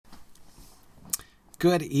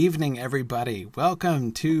Good evening, everybody.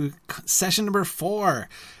 Welcome to session number 4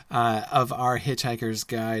 of our Hitchhiker's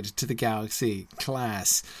Guide to the Galaxy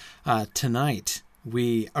class. Tonight,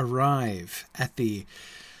 we arrive at the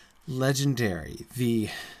legendary, the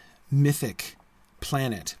mythic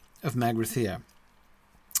planet of Magrathea,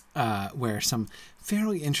 where some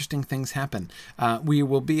fairly interesting things happen. We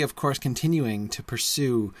will be, of course, continuing to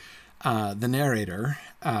pursue the narrator,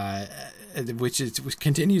 which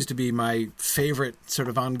continues to be my favorite sort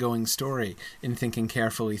of ongoing story in thinking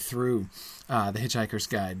carefully through the Hitchhiker's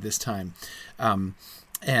Guide this time.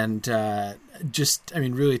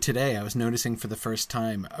 Really today I was noticing for the first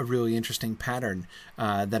time a really interesting pattern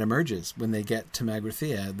that emerges when they get to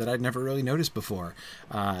Magrathea that I'd never really noticed before.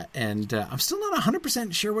 I'm still not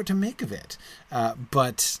 100% sure what to make of it,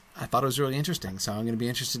 but I thought it was really interesting, so I'm going to be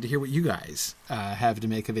interested to hear what you guys have to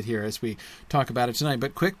make of it here as we talk about it tonight.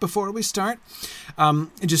 But quick, before we start,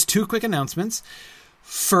 just 2 quick announcements.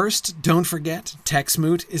 First, don't forget,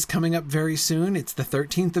 TexMoot is coming up very soon. It's the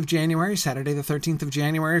 13th of January, Saturday the 13th of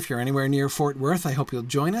January. If you're anywhere near Fort Worth, I hope you'll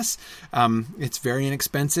join us. It's very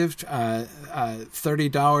inexpensive,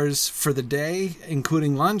 $30 for the day,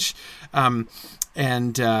 including lunch.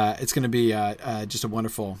 It's going to be just a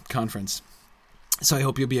wonderful conference. So I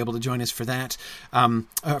hope you'll be able to join us for that.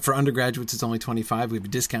 For undergraduates, it's only $25. We have a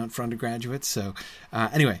discount for undergraduates. So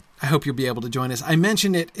anyway, I hope you'll be able to join us. I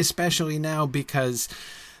mention it especially now because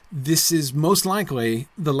this is most likely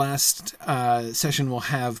the last session we'll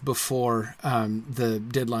have before the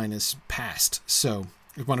deadline is passed. So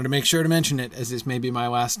I wanted to make sure to mention it, as this may be my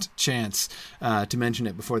last chance to mention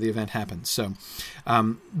it before the event happens. So,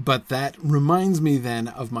 but that reminds me then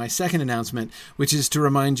of my second announcement, which is to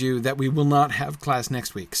remind you that we will not have class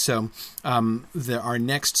next week. So our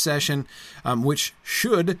next session, which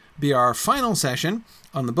should be our final session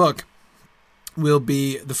on the book, will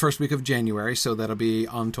be the first week of January. So that'll be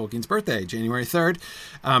on Tolkien's birthday, January 3rd.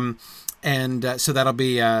 So that'll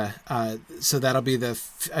be the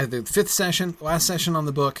 5th session, last session on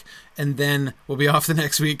the book, and then we'll be off the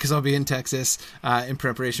next week because I'll be in Texas in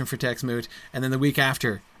preparation for TexMoot, and then the week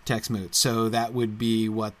after TexMoot. So that would be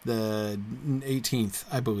the 18th,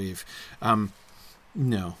 I believe.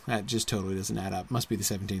 No, that just totally doesn't add up. Must be the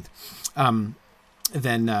 17th.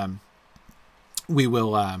 We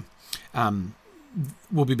will.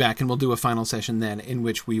 We'll be back and we'll do a final session then in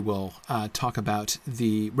which we will talk about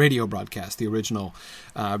the radio broadcast, the original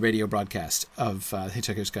radio broadcast of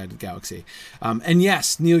Hitchhiker's Guide to the Galaxy. And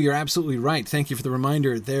yes, Neil, you're absolutely right. Thank you for the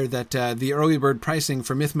reminder there that the early bird pricing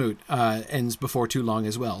for MythMoot ends before too long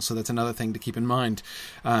as well. So that's another thing to keep in mind.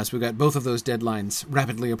 So we've got both of those deadlines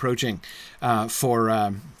rapidly approaching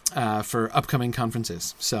for upcoming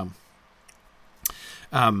conferences. So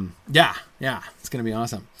yeah, it's going to be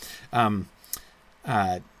awesome.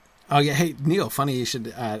 Hey Neil, funny you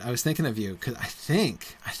should. I was thinking of you because I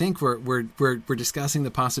think we're discussing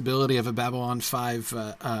the possibility of a Babylon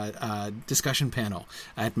 5 discussion panel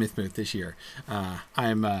at MythMoot this year.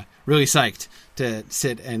 I'm really psyched to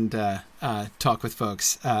sit and talk with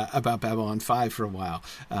folks about Babylon 5 for a while.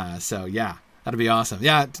 So yeah. That'd be awesome.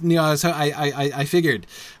 Yeah, Neil. I figured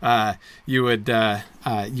you would get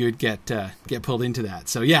pulled into that.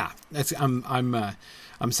 So yeah, I'm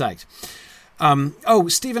psyched.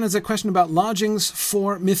 Stephen has a question about lodgings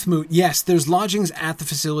for MythMoot. Yes, there's lodgings at the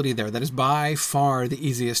facility there. That is by far the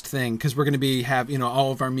easiest thing because we're going to have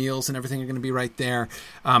all of our meals and everything are going to be right there.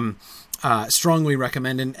 Strongly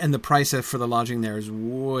recommend, and the price for the lodging there is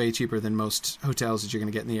way cheaper than most hotels that you're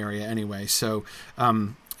going to get in the area anyway. So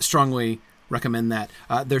strongly recommend that.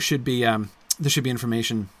 There should be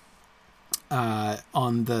information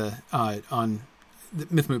on the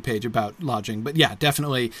MythMoot page about lodging, but yeah,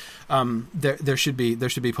 definitely there should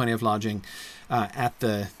be plenty of lodging at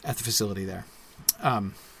the facility there.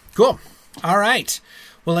 Cool. All right.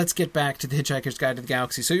 Well, let's get back to the Hitchhiker's Guide to the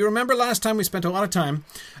Galaxy. So you remember last time we spent a lot of time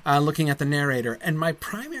looking at the narrator, and my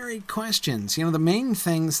primary questions, the main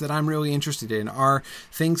things that I'm really interested in are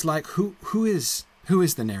things like who is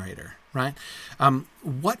the narrator, right?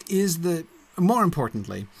 More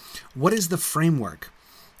importantly, what is the framework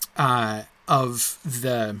of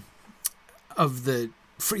the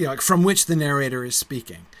from which the narrator is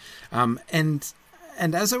speaking, and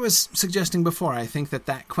as I was suggesting before, I think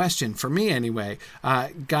that question, for me anyway,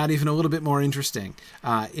 got even a little bit more interesting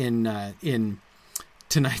in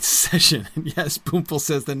tonight's session. Yes, Boomple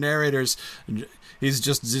says the narrator's he's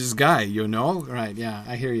just this guy, right? Yeah,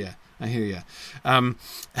 I hear you. All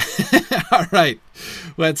right,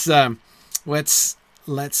 let's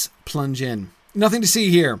plunge in. Nothing to see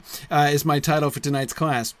here is my title for tonight's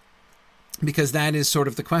class. because that is sort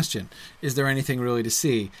of the question. Is there anything really to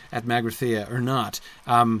see at Magrathea or not?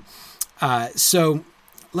 So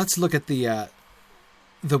let's look at the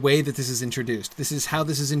way that this is introduced. This is how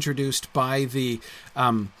this is introduced by the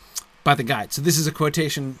guide. So this is a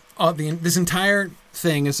quotation. This entire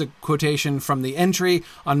thing is a quotation from the entry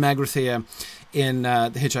on Magrathea in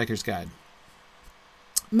the Hitchhiker's Guide.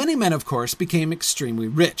 Many men, of course, became extremely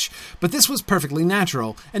rich, but this was perfectly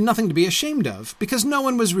natural and nothing to be ashamed of, because no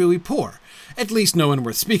one was really poor, at least no one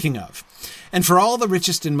worth speaking of. And for all the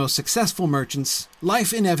richest and most successful merchants,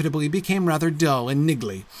 life inevitably became rather dull and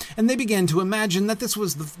niggly, and they began to imagine that this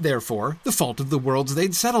was, therefore, the fault of the worlds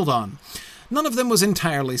they'd settled on. None of them was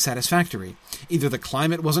entirely satisfactory. Either the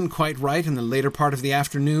climate wasn't quite right in the later part of the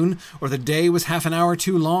afternoon, or the day was half an hour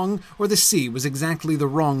too long, or the sea was exactly the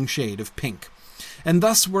wrong shade of pink. And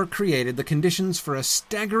thus were created the conditions for a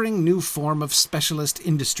staggering new form of specialist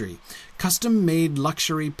industry, custom-made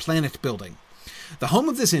luxury planet building. The home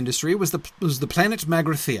of this industry was the planet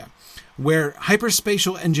Magrathea, where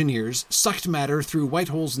hyperspatial engineers sucked matter through white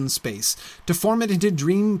holes in space to form it into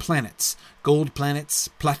dream planets, gold planets,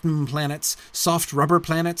 platinum planets, soft rubber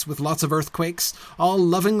planets with lots of earthquakes, all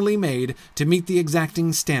lovingly made to meet the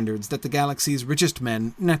exacting standards that the galaxy's richest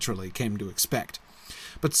men naturally came to expect.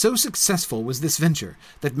 But so successful was this venture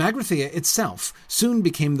that Magrathea itself soon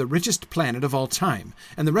became the richest planet of all time,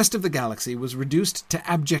 and the rest of the galaxy was reduced to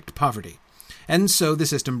abject poverty. And so the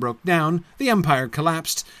system broke down, the empire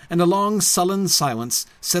collapsed, and a long sullen silence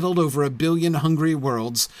settled over 1 billion hungry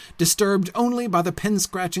worlds, disturbed only by the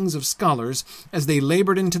pen-scratchings of scholars as they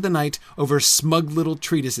labored into the night over smug little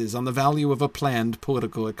treatises on the value of a planned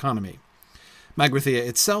political economy. Magrathea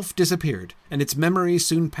itself disappeared, and its memory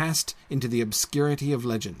soon passed into the obscurity of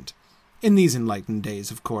legend. In these enlightened days,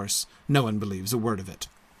 of course, no one believes a word of it.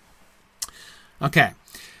 Okay.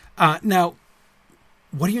 Now,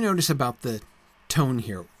 what do you notice about the tone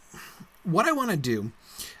here? What I want to do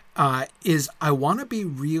is I want to be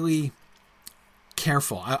really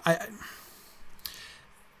careful.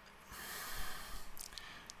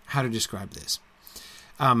 How to describe this?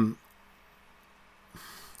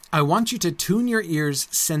 I want you to tune your ears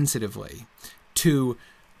sensitively to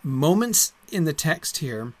moments in the text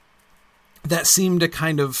here that seem to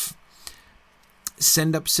kind of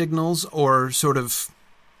send up signals or sort of...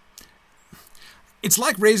 It's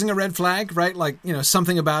like raising a red flag, right? Like,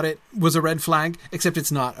 something about it was a red flag, except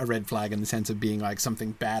it's not a red flag in the sense of being like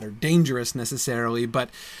something bad or dangerous necessarily, but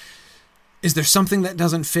is there something that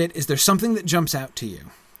doesn't fit? Is there something that jumps out to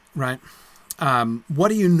you, right? What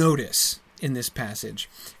do you notice in this passage?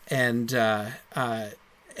 And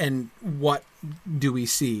what do we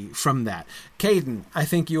see from that? Caden, I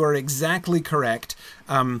think you are exactly correct.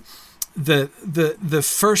 The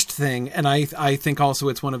first thing, and I think also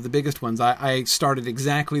it's one of the biggest ones, I started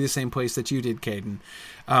exactly the same place that you did, Caden.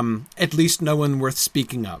 At least no one worth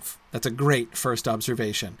speaking of. That's a great first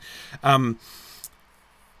observation.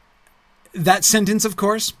 That sentence, of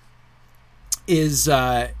course, is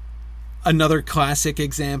another classic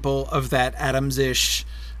example of that Adams-ish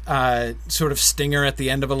sort of stinger at the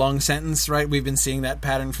end of a long sentence, right? We've been seeing that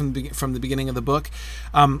pattern from the beginning of the book.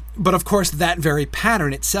 But of course, that very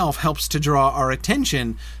pattern itself helps to draw our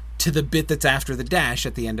attention to the bit that's after the dash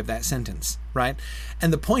at the end of that sentence, right?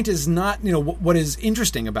 And the point is not, what is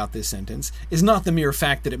interesting about this sentence is not the mere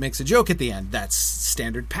fact that it makes a joke at the end. That's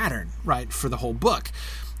standard pattern, right, for the whole book.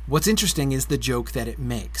 What's interesting is the joke that it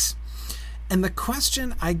makes. And the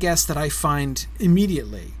question, I guess, that I find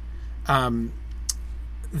immediately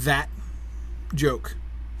that joke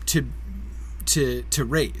to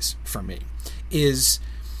raise for me is,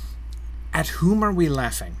 at whom are we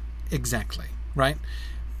laughing exactly, right?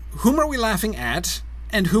 Whom are we laughing at,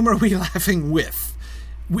 and whom are we laughing with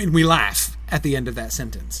when we laugh at the end of that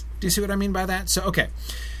sentence? Do you see what I mean by that? So, okay.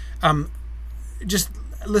 Just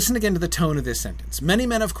listen again to the tone of this sentence. Many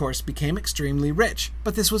men, of course, became extremely rich,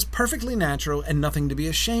 but this was perfectly natural and nothing to be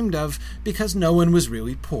ashamed of, because no one was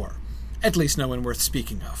really poor. At least no one worth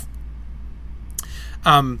speaking of.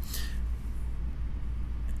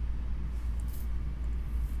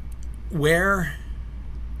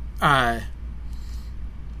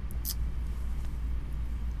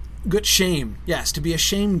 Good shame, yes, to be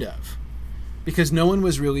ashamed of, because no one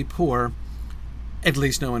was really poor, at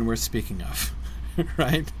least no one worth speaking of,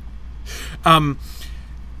 right?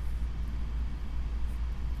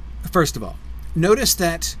 First of all, notice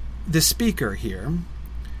that the speaker here,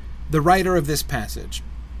 the writer of this passage,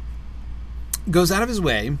 goes out of his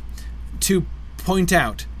way to point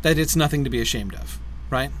out that it's nothing to be ashamed of,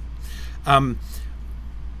 right?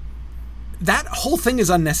 That whole thing is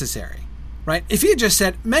unnecessary, right? If he had just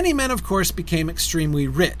said, many men, of course, became extremely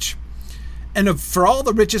rich, for all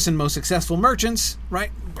the richest and most successful merchants,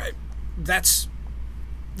 right, that's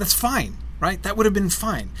fine, right? That would have been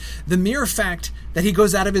fine. The mere fact that he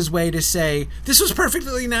goes out of his way to say, this was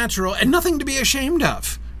perfectly natural and nothing to be ashamed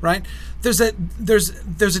of, right? There's a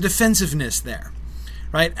defensiveness there,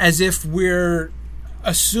 right? As if we're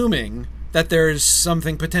assuming that there's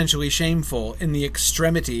something potentially shameful in the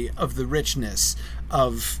extremity of the richness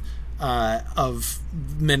of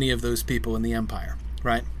many of those people in the empire,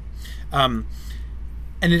 right? And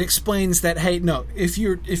it explains that, hey, no, if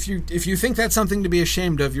you think that's something to be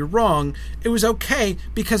ashamed of, you're wrong. It was okay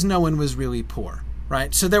because no one was really poor,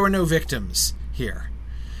 right? So there were no victims here.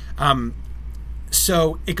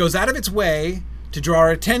 So it goes out of its way to draw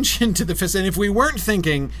our attention to the fact, and if we weren't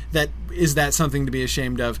thinking that is that something to be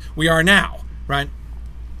ashamed of, we are now, right?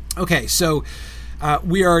 Okay, so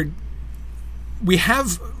we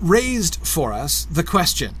have raised for us the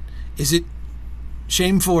question: is it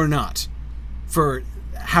shameful or not for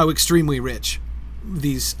how extremely rich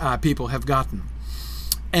these people have gotten?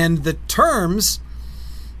 And the terms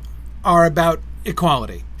are about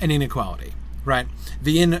equality and inequality, right?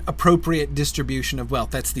 The inappropriate distribution of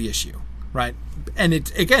wealth, that's the issue, right? And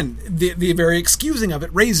it, again, the very excusing of it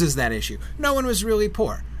raises that issue. No one was really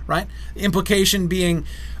poor, right? The implication being,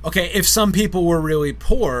 okay, if some people were really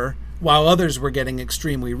poor while others were getting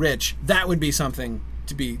extremely rich, that would be something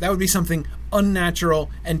unnatural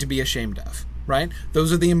and to be ashamed of, right?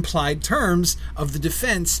 Those are the implied terms of the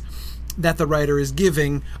defense that the writer is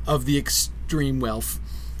giving of the extreme wealth,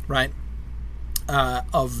 right?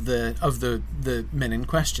 Of the men in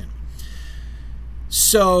question.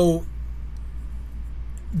 So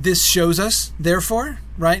this shows us, therefore,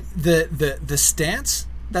 right, the stance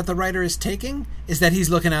that the writer is taking is that he's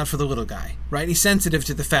looking out for the little guy, right? He's sensitive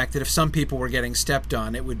to the fact that if some people were getting stepped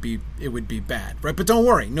on, it would be bad, right? But don't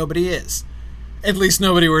worry, nobody is. At least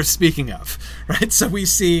nobody we're speaking of, right? So we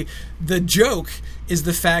see the joke is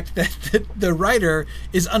the fact that the writer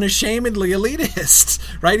is unashamedly elitist,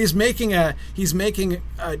 right? He's making a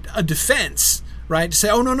defense, right? To say,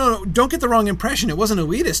 oh, no, don't get the wrong impression. It wasn't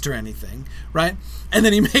elitist or anything, right? And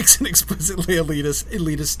then he makes an explicitly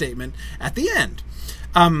elitist statement at the end.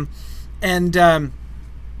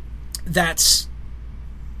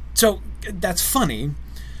 That's funny.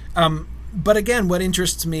 But again, what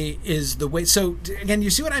interests me is the way. So again, you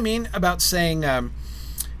see what I mean about saying,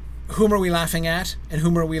 whom are we laughing at and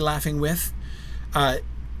whom are we laughing with?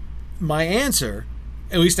 My answer,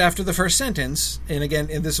 at least after the first sentence, and again,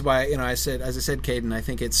 and this is why, as I said, Caden, I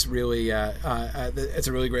think it's really, it's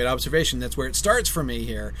a really great observation. That's where it starts for me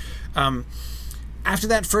here. After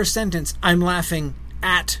that first sentence, I'm laughing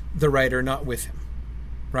at the writer, not with him,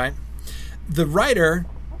 right? The writer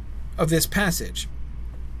of this passage.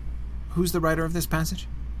 Who's the writer of this passage?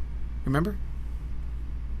 Remember?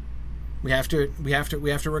 We have to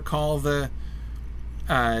recall the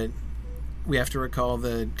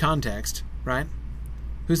context, right?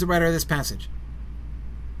 Who's the writer of this passage?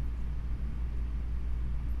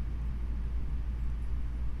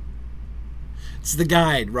 It's the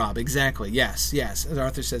guide, Rob. Exactly. Yes. As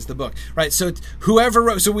Arthur says, the book. Right. So it's whoever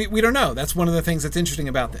wrote. So we don't know. That's one of the things that's interesting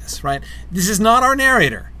about this. Right. This is not our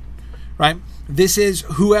narrator. Right. This is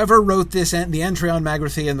whoever wrote this, the entry on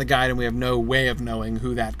Magrathea and the guide, and we have no way of knowing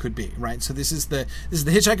who that could be. Right. So this is the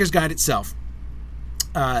Hitchhiker's Guide itself.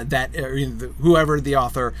 Whoever the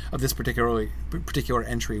author of this particular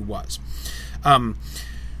entry was.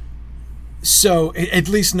 So at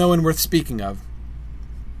least no one worth speaking of.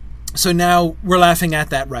 So now we're laughing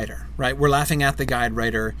at that writer, right? We're laughing at the guide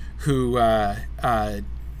writer who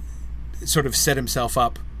sort of set himself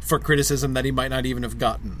up for criticism that he might not even have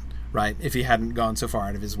gotten, right, if he hadn't gone so far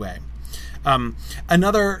out of his way.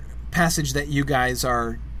 Another passage that you guys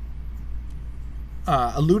are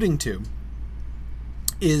alluding to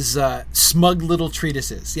is smug little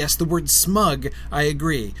treatises. Yes, the word smug, I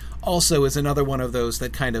agree, also is another one of those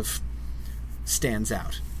that kind of stands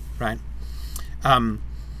out, right?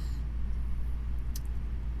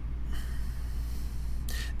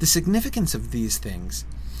 The significance of these things,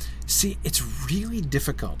 see, it's really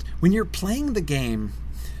difficult when you're playing the game.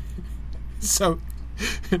 So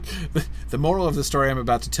the moral of the story I'm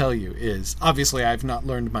about to tell you is, obviously I've not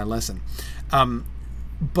learned my lesson,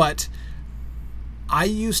 but I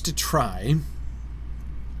used to try,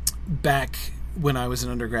 back when I was an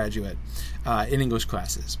undergraduate in English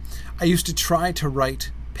classes, I used to try to write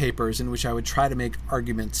papers in which I would try to make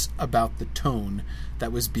arguments about the tone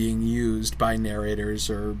that was being used by narrators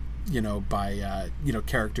or, by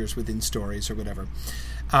characters within stories or whatever.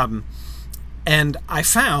 And I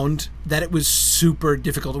found that it was super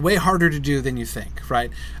difficult, way harder to do than you think,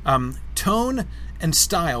 right? Tone and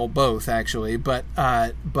style both, actually, but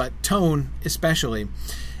tone especially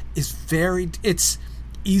is it's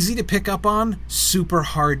easy to pick up on, super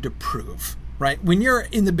hard to prove, right? When you're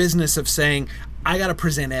in the business of saying, I got to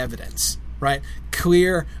present evidence, right?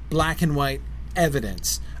 Clear, black and white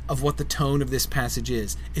evidence of what the tone of this passage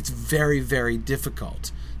is. It's very, very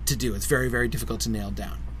difficult to do. It's very, very difficult to nail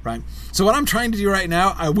down, right? So what I'm trying to do right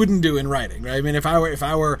now, I wouldn't do in writing, right? I mean, if I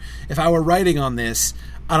were writing on this,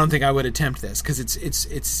 I don't think I would attempt this because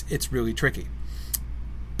it's really tricky.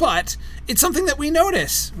 But it's something that we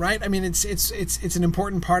notice, right? I mean, it's an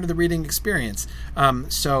important part of the reading experience.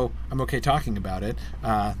 So I'm okay talking about it,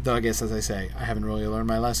 though I guess, as I say, I haven't really learned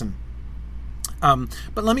my lesson.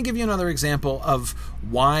 But let me give you another example of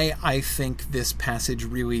why I think this passage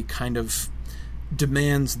really kind of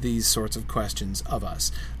demands these sorts of questions of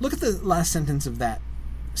us. Look at the last sentence of that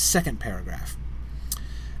second paragraph.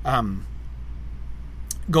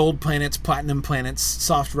 Gold planets, platinum planets,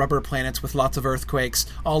 soft rubber planets with lots of earthquakes,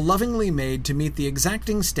 all lovingly made to meet the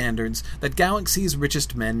exacting standards that galaxy's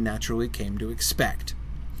richest men naturally came to expect.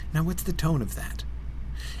 Now, what's the tone of that?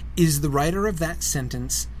 Is the writer of that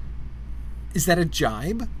sentence, is that a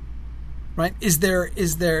jibe? Right? Is there,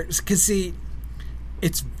 because see,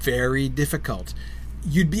 it's very difficult.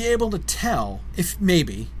 You'd be able to tell, if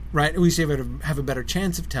maybe, right, at least you have a better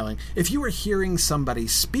chance of telling, if you were hearing somebody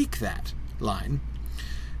speak that line,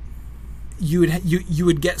 you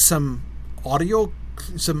would get some audio,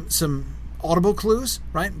 some audible clues,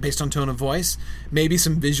 right, based on tone of voice, maybe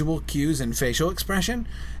some visual cues and facial expression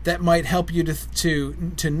that might help you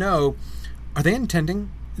to know, are they intending,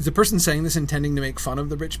 is the person saying this intending to make fun of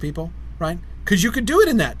the rich people, right? Because you could do it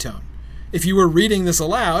in that tone. If you were reading this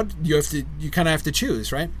aloud, you kind of have to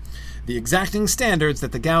choose, right? The exacting standards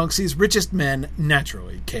that the galaxy's richest men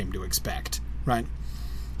naturally came to expect, right?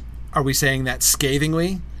 Are we saying that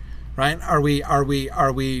scathingly? Right? Are we,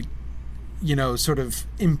 sort of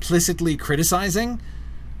implicitly criticizing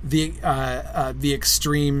the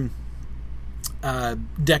extreme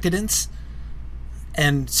decadence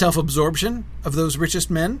and self-absorption of those richest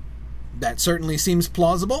men? That certainly seems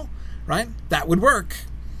plausible, right? That would work.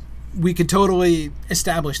 We could totally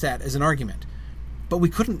establish that as an argument, but we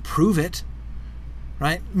couldn't prove it.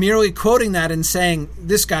 Right? Merely quoting that and saying,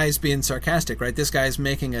 this guy's being sarcastic, right? This guy's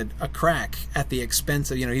making a crack at the expense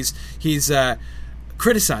of, he's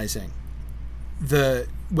criticizing the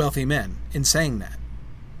wealthy men in saying that.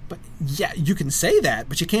 But yeah, you can say that,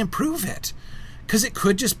 but you can't prove it because it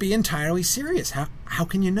could just be entirely serious. How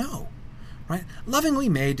can you know? Right? Lovingly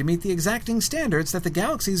made to meet the exacting standards that the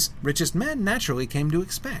galaxy's richest men naturally came to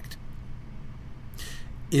expect.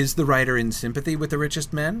 Is the writer in sympathy with the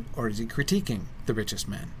richest men, or is he critiquing the richest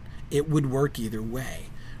men? It would work either way,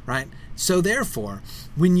 right? So therefore,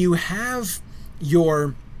 when you have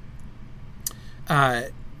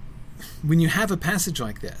a passage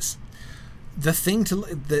like this, the thing to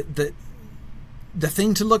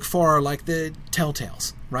look for are like the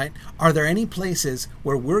telltales, right? Are there any places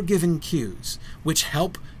where we're given cues which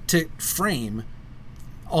help to frame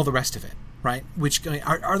all the rest of it? Right? Which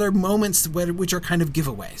are there moments which are kind of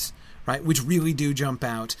giveaways, right? Which really do jump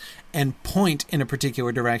out and point in a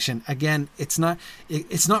particular direction. Again, it's not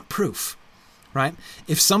proof, right?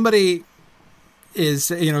 If somebody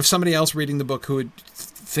else reading the book who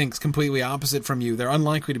thinks completely opposite from you, they're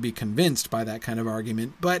unlikely to be convinced by that kind of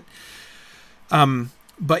argument. But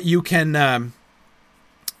you can at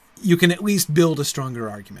least build a stronger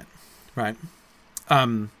argument, right?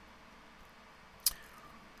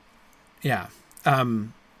 Yeah,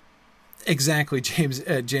 exactly.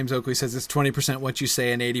 James Oakley says it's 20% what you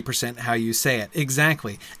say and 80% how you say it.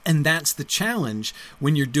 Exactly. And that's the challenge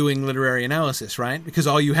when you're doing literary analysis, right? Because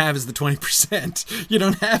all you have is the 20%. You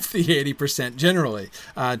don't have the 80% generally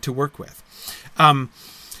to work with.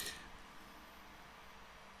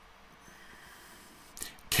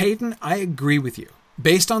 Caden, I agree with you.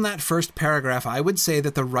 Based on that first paragraph, I would say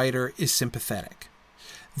that the writer is sympathetic.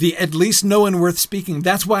 The at least no one worth speaking.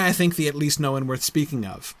 That's why I think the at least no one worth speaking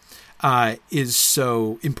of is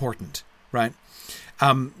so important, right?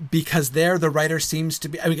 Because there the writer seems to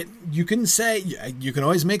be. I mean, you can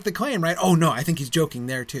always make the claim, right? Oh no, I think he's joking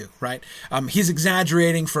there too, right? He's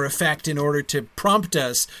exaggerating for effect in order to prompt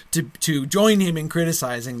us to join him in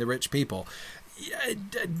criticizing the rich people.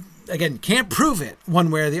 Again, can't prove it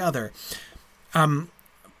one way or the other,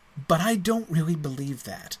 but I don't really believe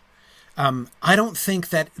that. I don't think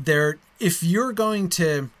that if you're going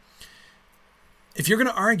to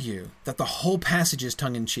argue that the whole passage is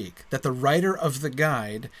tongue-in-cheek, that the writer of the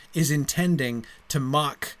guide is intending to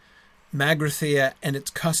mock Magrathea and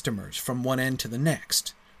its customers from one end to the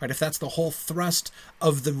next, right? If that's the whole thrust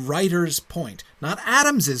of the writer's point, not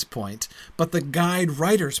Adams's point, but the guide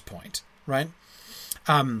writer's point, right?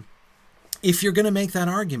 If you're going to make that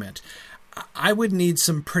argument, I would need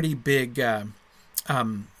some pretty big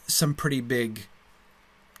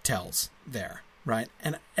tells there, right?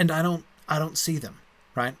 And I don't see them,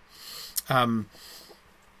 right? The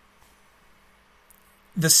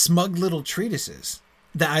smug little treatises,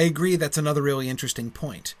 that I agree, that's another really interesting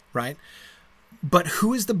point, right? But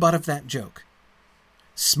who is the butt of that joke?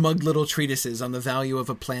 Smug little treatises on the value of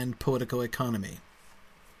a planned political economy.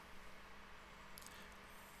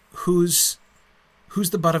 Who's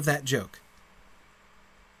the butt of that joke?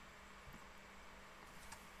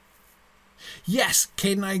 Yes,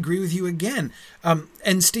 Caden, I agree with you again.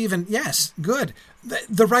 And Stephen, yes, good.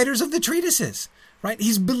 The writers of the treatises, right?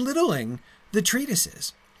 He's belittling the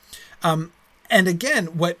treatises. And again,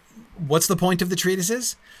 what's the point of the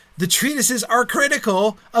treatises? The treatises are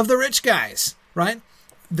critical of the rich guys, right?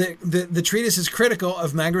 The treatise is critical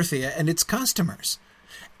of Magrathea and its customers.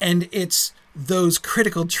 And it's those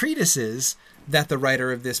critical treatises that the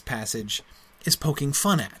writer of this passage is poking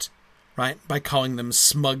fun at, right? By calling them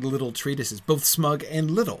smug little treatises. Both smug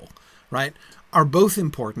and little, right, are both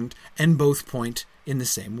important and both point in the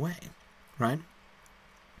same way, right?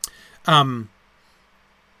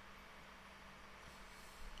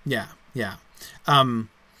 Yeah.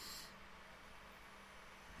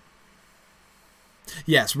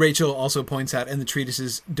 Yes, Rachel also points out, and the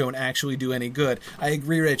treatises don't actually do any good. I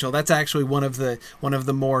agree, Rachel. That's actually one of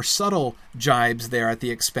the more subtle jibes there at the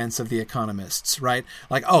expense of the economists, right?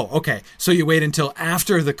 Like, oh, okay, so you wait until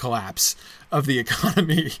after the collapse of the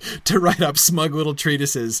economy to write up smug little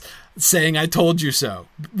treatises saying, I told you so,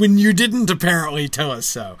 when you didn't apparently tell us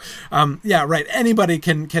so. Yeah, right. Anybody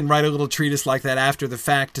can write a little treatise like that after the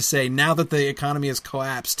fact to say, now that the economy has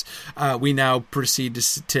collapsed, we now proceed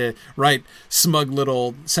to write smug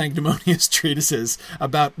little sanctimonious treatises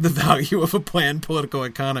about the value of a planned political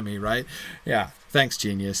economy, right? Yeah. Thanks,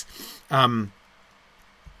 genius.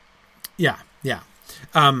 Yeah.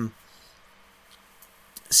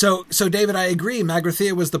 So David, I agree.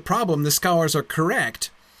 Magrathea was the problem. The scholars are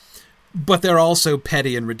correct, but they're also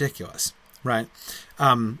petty and ridiculous, right?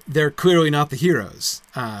 They're clearly not the heroes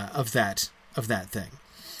of that thing.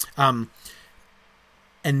 And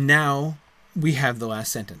now we have the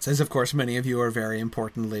last sentence, as of course many of you are very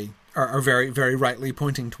importantly are very, very rightly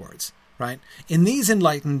pointing towards, right? In these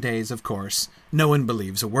enlightened days, of course, no one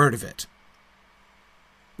believes a word of it.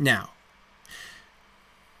 Now,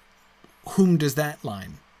 whom does that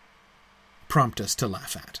line prompt us to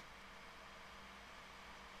laugh at?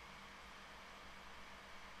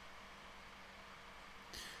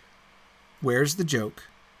 Where's the joke?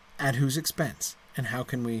 At whose expense? And how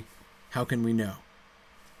can we know?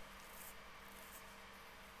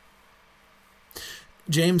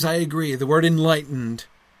 James, I agree. The word enlightened,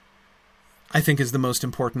 I think, is the most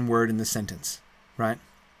important word in the sentence, right?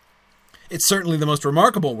 It's certainly the most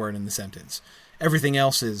remarkable word in the sentence. Everything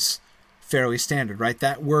else is fairly standard, right?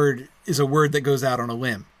 That word is a word that goes out on a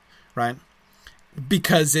limb, right?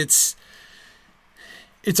 Because it's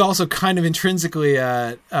also kind of intrinsically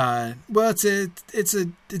it's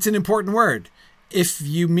an important word. If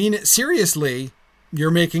you mean it seriously,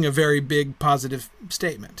 you're making a very big positive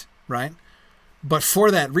statement, right? But for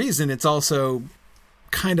that reason, it's also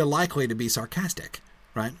kind of likely to be sarcastic,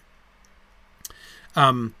 right?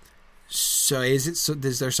 So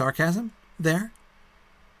is there sarcasm there?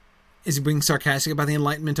 Is he being sarcastic about the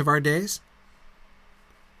enlightenment of our days?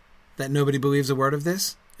 That nobody believes a word of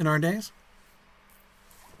this in our days?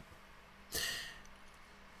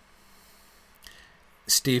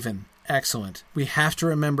 Stephen, excellent. We have to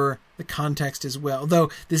remember the context as well. Though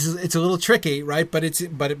it's a little tricky, right? But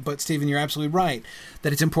Stephen, you're absolutely right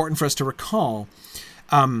that it's important for us to recall.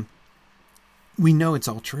 We know it's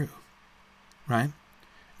all true, right?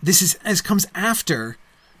 This comes after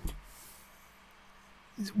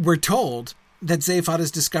we're told that Zaphod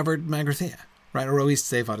has discovered Magrathea, right? Or at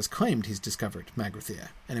least Zaphod has claimed he's discovered Magrathea,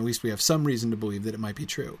 and at least we have some reason to believe that it might be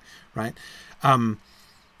true, right?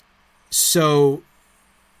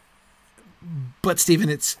 But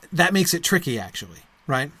Stephen, that makes it tricky, actually,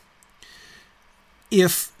 right?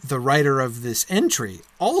 If the writer of this entry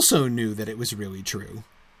also knew that it was really true,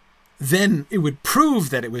 then it would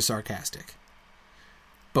prove that it was sarcastic.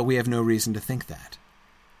 But we have no reason to think that.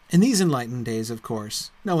 In these enlightened days, of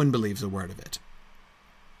course, no one believes a word of it.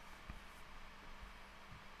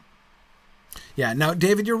 Yeah, now,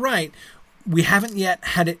 David, you're right. We haven't yet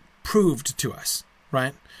had it proved to us,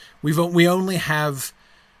 right? We only have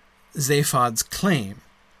Zaphod's claim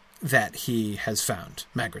that he has found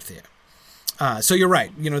Magrathea. So you're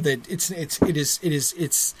right. That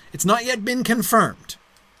it's not yet been confirmed.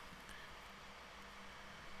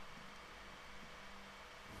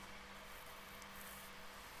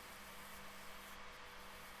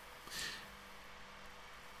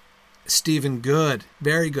 Stephen, good.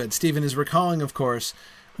 Very good. Stephen is recalling, of course,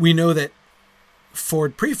 we know that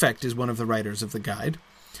Ford Prefect is one of the writers of the guide.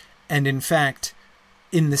 And in fact,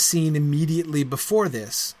 in the scene immediately before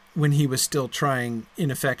this, when he was still trying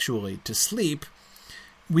ineffectually to sleep,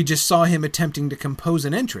 we just saw him attempting to compose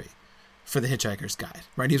an entry for the Hitchhiker's Guide,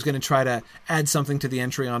 right? He was going to try to add something to the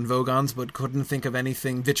entry on Vogons, but couldn't think of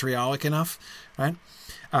anything vitriolic enough, right?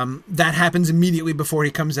 That happens immediately before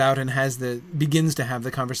he comes out and begins to have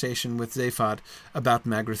the conversation with Zaphod about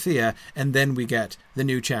Magrathea, and then we get the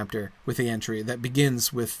new chapter with the entry that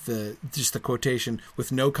begins with just the quotation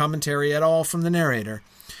with no commentary at all from the narrator,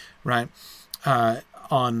 right?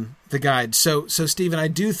 On the guide. So Stephen, I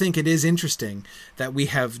do think it is interesting that we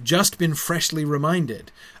have just been freshly reminded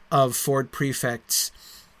of Ford Prefect's,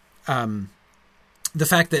 the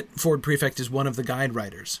fact that Ford Prefect is one of the guide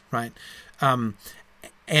writers, right?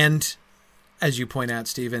 And as you point out,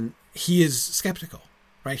 Stephen, he is skeptical,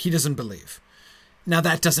 right? He doesn't believe. Now,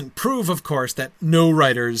 that doesn't prove, of course, that no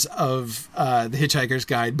writers of the Hitchhiker's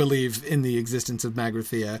Guide believe in the existence of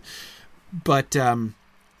Magrathea, but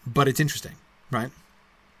it's interesting, right?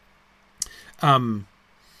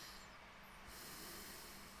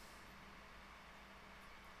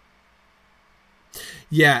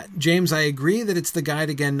 Yeah, James, I agree that it's the guide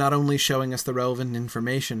again, not only showing us the relevant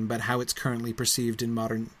information, but how it's currently perceived in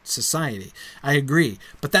modern society. I agree,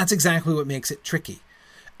 but that's exactly what makes it tricky,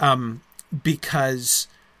 because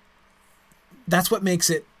that's what makes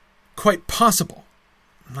it quite possible.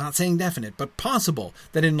 I'm not saying definite, but possible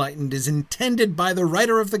that Enlightened is intended by the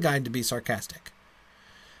writer of the guide to be sarcastic,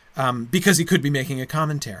 because he could be making a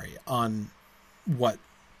commentary on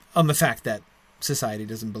the fact that society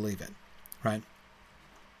doesn't believe it, right?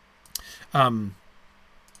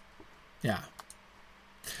 Yeah.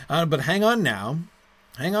 But hang on now.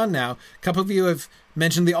 A couple of you have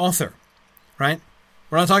mentioned the author, right?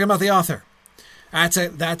 We're not talking about the author.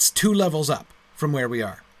 That's 2 levels up from where we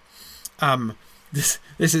are. This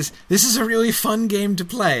is a really fun game to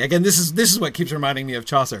play. Again, this is what keeps reminding me of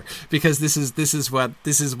Chaucer, because this is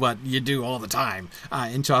what you do all the time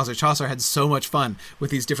in Chaucer. Chaucer had so much fun with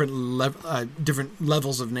these different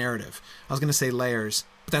levels of narrative. I was going to say layers,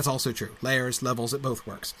 but that's also true. Layers, levels, it both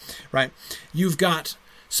works, right? You've got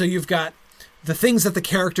the things that the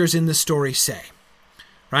characters in the story say,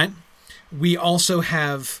 right? We also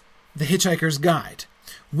have the Hitchhiker's Guide,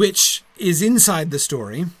 which is inside the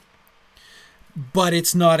story, but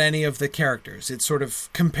it's not any of the characters. It's sort of,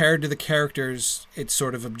 compared to the characters, it's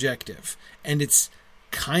sort of objective. And it's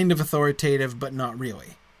kind of authoritative, but not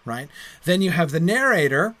really, right? Then you have the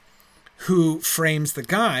narrator, who frames the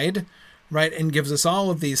guide, right, and gives us all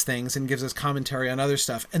of these things and gives us commentary on other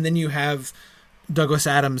stuff. And then you have Douglas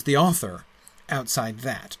Adams, the author, outside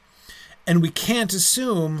that. And we can't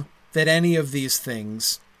assume that any of these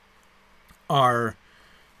things are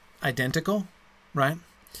identical, right?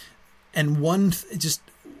 And one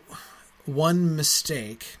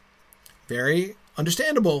mistake, very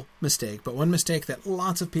understandable mistake, but one mistake that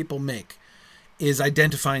lots of people make is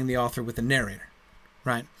identifying the author with the narrator,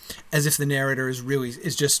 right? As if the narrator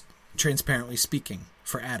is just transparently speaking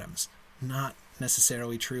for Adams. Not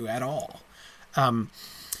necessarily true at all.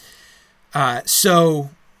 So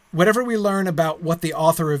whatever we learn about what the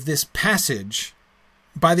author of this passage,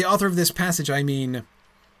 by the author of this passage, I mean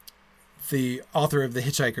the author of the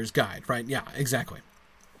Hitchhiker's Guide, right? Yeah, exactly.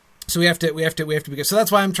 So we have to be good. So that's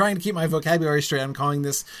why I'm trying to keep my vocabulary straight. I'm calling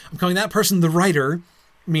that person the writer,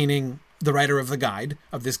 meaning the writer of the guide,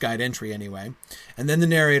 of this guide entry anyway, and then the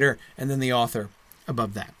narrator, and then the author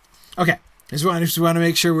above that. Okay. I just want to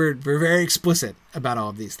make sure we're very explicit about all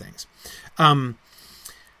of these things.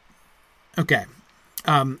 Okay.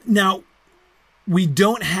 Now, we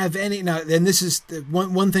don't have any... Now, and this is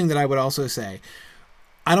one thing that I would also say.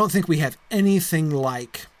 I don't think we have anything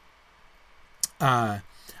like...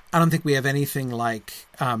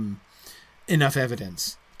 enough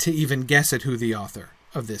evidence to even guess at who the author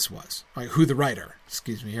of this was. Like, who the writer...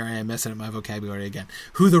 Excuse me, here I am messing up my vocabulary again.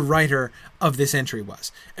 Who the writer of this entry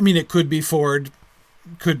was. I mean, it could be Ford,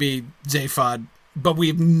 could be Zaphod, but we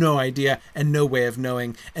have no idea and no way of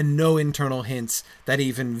knowing, and no internal hints that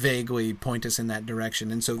even vaguely point us in that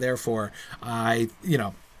direction. And so therefore, to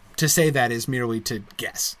say that is merely to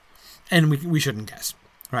guess. And we shouldn't guess,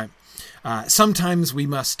 right? Sometimes we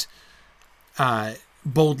must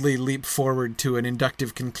boldly leap forward to an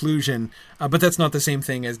inductive conclusion, but that's not the same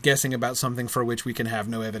thing as guessing about something for which we can have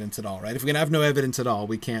no evidence at all, right? If we can have no evidence at all,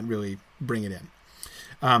 we can't really bring it in.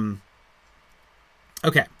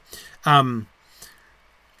 Okay. A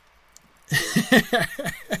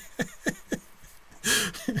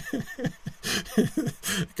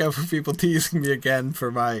couple of people teasing me again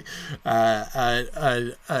for my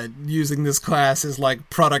using this class as like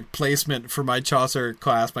product placement for my Chaucer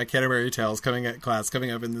class, my Canterbury Tales coming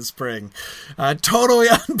up in the spring. Totally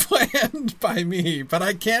unplanned by me, but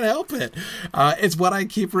I can't help it. It's what I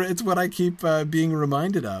keep being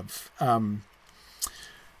reminded of.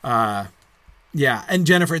 Yeah, and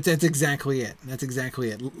Jennifer, that's exactly it. That's exactly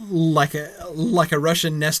it. Like a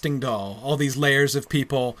Russian nesting doll, all these layers of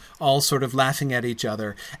people all sort of laughing at each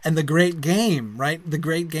other. And the great game, right? The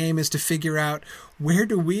great game is to figure out, where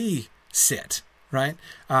do we sit, right?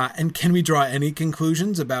 And can we draw any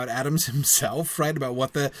conclusions about Adams himself, right? About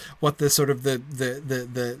what the sort of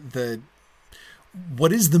the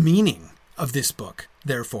what is the meaning of this book,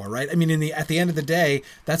 therefore, right? I mean, at the end of the day,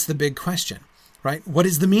 that's the big question, right? What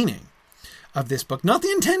is the meaning of this book? Not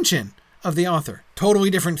the intention of the author. Totally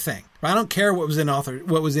different thing. I don't care what was in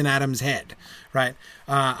Adam's head, right?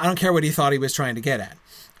 I don't care what he thought he was trying to get at.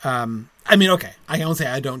 I mean, okay, I don't say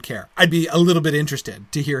I don't care. I'd be a little bit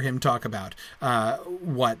interested to hear him talk about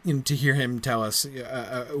to hear him tell us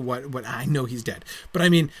what I know he's dead. But I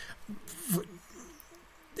mean,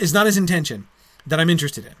 it's not his intention that I'm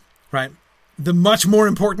interested in, right? The much more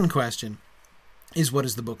important question is, what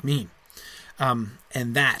does the book mean? And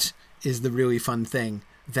that is the really fun thing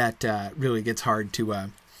that really gets hard to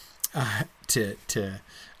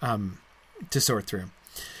sort through.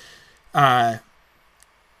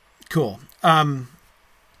 Cool.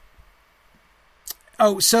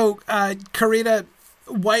 Karita,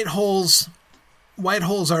 white holes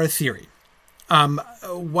are a theory.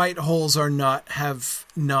 White holes have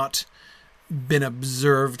not been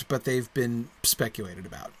observed, but they've been speculated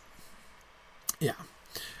about. Yeah.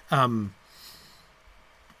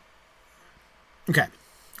 Okay.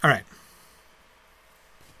 All right.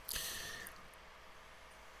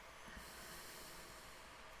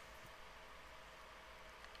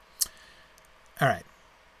 All right.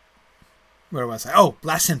 Where was I? Oh,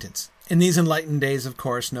 last sentence. In these enlightened days, of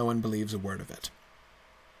course, no one believes a word of it.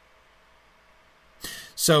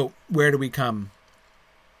 So where do we come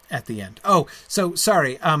at the end? Oh, so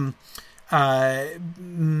sorry.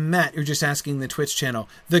 Matt, you're just asking the Twitch channel.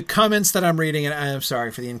 The comments that I'm reading, and I'm sorry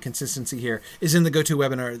for the inconsistency here, is in the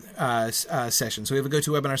GoToWebinar session. So we have a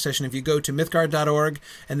GoToWebinar session. If you go to mythgard.org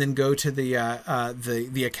and then go to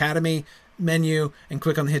the Academy menu and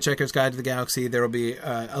click on the Hitchhiker's Guide to the Galaxy, there will be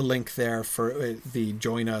a link there for the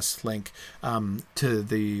Join Us link to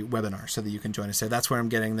the webinar, so that you can join us there. That's where I'm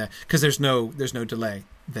getting because there's no delay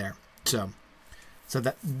there. So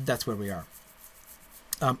that's where we are.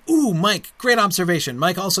 Mike, great observation.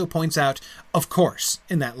 Mike also points out, of course,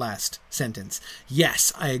 in that last sentence.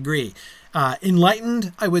 Yes, I agree.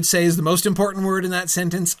 Enlightened, I would say, is the most important word in that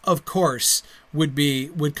sentence. Of course, would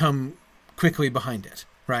come quickly behind it,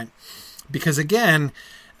 right? Because again,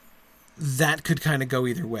 that could kind of go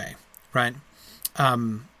either way, right?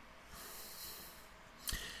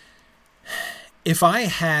 If I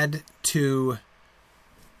had to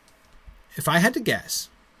guess,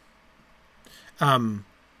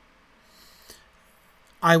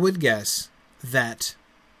 I would guess that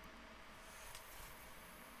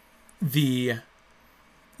the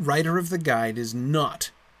writer of the guide is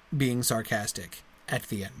not being sarcastic at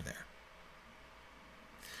the end there.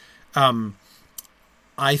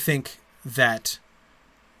 I think that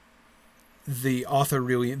the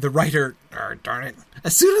writer, darn it.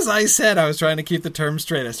 As soon as I said I was trying to keep the terms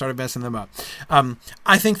straight, I started messing them up.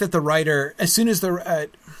 I think that the writer, I think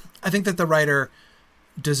that the writer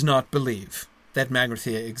does not believe that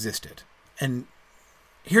Magrathea existed. And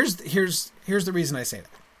here's the reason I say that.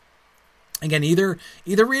 Again, either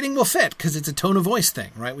reading will fit, because it's a tone of voice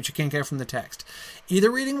thing, right, which you can't get from the text. Either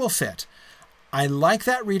reading will fit. I like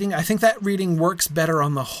that reading. I think that reading works better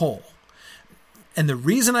on the whole. And the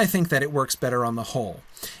reason I think that it works better on the whole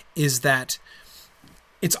is that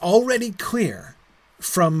it's already clear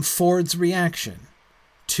from Ford's reaction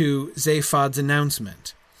to Zaphod's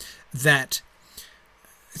announcement that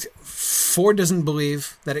Ford doesn't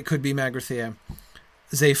believe that it could be Magrathea.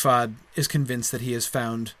 Zaphod is convinced that he has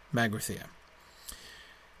found Magrathea.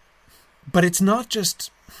 But it's not just...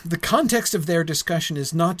 The context of their discussion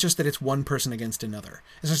is not just that it's one person against another.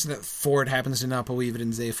 It's just that Ford happens to not believe it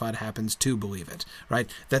and Zaphod happens to believe it, right?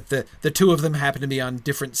 That the two of them happen to be on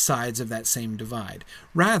different sides of that same divide.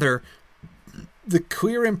 Rather, the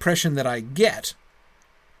clear impression that I get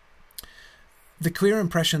the clear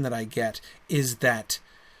impression that I get is that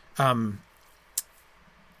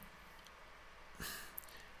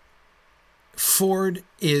Ford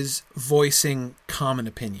is voicing common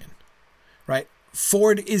opinion, right?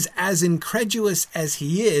 Ford is as incredulous as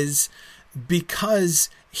he is because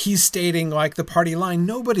he's stating, like, the party line,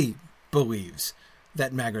 nobody believes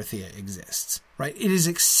that Magrathea exists, right? It is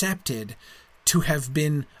accepted to have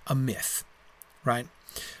been a myth, right?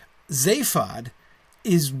 Zaphod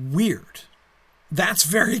is weird. That's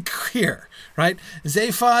very clear, right?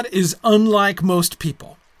 Zaphod is unlike most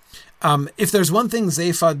people. If there's one thing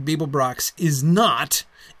Zaphod Beeblebrox is not,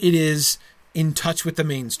 it is in touch with the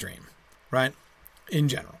mainstream, right? In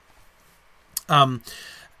general.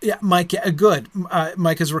 Yeah, Mike, good.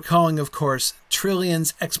 Mike is recalling, of course,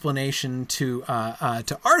 Trillion's explanation to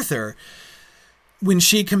Arthur when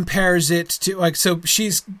she compares it to, like, so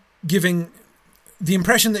she's giving the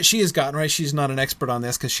impression that she has gotten, right? She's not an expert on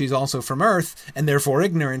this because she's also from Earth and therefore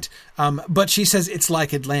ignorant. But she says it's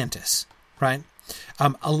like Atlantis, right?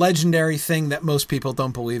 A legendary thing that most people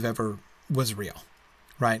don't believe ever was real,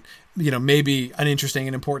 right? You know, maybe an interesting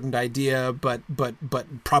and important idea, but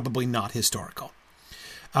probably not historical.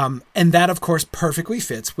 And that, of course, perfectly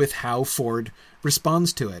fits with how Ford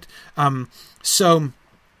responds to it. So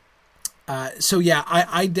yeah,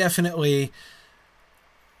 I definitely,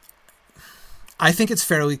 I think it's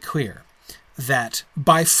fairly clear that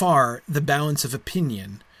by far the balance of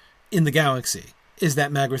opinion in the galaxy is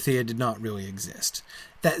that Magrathea did not really exist.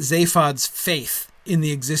 That Zaphod's faith in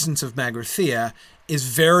the existence of Magrathea is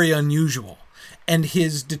very unusual, and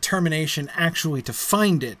his determination actually to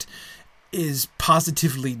find it is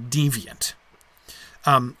positively deviant.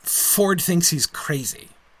 Ford thinks he's crazy.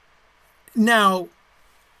 Now,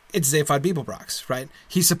 it's Zaphod Beeblebrox, right?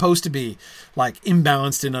 He's supposed to be, like,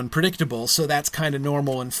 imbalanced and unpredictable, so that's kind of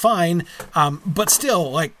normal and fine, but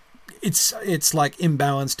still, like, it's like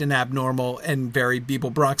imbalanced and abnormal and very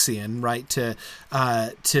Beeblebroxian, right?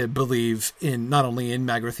 To believe in not only in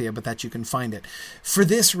Magrathea, but that you can find it. For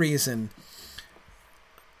this reason,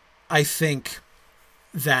 I think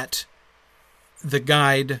that the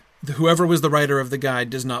guide, whoever was the writer of the guide,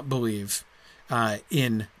 does not believe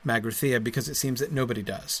in Magrathea because it seems that nobody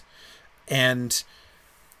does. And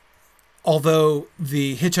although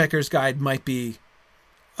the Hitchhiker's Guide might be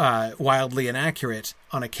wildly inaccurate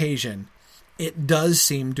on occasion, it does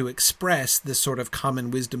seem to express this sort of common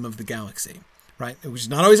wisdom of the galaxy, right? It was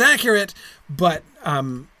not always accurate, but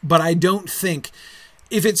I don't think,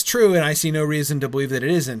 if it's true, and I see no reason to believe that it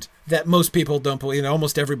isn't, that most people don't believe, and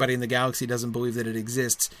almost everybody in the galaxy doesn't believe that it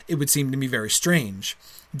exists, it would seem to me very strange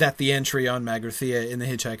that the entry on Magrathea in the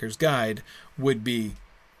Hitchhiker's Guide would be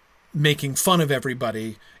making fun of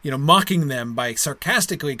everybody, mocking them by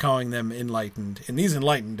sarcastically calling them enlightened. In these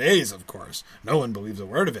enlightened days, of course, no one believes a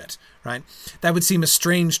word of it, right? That would seem a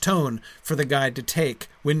strange tone for the guide to take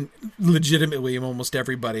when legitimately almost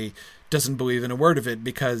everybody doesn't believe in a word of it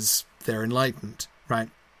because they're enlightened, right?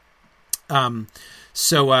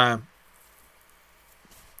 So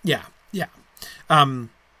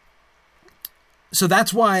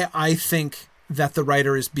that's why I think that the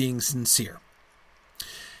writer is being sincere,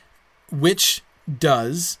 which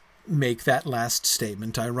does make that last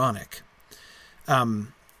statement ironic.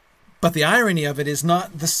 But the irony of it is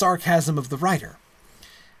not the sarcasm of the writer.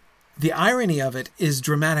 The irony of it is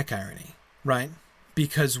dramatic irony, right?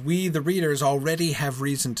 Because we, the readers, already have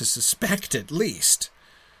reason to suspect, at least,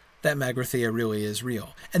 that Magrathea really is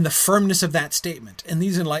real. And the firmness of that statement, in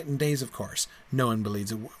these enlightened days, of course, no one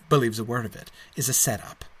believes a word of it, is a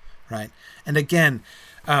setup, right? And again,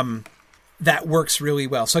 that works really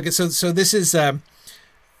well. So this is,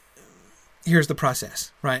 here's the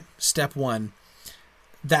process, right? Step one,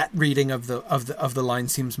 that reading of the line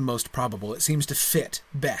seems most probable. It seems to fit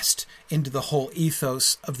best into the whole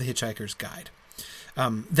ethos of the Hitchhiker's Guide.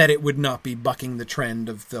 That it would not be bucking the trend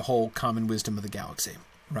of the whole common wisdom of the galaxy,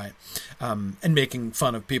 right? And making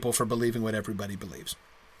fun of people for believing what everybody believes.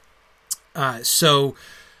 So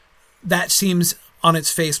that seems on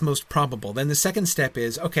its face most probable. Then the second step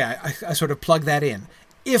is, okay, I sort of plug that in.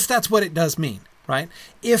 If that's what it does mean, right?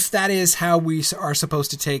 If that is how we are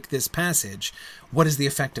supposed to take this passage, what is the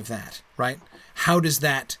effect of that, right? How does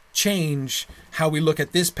that change how we look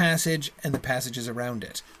at this passage and the passages around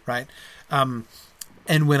it, right?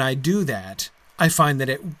 And when I do that, I find that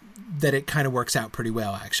it kind of works out pretty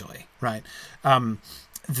well, actually, right?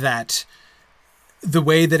 That the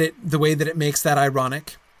way that it makes that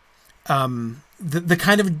ironic, the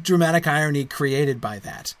kind of dramatic irony created by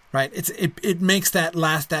that, right? It makes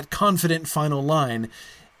that confident final line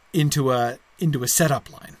into a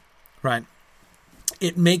setup line, right?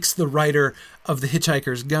 it makes the writer of the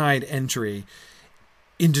Hitchhiker's Guide entry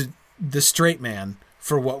into the straight man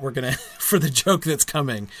for what we're going to, for the joke that's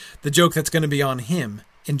coming, the joke that's going to be on him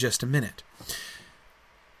in just a minute.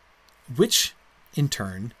 Which, in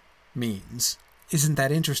turn, means, isn't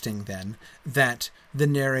that interesting then, that the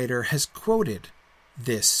narrator has quoted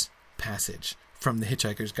this passage from the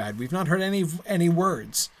Hitchhiker's Guide. We've not heard any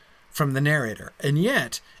words from the narrator, and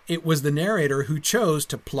yet it was the narrator who chose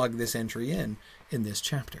to plug this entry in this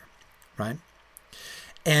chapter, right?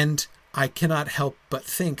 And I cannot help but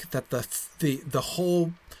think that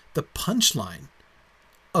the punchline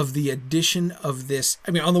of the addition of this,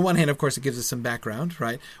 I mean, on the one hand, of course, it gives us some background,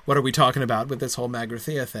 right? What are we talking about with this whole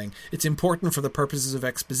Magrathea thing? It's important for the purposes of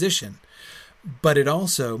exposition, but it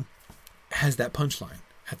also has that punchline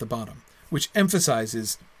at the bottom, which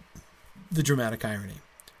emphasizes the dramatic irony,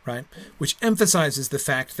 right? Which emphasizes the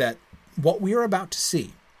fact that what we are about to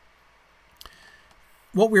see,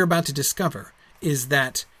 what we're about to discover, is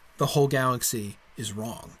that the whole galaxy is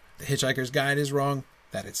wrong. The Hitchhiker's Guide is wrong.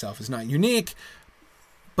 That itself is not unique,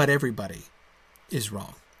 but everybody is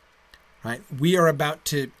wrong, right? We are about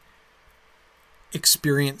to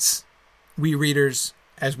experience, we readers,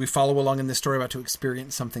 as we follow along in this story, about to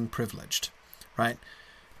experience something privileged, right?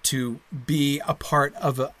 To be a part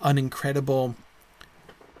of an incredible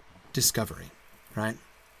discovery, right?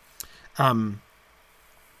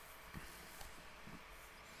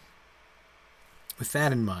 With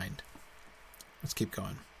that in mind, let's keep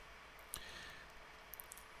going.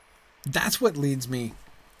 That's what leads me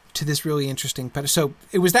to this really interesting passage. So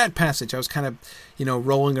it was that passage. I was kind of,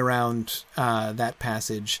 rolling around that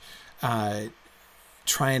passage,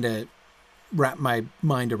 trying to wrap my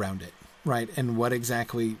mind around it, right? And what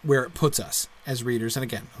exactly, where it puts us as readers, and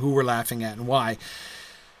again, who we're laughing at and why.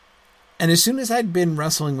 And as soon as I'd been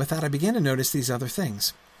wrestling with that, I began to notice these other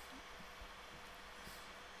things.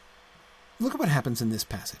 Look at what happens in this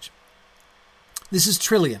passage. This is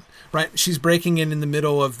Trillian, right? She's breaking in the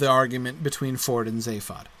middle of the argument between Ford and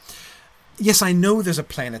Zaphod. Yes, I know there's a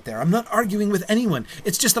planet there. I'm not arguing with anyone.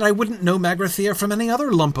 It's just that I wouldn't know Magrathea from any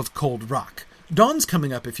other lump of cold rock. Dawn's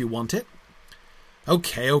coming up if you want it.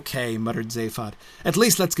 Okay, muttered Zaphod. At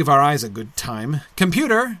least let's give our eyes a good time.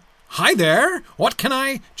 Computer! Hi there! What can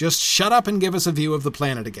I... Just shut up and give us a view of the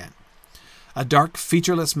planet again. A dark,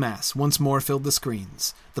 featureless mass once more filled the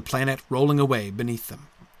screens, the planet rolling away beneath them.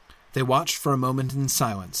 They watched for a moment in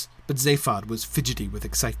silence, but Zaphod was fidgety with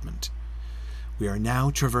excitement. We are now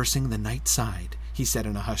traversing the night side, he said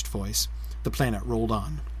in a hushed voice. The planet rolled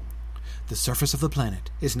on. The surface of the planet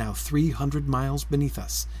is now 300 miles beneath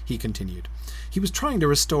us, he continued. He was trying to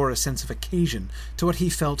restore a sense of occasion to what he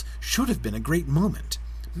felt should have been a great moment.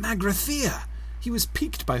 Magrathea! He was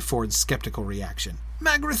piqued by Ford's skeptical reaction.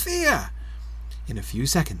 Magrathea! In a few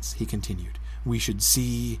seconds, he continued, we should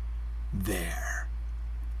see there.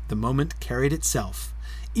 The moment carried itself.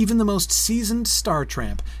 Even the most seasoned star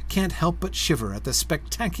tramp can't help but shiver at the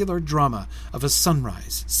spectacular drama of a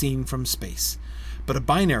sunrise seen from space. But a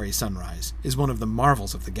binary sunrise is one of the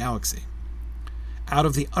marvels of the galaxy. Out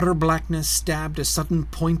of the utter blackness stabbed a sudden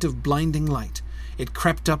point of blinding light. It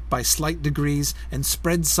crept up by slight degrees and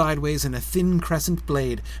spread sideways in a thin crescent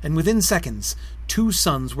blade, and within seconds, 2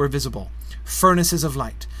 suns were visible, furnaces of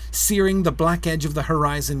light, searing the black edge of the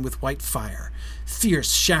horizon with white fire.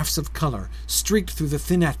 Fierce shafts of color streaked through the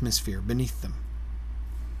thin atmosphere beneath them.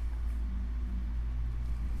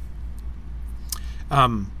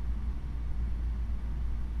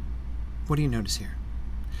 What do you notice here?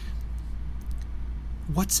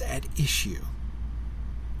 What's at issue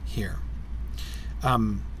here?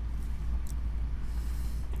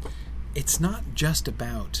 It's not just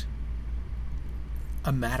about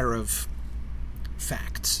a matter of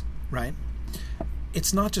facts, right?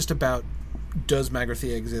 It's not just about does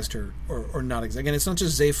Magrathea exist or not exist. Again, it's not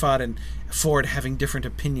just Zaphod and Ford having different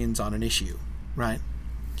opinions on an issue, right?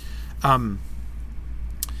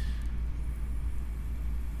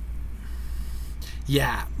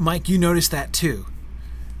 Yeah, Mike, you noticed that too.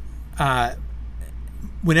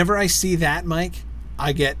 Whenever I see that, Mike,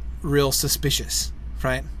 I get real suspicious,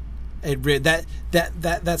 right?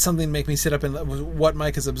 That's something to make me sit up and what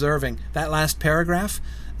Mike is observing. That last paragraph,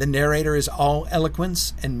 the narrator is all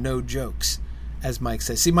eloquence and no jokes, as Mike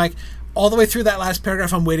says. See, Mike, all the way through that last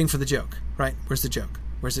paragraph, I'm waiting for the joke, right? Where's the joke?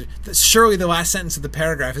 Surely the last sentence of the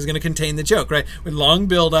paragraph is going to contain the joke, right? With long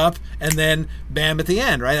build up and then bam at the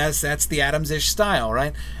end, right? That's the Adams-ish style,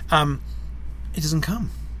 right? It doesn't come,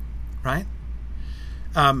 right?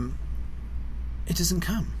 It doesn't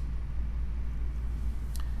come.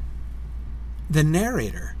 The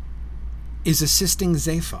narrator is assisting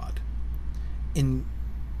Zaphod in,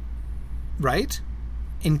 right?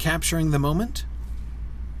 in capturing the moment.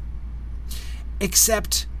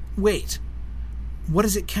 Except, wait, what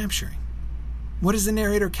is it capturing? What is the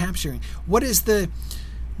narrator capturing? What is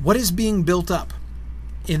being built up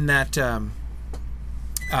in that?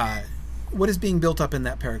 What is being built up in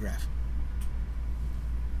that paragraph?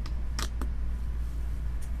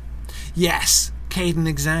 Yes, Caden,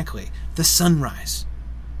 exactly. The sunrise.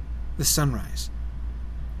 The sunrise.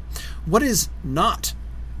 What is not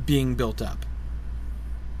being built up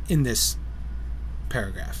in this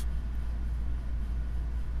paragraph?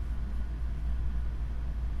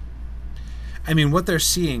 I mean, what they're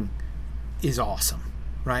seeing is awesome,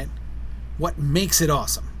 right? What makes it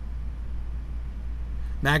awesome?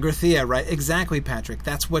 Magrathea, right? Exactly, Patrick.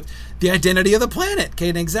 That's what the identity of the planet. Okay,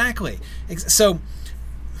 exactly. So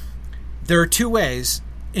there are two ways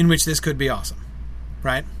in which this could be awesome,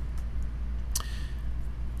 right?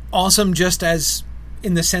 Awesome just as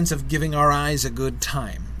in the sense of giving our eyes a good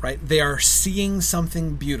time, right? They are seeing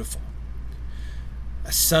something beautiful.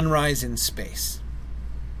 A sunrise in space.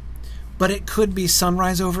 But it could be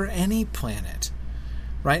sunrise over any planet,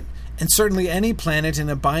 right? And certainly any planet in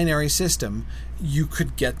a binary system, you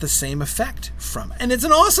could get the same effect from. And it's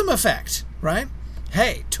an awesome effect, right?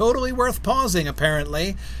 Hey, totally worth pausing,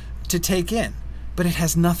 apparently, to take in. But it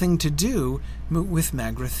has nothing to do with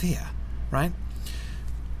Magrathea, right?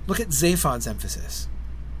 Look at Zaphod's emphasis.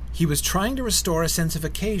 He was trying to restore a sense of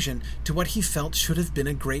occasion to what he felt should have been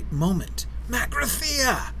a great moment.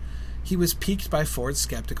 Magrathea! He was piqued by Ford's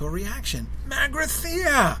skeptical reaction.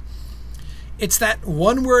 Magrathea! It's that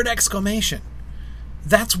one-word exclamation.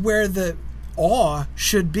 That's where the awe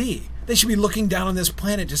should be. They should be looking down on this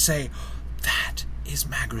planet to say, that is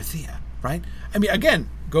Magrathea, right? I mean, again,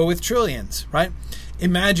 go with Trillians, right?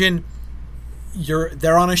 Imagine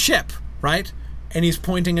they're on a ship, right? And he's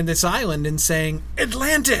pointing at this island and saying,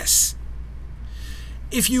 Atlantis!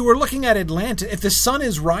 If you were looking at Atlantis, if the sun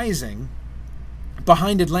is rising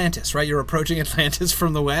behind Atlantis, right? You're approaching Atlantis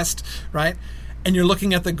from the west, right? And you're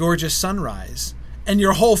looking at the gorgeous sunrise. And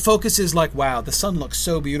your whole focus is like, wow, the sun looks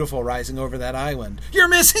so beautiful rising over that island. You're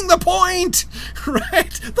missing the point,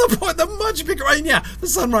 right? The point, the much bigger, right? Yeah, the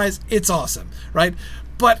sunrise, it's awesome, right?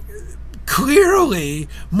 But clearly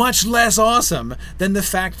much less awesome than the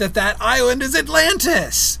fact that that island is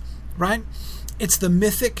Atlantis, right? It's the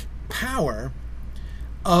mythic power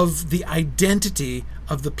of the identity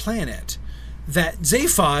of the planet that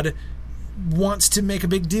Zaphod wants to make a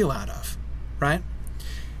big deal out of, right?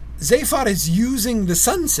 Zaphod is using the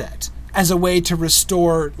sunset as a way to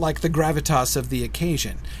restore, like, the gravitas of the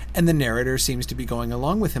occasion. And the narrator seems to be going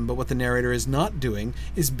along with him, but what the narrator is not doing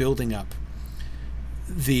is building up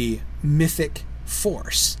the mythic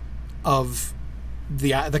force of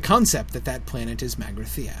the concept that planet is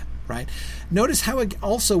Magrathea, right? Notice how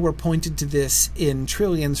also we're pointed to this in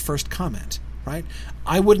Trillian's first comment, right?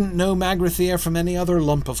 I wouldn't know Magrathea from any other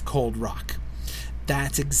lump of cold rock.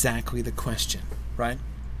 That's exactly the question, right?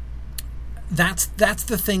 That's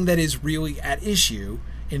the thing that is really at issue,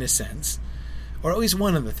 in a sense, or at least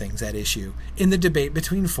one of the things at issue, in the debate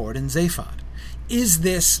between Ford and Zaphod. Is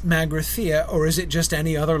this Magrathea, or is it just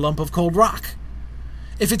any other lump of cold rock?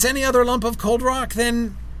 If it's any other lump of cold rock,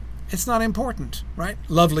 then it's not important, right?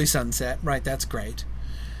 Lovely sunset, right? That's great.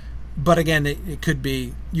 But again, it could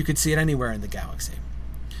be, you could see it anywhere in the galaxy.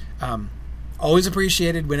 Always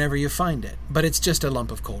appreciated whenever you find it, but it's just a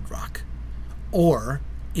lump of cold rock. Or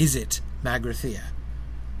is it Magrathea,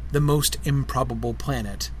 the most improbable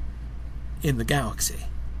planet in the galaxy?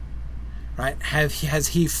 Right? Has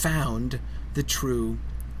he found the true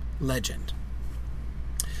legend?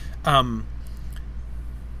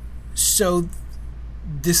 So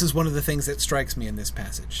this is one of the things that strikes me in this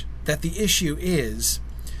passage, that the issue is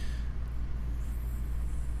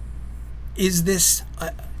this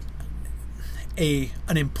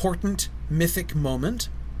an important mythic moment,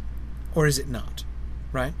 or is it not?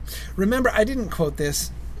 Right? Remember, I didn't quote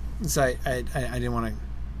this, so I didn't want to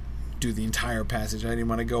do the entire passage. I didn't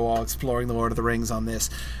want to go all exploring the Lord of the Rings on this.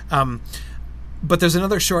 But there's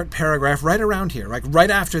another short paragraph right around here, like right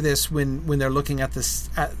after this, when they're looking at this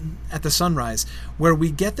at the sunrise, where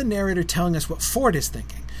we get the narrator telling us what Ford is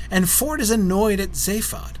thinking. And Ford is annoyed at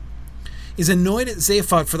Zaphod. He's annoyed at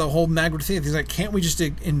Zaphod for the whole Magrathea. He's like, can't we just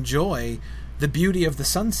enjoy the beauty of the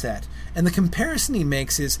sunset? And the comparison he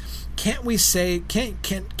makes is, can't we say, can't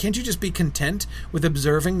you just be content with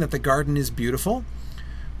observing that the garden is beautiful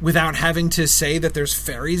without having to say that there's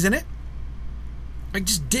fairies in it? Like,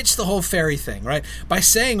 just ditch the whole fairy thing, right? By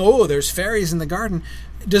saying, oh, there's fairies in the garden,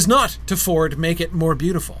 does not, to Ford, make it more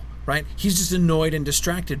beautiful, right? He's just annoyed and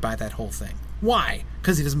distracted by that whole thing. Why?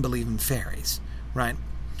 Because he doesn't believe in fairies, right?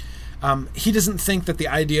 He doesn't think that the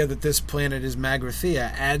idea that this planet is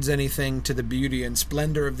Magrathea adds anything to the beauty and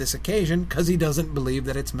splendor of this occasion, because he doesn't believe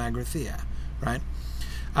that it's Magrathea, right?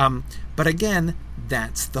 But again,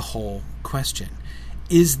 that's the whole question.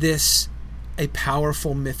 Is this a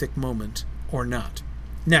powerful mythic moment or not?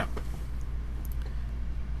 Now,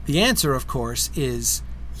 the answer, of course, is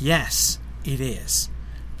yes, it is.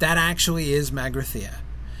 That actually is Magrathea.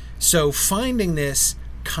 So finding this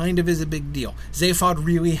kind of is a big deal. Zaphod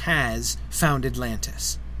really has found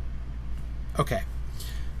Atlantis. Okay.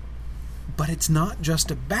 But it's not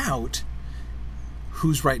just about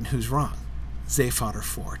who's right and who's wrong, Zaphod or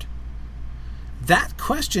Ford. That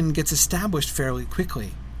question gets established fairly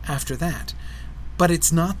quickly after that. But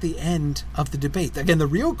it's not the end of the debate. Again, the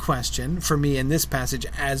real question for me in this passage,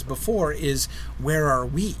 as before, is where are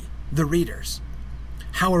we, the readers?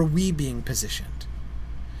 How are we being positioned?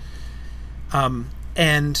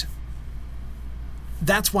 And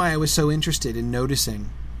that's why I was so interested in noticing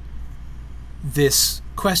this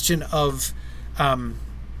question of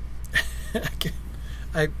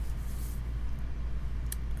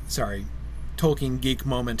Tolkien geek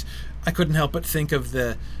moment. I couldn't help but think of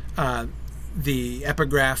the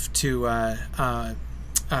epigraph to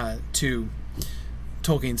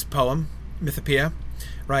Tolkien's poem Mythopoeia,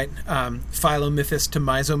 right? Philomythus to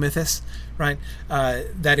Misomythus, right?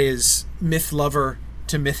 That is myth lover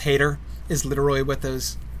to myth hater is literally what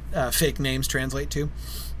those fake names translate to.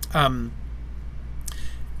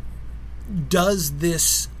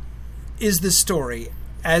 Is this story,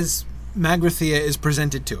 as Magrathea is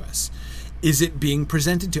presented to us, is it being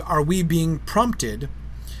presented to? Are we being prompted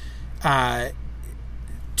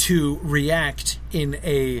to react in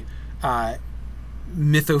a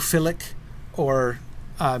mythophilic or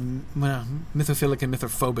mythophilic and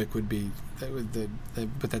mythophobic would be,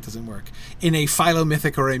 but that doesn't work. In a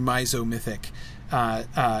philomythic or a misomythic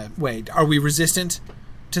way, are we resistant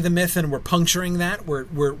to the myth and we're puncturing that?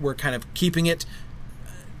 We're kind of keeping it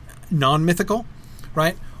non-mythical,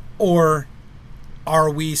 right? Or are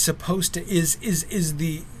we supposed to? Is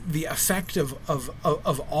the effect of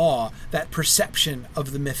awe, that perception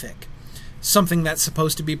of the mythic, something that's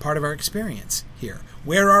supposed to be part of our experience here?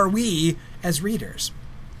 Where are we as readers?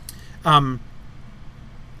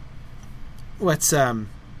 Let's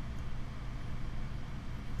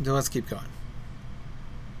keep going,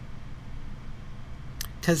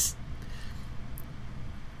 because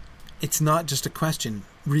it's not just a question,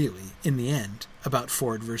 really, in the end, about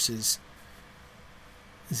Ford versus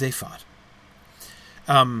Zaphod.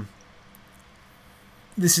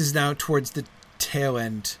 This is now towards the tail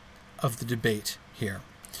end of the debate here.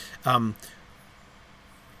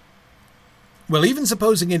 Well, even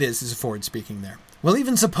supposing it is, this is Ford speaking there. Well,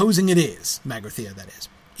 even supposing it is, Magrathea, that is.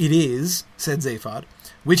 It is, said Zaphod.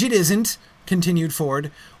 Which it isn't, continued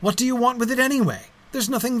Ford. What do you want with it anyway? There's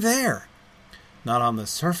nothing there. Not on the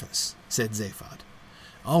surface, said Zaphod.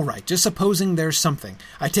 All right, just supposing there's something.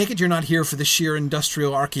 I take it you're not here for the sheer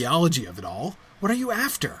industrial archaeology of it all. What are you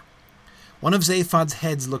after? One of Zaphod's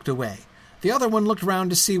heads looked away. The other one looked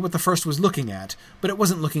round to see what the first was looking at, but it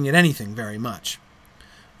wasn't looking at anything very much.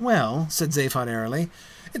 Well, said Zaphod airily,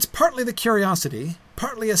 it's partly the curiosity,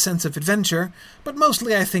 partly a sense of adventure, but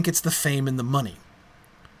mostly I think it's the fame and the money.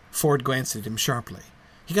 Ford glanced at him sharply.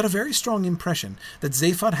 He got a very strong impression that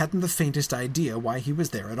Zaphod hadn't the faintest idea why he was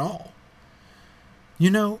there at all. You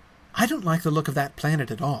know, I don't like the look of that planet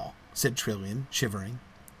at all, said Trillian, shivering.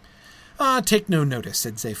 Take no notice,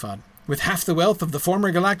 said Zaphod. With half the wealth of the former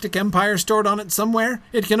galactic empire stored on it somewhere,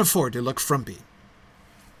 it can afford to look frumpy.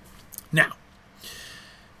 Now,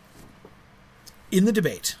 in the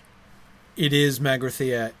debate, it is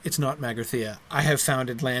Magrathea, it's not Magrathea. I have found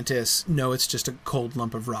Atlantis, no, it's just a cold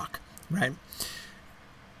lump of rock, right?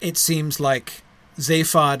 It seems like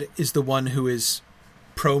Zaphod is the one who is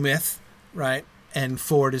pro-myth, right? And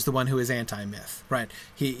Ford is the one who is anti-myth, right?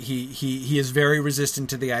 He is very resistant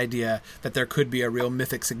to the idea that there could be a real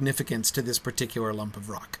mythic significance to this particular lump of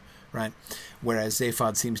rock, right? Whereas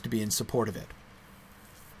Zaphod seems to be in support of it.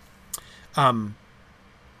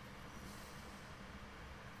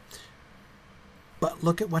 But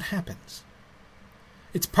look at what happens.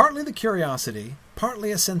 It's partly the curiosity,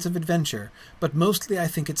 partly a sense of adventure, but mostly I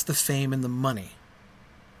think it's the fame and the money.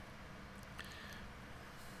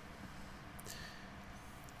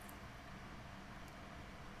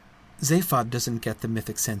 Zaphod doesn't get the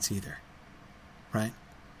mythic sense either, right?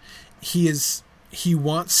 He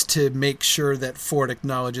wants to make sure that Ford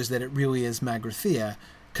acknowledges that it really is Magrathea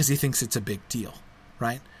because he thinks it's a big deal,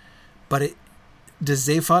 right? But does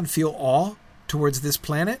Zaphod feel awe towards this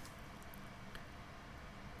planet?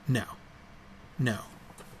 No.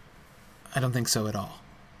 I don't think so at all.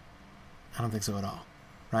 I don't think so at all,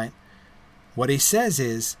 right? What he says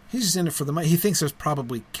is he's just in it for the money. He thinks there's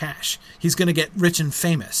probably cash. He's going to get rich and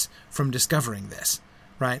famous from discovering this,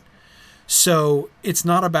 right? So it's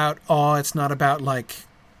not about awe. It's not about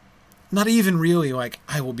not even really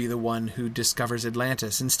I will be the one who discovers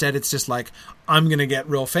Atlantis. Instead, it's just I'm going to get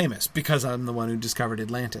real famous because I'm the one who discovered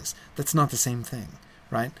Atlantis. That's not the same thing,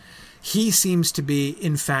 right? He seems to be,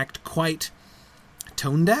 in fact, quite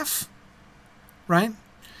tone deaf, right?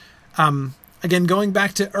 Again, going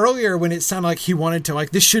back to earlier when it sounded like he wanted to,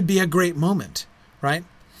 this should be a great moment, right?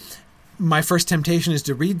 My first temptation is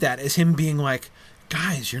to read that as him being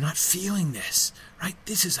guys, you're not feeling this, right?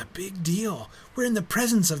 This is a big deal. We're in the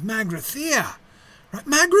presence of Magrathea, right?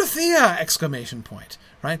 Magrathea! Exclamation point,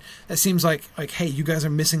 right? That seems like, hey, you guys are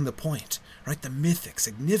missing the point, right? The mythic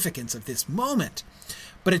significance of this moment.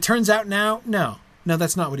 But it turns out now, no,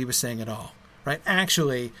 that's not what he was saying at all, right?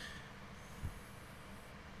 Actually,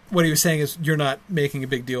 what he was saying is you're not making a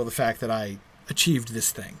big deal of the fact that I achieved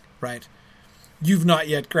this thing, right? You've not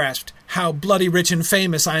yet grasped how bloody rich and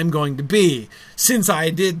famous I am going to be since I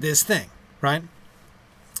did this thing, right?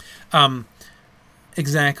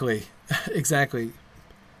 Exactly.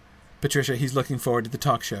 Patricia, he's looking forward to the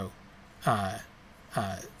talk show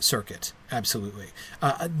circuit. Absolutely.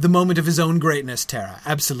 The moment of his own greatness, Tara.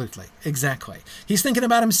 Absolutely. Exactly. He's thinking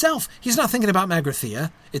about himself. He's not thinking about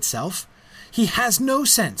Magrathea itself. He has no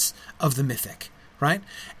sense of the mythic, right?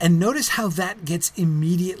 And notice how that gets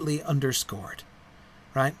immediately underscored,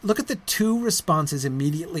 right? Look at the two responses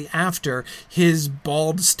immediately after his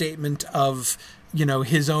bald statement of,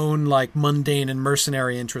 his own mundane and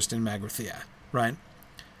mercenary interest in Magrathea, right?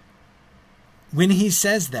 When he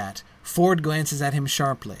says that, Ford glances at him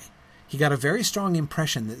sharply. He got a very strong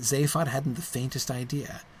impression that Zaphod hadn't the faintest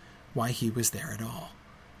idea why he was there at all,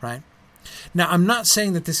 right? Now, I'm not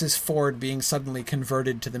saying that this is Ford being suddenly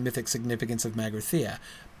converted to the mythic significance of Magrathea,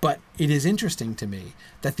 but it is interesting to me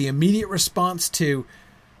that the immediate response to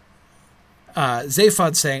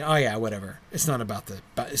Zaphod saying, "Oh yeah, whatever. It's not about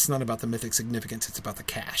the mythic significance. It's about the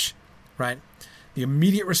cash," right? The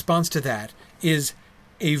immediate response to that is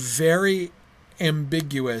a very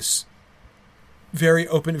ambiguous, very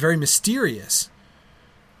open, very mysterious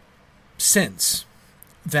sense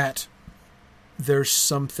that there's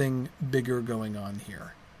something bigger going on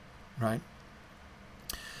here, right?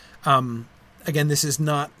 Again, this is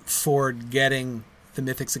not Ford getting the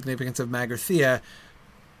mythic significance of Magrathea,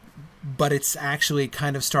 but it's actually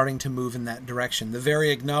kind of starting to move in that direction. The very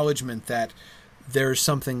acknowledgement that there's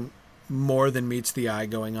something more than meets the eye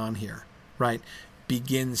going on here, right,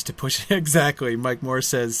 begins to push. Exactly. Mike Moore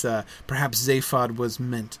says, perhaps Zaphod was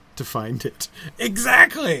meant to find it.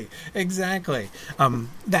 Exactly.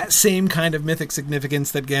 That same kind of mythic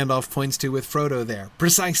significance that Gandalf points to with Frodo there.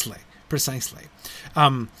 Precisely.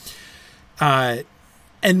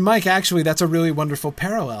 And Mike, actually, that's a really wonderful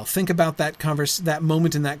parallel. Think about that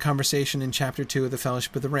moment in that conversation in Chapter 2 of The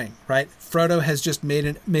Fellowship of the Ring, right? Frodo has just made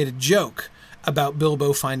a joke about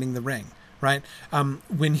Bilbo finding the ring, right?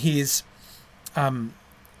 When he's Gandalf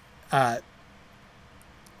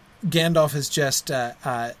has just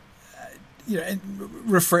has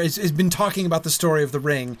been talking about the story of the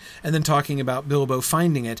ring and then talking about Bilbo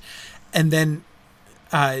finding it, and then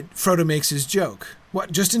Frodo makes his joke.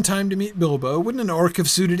 What, just in time to meet Bilbo? Wouldn't an orc have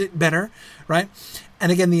suited it better, right? And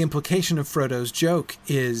again, the implication of Frodo's joke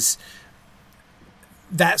is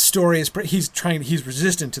that story is he's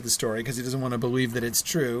resistant to the story because he doesn't want to believe that it's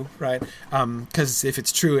true, right? Because if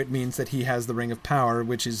it's true, it means that he has the Ring of Power,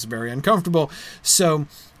 which is very uncomfortable. So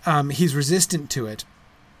he's resistant to it.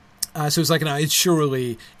 So it's no,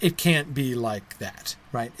 it can't be like that,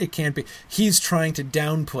 right? It can't be. He's trying to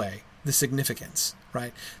downplay the significance,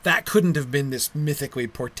 right? That couldn't have been this mythically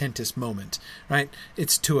portentous moment, right?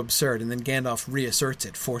 It's too absurd. And then Gandalf reasserts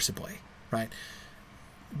it forcibly, right?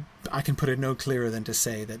 I can put it no clearer than to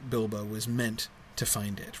say that Bilbo was meant to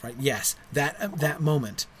find it, right? Yes, that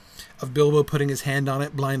moment of Bilbo putting his hand on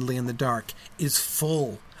it blindly in the dark is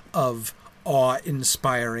full of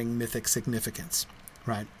awe-inspiring mythic significance,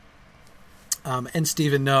 right? And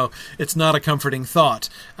Stephen, no, it's not a comforting thought.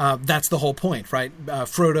 That's the whole point, right?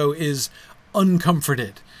 Frodo is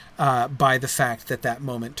uncomforted by the fact that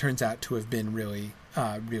moment turns out to have been really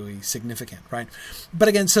significant, right? But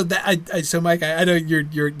again, so Mike, I know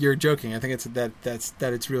you're joking. I think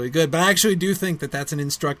it's really good, but I actually do think that that's an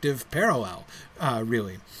instructive parallel,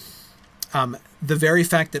 really. The very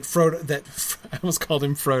fact that I almost called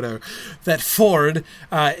him Frodo, that Ford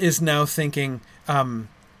is now thinking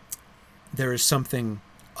there is something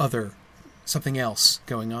else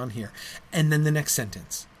going on here. And then the next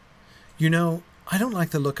sentence, I don't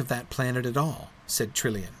like the look of that planet at all, said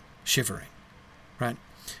Trillian. shivering, right?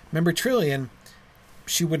 Remember Trillian,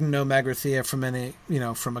 she wouldn't know Magrathea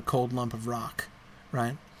from a cold lump of rock,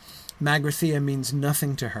 right? Magrathea means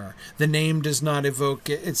nothing to her. The name does not evoke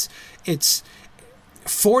it's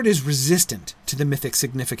Ford is resistant to the mythic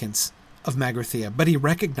significance of Magrathea, but he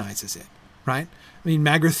recognizes it, right? I mean,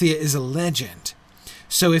 Magrathea is a legend.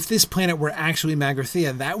 So if this planet were actually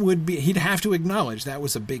Magrathea, he'd have to acknowledge that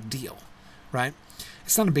was a big deal, right?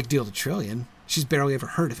 It's not a big deal to Trillian. She's barely ever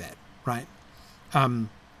heard of it, right?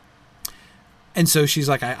 And so she's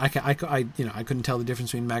like, I couldn't tell the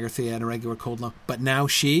difference between Magrathea and a regular cold lump. But now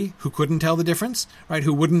she, who couldn't tell the difference, right,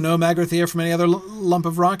 who wouldn't know Magrathea from any other lump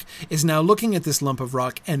of rock, is now looking at this lump of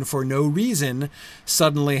rock and for no reason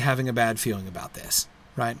suddenly having a bad feeling about this,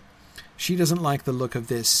 right? She doesn't like the look of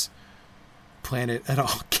this planet at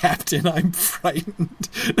all. Captain, I'm frightened.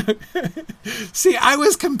 See, I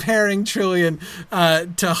was comparing Trillian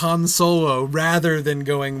to Han Solo rather than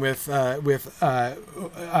going with Uhura,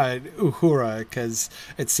 because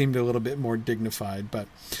it seemed a little bit more dignified. But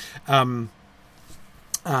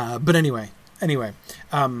anyway.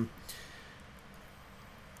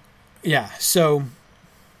 Yeah. So,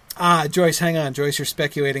 Joyce, hang on, Joyce. You're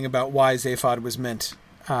speculating about why Zaphod was meant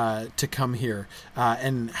to come here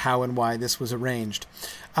and how and why this was arranged.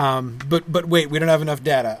 But wait, we don't have enough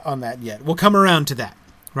data on that yet. We'll come around to that,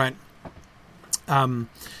 right?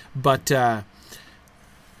 But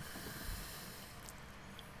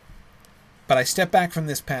I step back from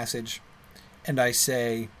this passage and I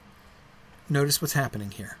say, notice what's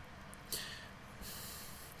happening here.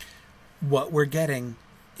 What we're getting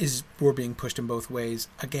is we're being pushed in both ways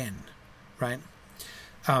again, right?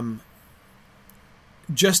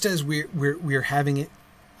 Just as we're having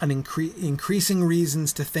increasing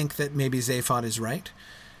reasons to think that maybe Zaphod is right,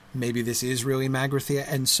 maybe this is really Magrathea,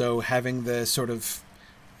 and so having the sort of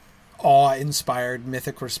awe-inspired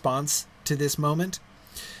mythic response to this moment,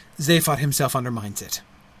 Zaphod himself undermines it,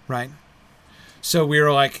 right? So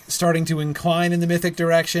we're like starting to incline in the mythic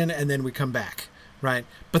direction, and then we come back, right?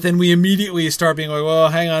 But then we immediately start being like, well,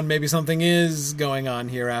 hang on, maybe something is going on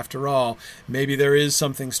here after all. Maybe there is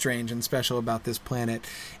something strange and special about this planet.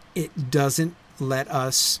 It doesn't let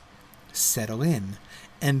us settle in.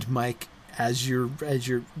 And Mike, as you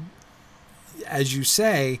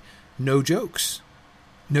say, no jokes.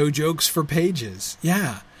 No jokes for pages.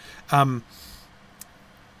 Yeah. The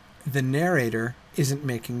narrator isn't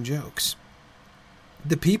making jokes.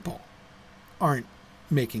 The people aren't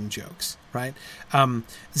making jokes, right?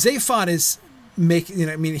 Zaphod is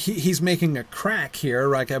making, he's making a crack here,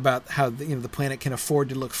 right, about how the planet can afford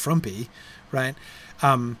to look frumpy, right?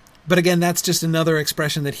 But again, that's just another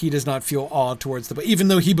expression that he does not feel awe towards even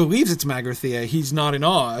though he believes it's Magrathea, he's not in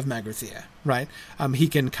awe of Magrathea, right? He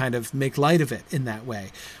can kind of make light of it in that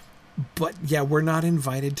way. But yeah, we're not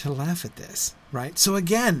invited to laugh at this, right? So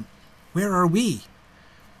again, where are we?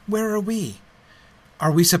 Where are we?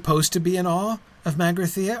 Are we supposed to be in awe of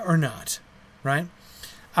Magrathea or not, right?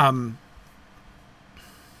 And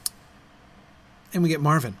we get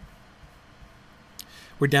Marvin.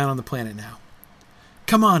 We're down on the planet now.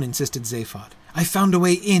 Come on, insisted Zaphod. I found a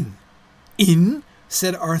way in. In?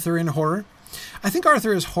 Said Arthur in horror. I think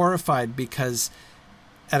Arthur is horrified because,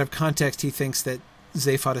 out of context, he thinks that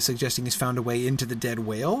Zaphod is suggesting he's found a way into the dead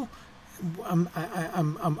whale.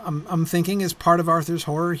 I'm thinking as part of Arthur's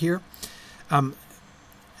horror here.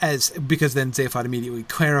 Because then Zaphod immediately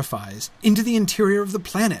clarifies, into the interior of the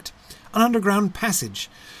planet, an underground passage.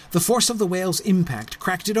 The force of the whale's impact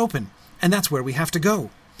cracked it open, and that's where we have to go,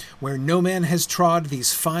 where no man has trod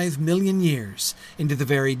these 5 million years, into the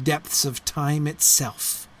very depths of time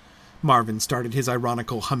itself. Marvin started his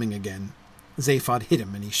ironical humming again. Zaphod hit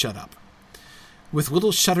him, and he shut up. With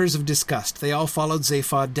little shudders of disgust, they all followed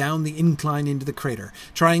Zaphod down the incline into the crater,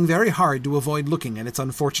 trying very hard to avoid looking at its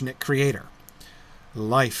unfortunate creator.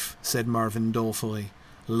 Life, said Marvin dolefully.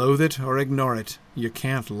 Loathe it or ignore it. You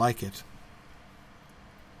can't like it.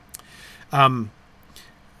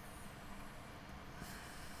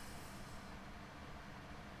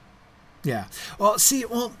 Yeah.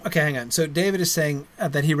 Okay, hang on. So David is saying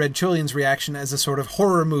that he read Trillian's reaction as a sort of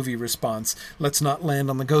horror movie response. Let's not land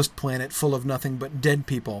on the ghost planet full of nothing but dead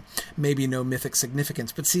people. Maybe no mythic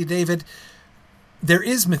significance. But see, David, there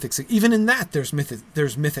is mythic. Even in that, there's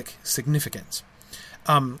mythic significance.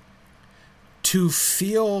 To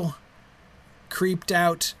feel creeped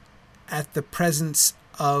out at the presence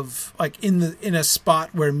of, like, in a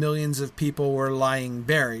spot where millions of people were lying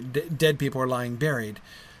buried, dead people were lying buried.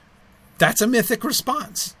 That's a mythic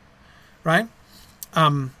response, right?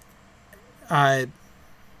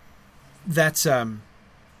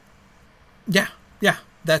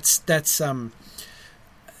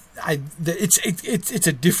 it's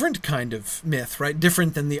a different kind of myth, right?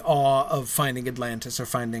 Different than the awe of finding Atlantis or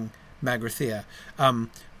finding Magrathea.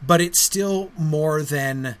 But it's still more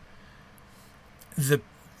than the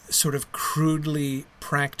sort of crudely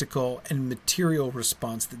practical and material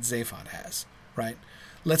response that Zaphod has, right?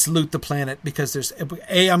 Let's loot the planet because there's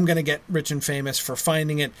A, I'm going to get rich and famous for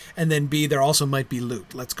finding it, and then B, there also might be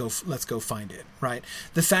loot. Let's go find it, right?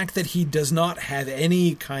 The fact that he does not have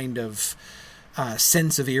any kind of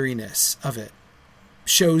sense of eeriness of it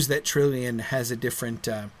shows that Trillian has a different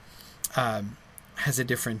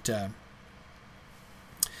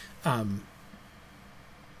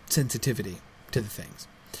sensitivity to the things.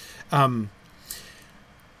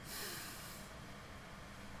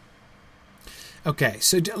 Okay,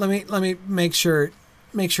 so let me make sure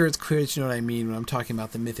it's clear that you know what I mean when I'm talking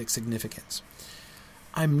about the mythic significance.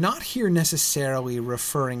 I'm not here necessarily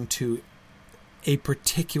referring to a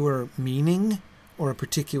particular meaning or a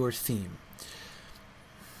particular theme.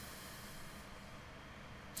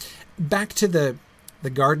 Back to the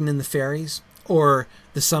garden and the fairies, or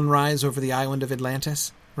the sunrise over the island of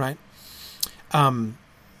Atlantis, right?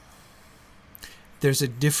 There's a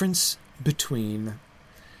difference between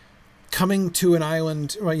coming to an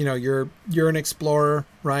island. Well, you're an explorer,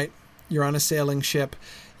 right? You're on a sailing ship.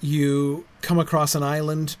 You come across an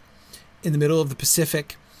island in the middle of the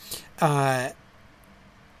Pacific, and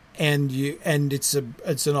it's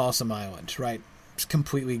an awesome island, right? It's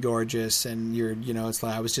completely gorgeous, and it's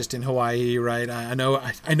like I was just in Hawaii, right? I know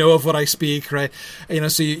of what I speak, right?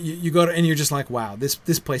 So you go to, and you're just like, wow, this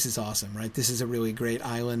place is awesome, right? This is a really great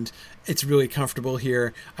island. It's really comfortable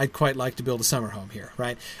here. I'd quite like to build a summer home here,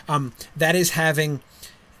 right? That is having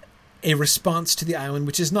a response to the island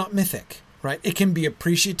which is not mythic, right? It can be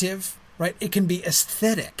appreciative, right? It can be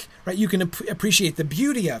aesthetic, right? You can appreciate the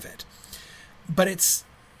beauty of it, but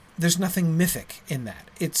there's nothing mythic in that.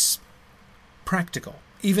 It's practical.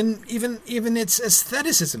 Even its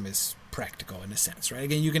aestheticism is practical in a sense, right?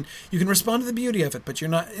 Again, you can respond to the beauty of it, but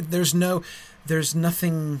there's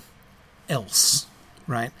nothing else,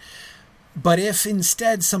 right? But if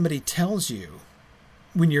instead somebody tells you,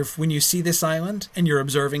 when you see this island and you're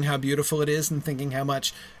observing how beautiful it is and thinking how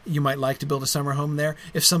much you might like to build a summer home there,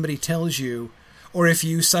 if somebody tells you, or if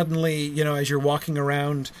you suddenly, as you're walking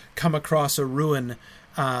around, come across a ruin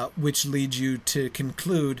which leads you to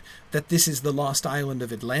conclude that this is the lost island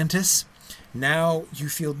of Atlantis, now you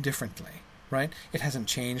feel differently, right? It hasn't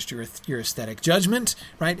changed your aesthetic judgment,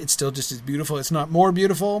 right? It's still just as beautiful. It's not more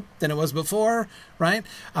beautiful than it was before, right?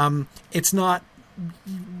 It's not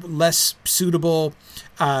less suitable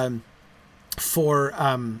for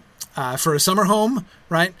a summer home,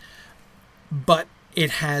 right? But it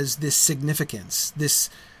has this significance,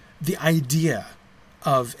 the idea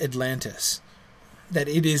of Atlantis, that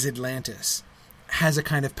it is Atlantis, has a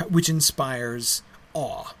kind of, which inspires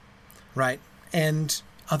awe, right? And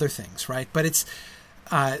other things, right? But it's,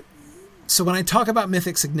 so when I talk about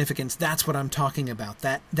mythic significance, that's what I'm talking about.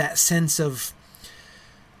 That sense of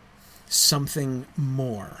something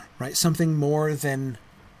more, right? Something more than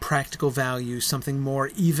practical value, something more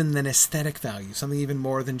even than aesthetic value, something even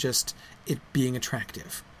more than just it being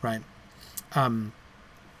attractive, right?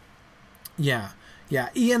 Yeah,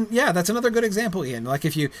 Ian. Yeah, that's another good example, Ian. Like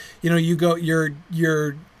if you go, you're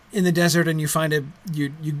in the desert and you find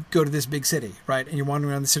you go to this big city, right? And you're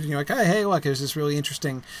wandering around the city and you're like, oh, hey, look, there's this really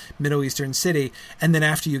interesting Middle Eastern city. And then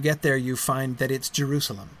after you get there, you find that it's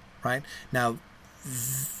Jerusalem, right? Now,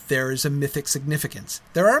 there is a mythic significance.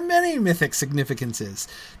 There are many mythic significances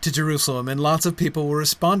to Jerusalem, and lots of people will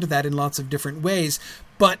respond to that in lots of different ways.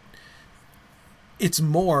 But it's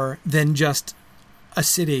more than just a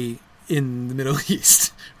city in the Middle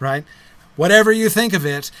East, right? Whatever you think of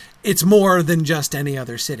it, it's more than just any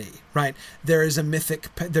other city, right? There is a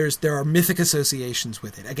there are mythic associations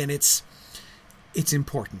with it. Again, it's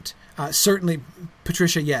important. Certainly,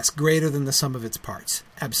 Patricia, yes, greater than the sum of its parts.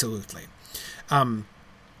 Absolutely.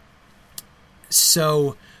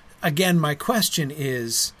 So, again, my question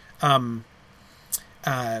is, I'll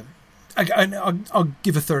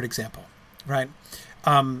give a third example, right?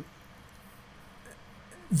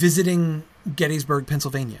 Visiting Gettysburg,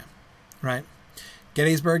 Pennsylvania, right?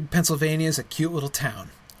 Gettysburg, Pennsylvania is a cute little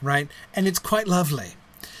town, right? And it's quite lovely.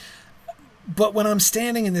 But when I'm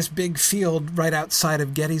standing in this big field right outside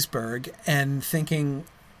of Gettysburg and thinking,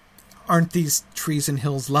 aren't these trees and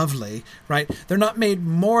hills lovely, right? They're not made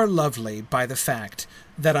more lovely by the fact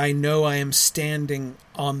that I know I am standing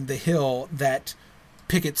on the hill that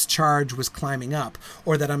Pickett's charge was climbing up,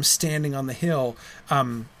 or that I'm standing on the hill,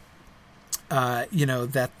 that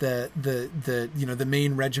the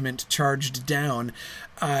main regiment charged down.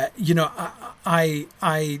 I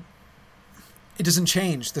It doesn't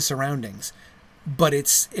change the surroundings, but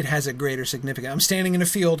it has a greater significance. I'm standing in a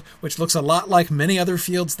field which looks a lot like many other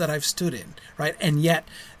fields that I've stood in, right? And yet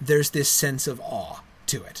there's this sense of awe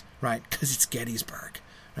to it, right? Because it's Gettysburg,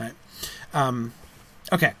 right?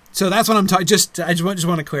 Okay, so that's what I'm talking. I just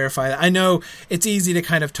want to clarify that. I know it's easy to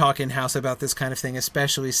kind of talk in house about this kind of thing,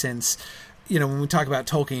 especially since, when we talk about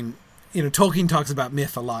Tolkien, Tolkien talks about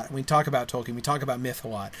myth a lot. When we talk about Tolkien, we talk about myth a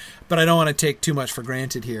lot. But I don't want to take too much for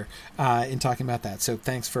granted here in talking about that. So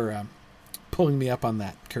thanks for pulling me up on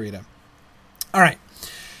that, Karita. All right,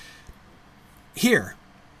 here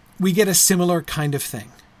we get a similar kind of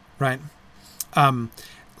thing, right?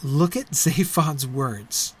 Look at Zaphod's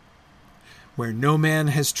words. Where no man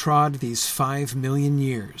has trod these 5 million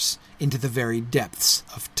years into the very depths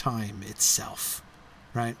of time itself,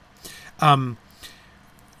 right? A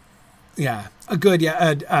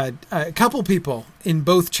couple people in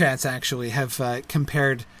both chats actually have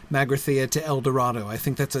compared Magrathea to El Dorado. I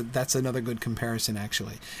think that's another good comparison,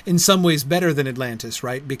 actually. In some ways better than Atlantis,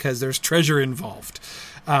 right? Because there's treasure involved.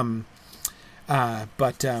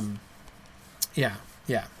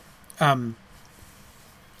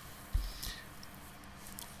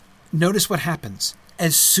 Notice what happens.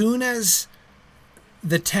 As soon as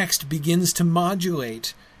the text begins to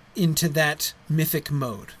modulate into that mythic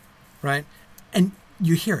mode, right? And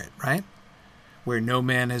you hear it, right? Where no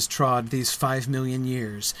man has trod these 5 million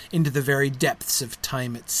years into the very depths of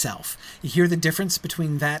time itself. You hear the difference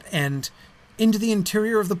between that and into the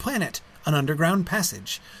interior of the planet, an underground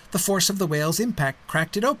passage. The force of the whale's impact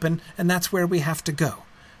cracked it open, and that's where we have to go,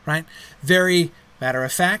 right? Very matter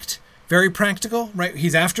of fact, very practical, right?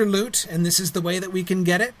 He's after loot, and this is the way that we can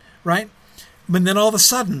get it, right? But then all of a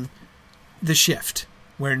sudden, the shift,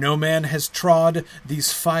 where no man has trod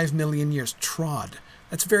these 5 million years. Trod.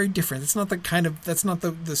 That's very different. That's not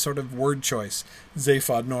the sort of word choice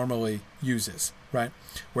Zaphod normally uses, right?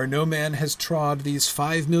 Where no man has trod these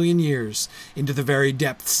 5 million years into the very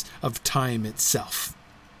depths of time itself.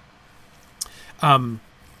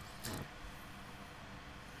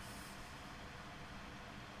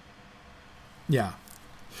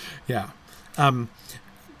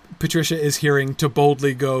 Patricia is hearing to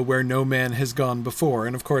boldly go where no man has gone before.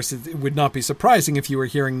 And of course, it would not be surprising if you were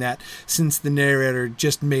hearing that, since the narrator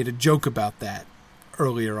just made a joke about that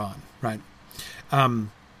earlier on, right?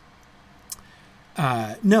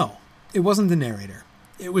 No, it wasn't the narrator.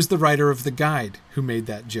 It was the writer of the guide who made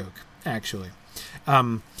that joke, actually.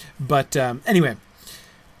 Anyway,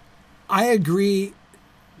 I agree.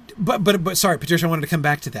 But sorry, Patricia, I wanted to come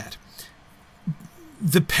back to that.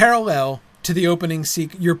 The parallel to the opening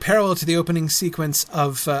your parallel to the opening sequence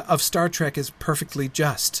of Star Trek is perfectly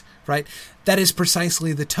just, right? That is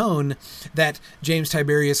precisely the tone that James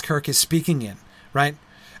Tiberius Kirk is speaking in, right?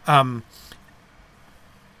 The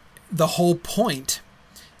whole point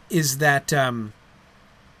is that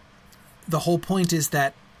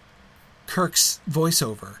Kirk's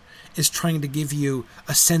voiceover is trying to give you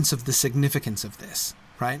a sense of the significance of this,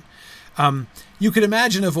 right? You could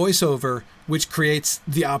imagine a voiceover which creates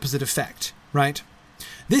the opposite effect, right?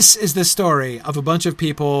 This is the story of a bunch of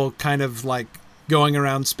people kind of like going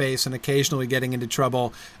around space and occasionally getting into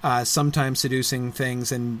trouble, sometimes seducing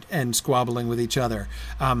things and squabbling with each other.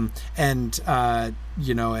 And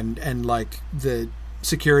like the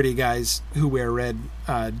security guys who wear red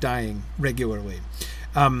dying regularly.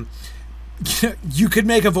 You could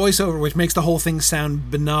make a voiceover which makes the whole thing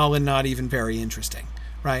sound banal and not even very interesting,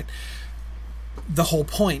 right? The whole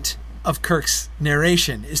point of Kirk's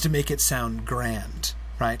narration is to make it sound grand,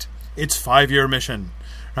 right? It's 5-year mission,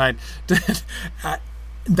 right?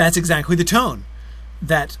 That's exactly the tone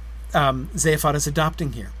that Zaphod is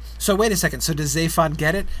adopting here. So wait a second. So does Zaphod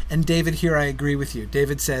get it? And David, here I agree with you.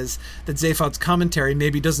 David says that Zaphod's commentary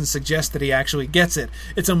maybe doesn't suggest that he actually gets it.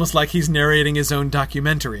 It's almost like he's narrating his own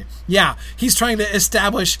documentary. Yeah, he's trying to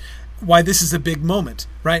establish why this is a big moment,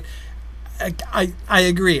 right? I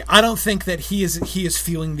agree. I don't think that he is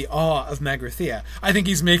feeling the awe of Magrathea. I think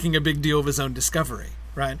he's making a big deal of his own discovery,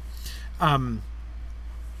 right? But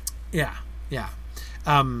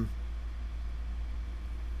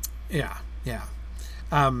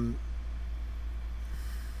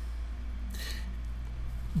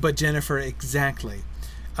Jennifer, exactly.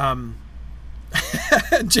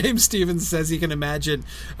 James Stevens says he can imagine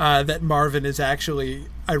that Marvin is actually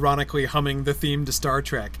ironically humming the theme to Star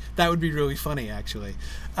Trek. That would be really funny, actually.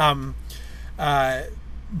 Okay,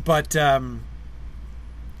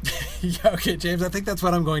 James, I think that's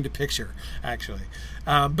what I'm going to picture, actually.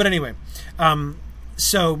 But anyway, but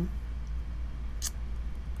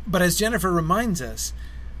as Jennifer reminds us,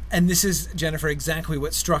 and this is, Jennifer, exactly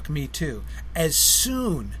what struck me too, as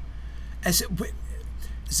soon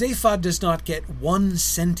Zaphod does not get one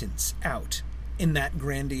sentence out in that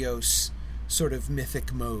grandiose sort of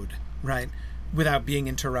mythic mode, right, without being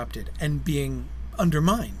interrupted and being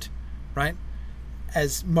undermined, right,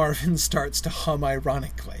 as Marvin starts to hum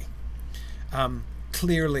ironically,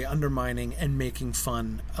 clearly undermining and making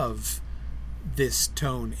fun of this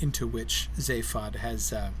tone into which Zaphod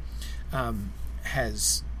has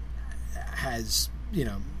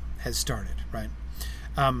started, right?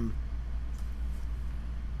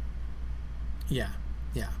 Yeah.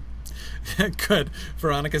 Good.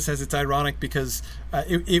 Veronica says it's ironic because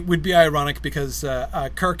it would be ironic because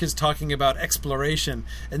Kirk is talking about exploration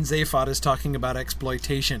and Zaphod is talking about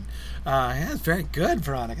exploitation. That's very good,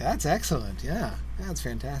 Veronica. That's excellent. Yeah, that's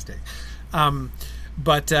fantastic. And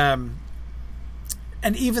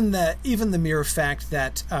even the mere fact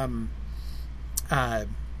that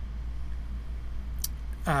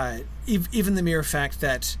even the mere fact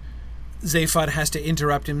that Zaphod has to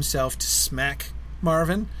interrupt himself to smack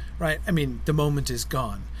Marvin, right? I mean, the moment is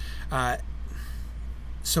gone.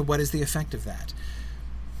 So what is the effect of that?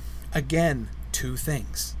 Again, two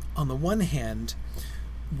things. On the one hand,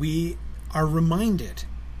 we are reminded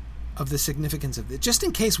of the significance of it, just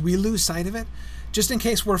in case we lose sight of it, just in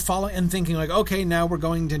case we're following and thinking like, okay, now we're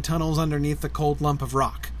going to tunnels underneath the cold lump of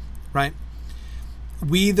rock, right?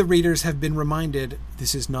 We, the readers, have been reminded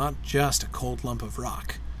this is not just a cold lump of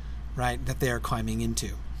rock, right, that they are climbing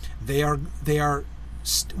into. They are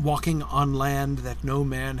walking on land that no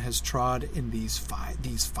man has trod in these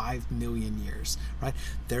 5 million years, right?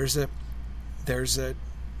 There's a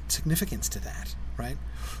significance to that, right?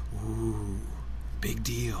 Ooh, big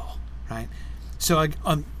deal, right? So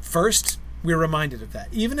first, we're reminded of that.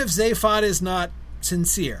 Even if Zaphod is not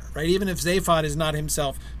sincere, right? Even if Zaphod is not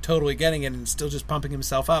himself totally getting it and still just pumping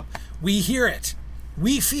himself up, we hear it,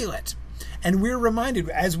 we feel it, and we're reminded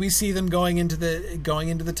as we see them going into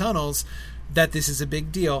the tunnels that this is a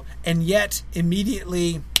big deal, and yet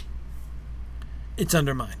immediately it's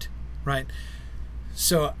undermined, right?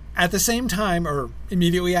 So at the same time, or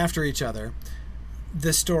immediately after each other,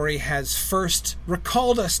 the story has first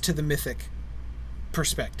recalled us to the mythic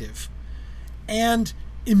perspective and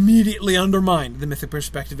immediately undermined the mythic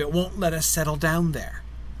perspective. It won't let us settle down there.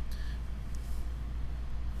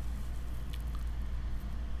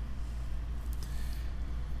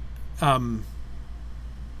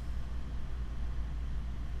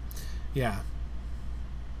 Yeah.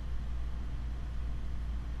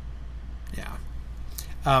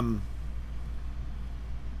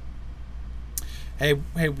 Hey,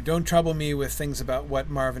 don't trouble me with things about what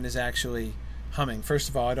Marvin is actually humming. First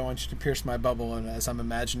of all, I don't want you to pierce my bubble and as I'm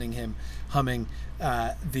imagining him humming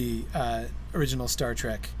the original Star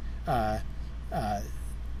Trek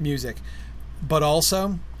music. But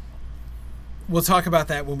also, we'll talk about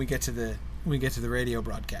that when we get to the radio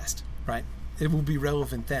broadcast, right? It will be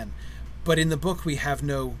relevant then. But in the book, we have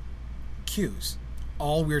no cues.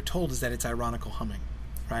 All we're told is that it's ironical humming,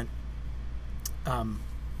 right?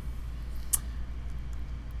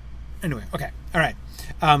 Anyway, okay, all right.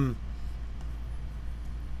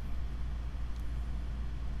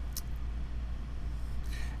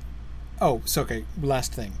 Okay,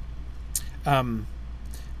 last thing.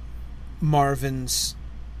 Marvin's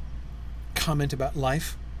comment about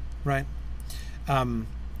life, right?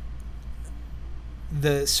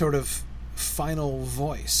 The sort of final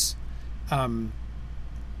voice, the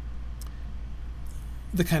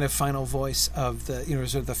kind of final voice of the,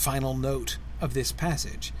 sort of the final note of this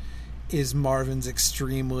passage is Marvin's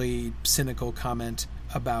extremely cynical comment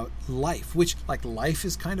about life, which, like, life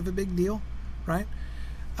is kind of a big deal, right?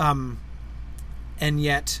 And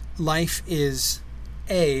yet life is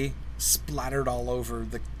splattered all over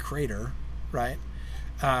the crater, right?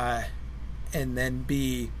 And then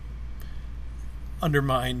B,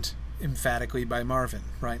 undermined emphatically by Marvin,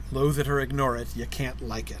 right? Loathe it or ignore it, you can't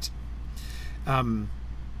like it.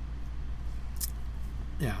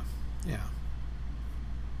 Yeah.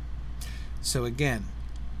 So again,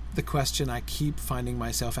 the question I keep finding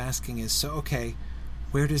myself asking is, so okay,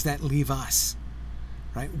 where does that leave us?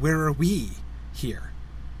 Right? Where are we here?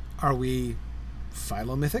 Are we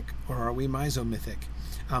philomythic or are we mesomythic?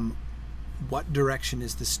 What direction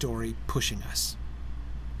is the story pushing us?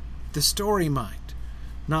 The story mind,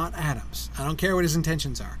 not Adams. I don't care what his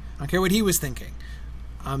intentions are. I don't care what he was thinking.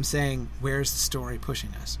 I'm saying, where's the story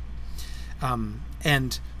pushing us?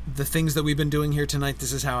 And the things that we've been doing here tonight,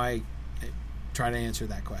 this is how I try to answer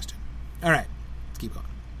that question. All right, let's keep going.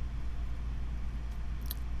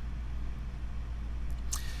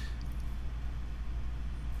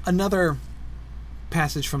 Another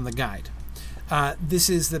passage from the guide. This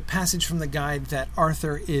is the passage from the guide that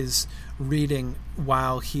Arthur is reading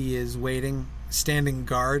while he is waiting, standing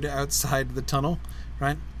guard outside the tunnel,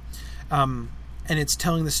 right? And it's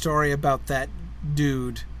telling the story about that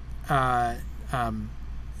dude, Vit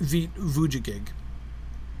Vujigig,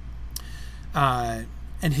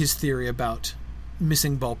 and his theory about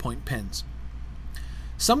missing ballpoint pens.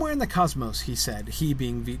 Somewhere in the cosmos, he said, he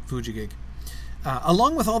being Vit Vujigig,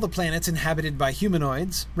 along with all the planets inhabited by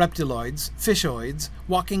humanoids, reptiloids, fishoids,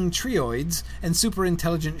 walking trioids, and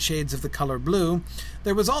super-intelligent shades of the color blue,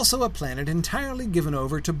 there was also a planet entirely given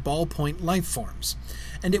over to ballpoint life forms.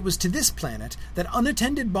 And it was to this planet that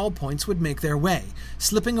unattended ballpoints would make their way,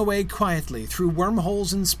 slipping away quietly through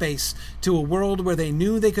wormholes in space to a world where they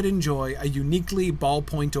knew they could enjoy a uniquely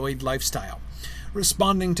ballpointoid lifestyle,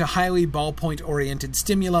 responding to highly ballpoint-oriented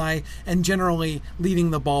stimuli and generally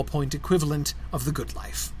leading the ballpoint equivalent of the good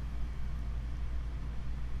life.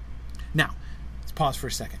 Now, let's pause for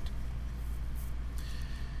a second.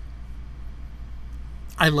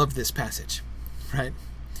 I love this passage, right?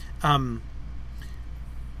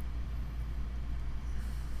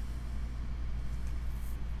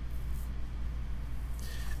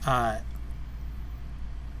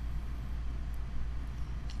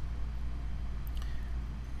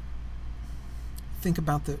 Think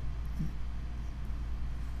about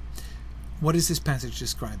what is this passage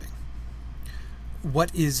describing?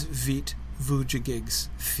 What is Vit Vujigig's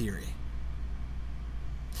theory?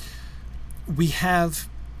 We have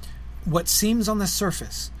what seems on the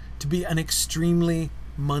surface to be an extremely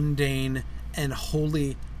mundane and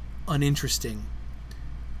wholly uninteresting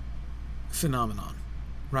phenomenon,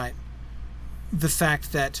 right? The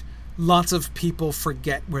fact that lots of people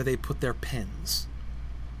forget where they put their pens,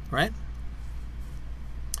 right?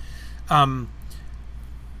 And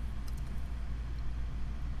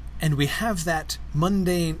we have that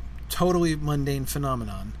mundane, totally mundane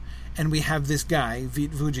phenomenon, and we have this guy,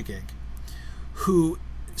 Vit Vujigig, who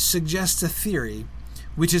suggests a theory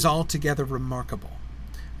which is altogether remarkable,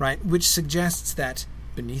 right? Which suggests that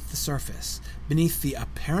beneath the surface, beneath the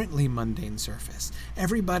apparently mundane surface,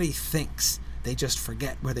 everybody thinks they just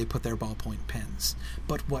forget where they put their ballpoint pens.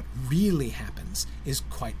 But what really happens is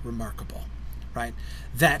quite remarkable, right?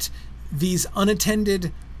 That these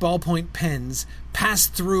unattended ballpoint pens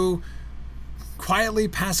quietly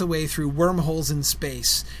pass away through wormholes in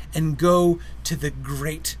space and go to the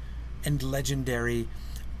great and legendary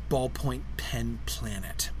ballpoint pen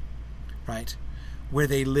planet, right? Where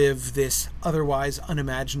they live this otherwise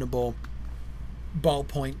unimaginable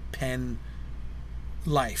ballpoint pen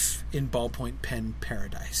life in ballpoint pen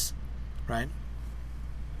paradise, right?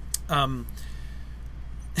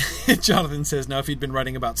 Jonathan says, now if he'd been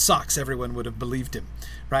writing about socks, everyone would have believed him,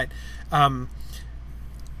 right?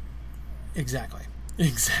 Exactly.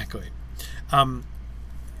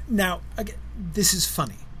 Now, again, this is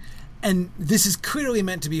funny. And this is clearly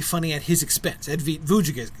meant to be funny at his expense, at Vit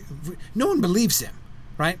Vujigig. No one believes him,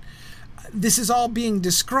 right? This is all being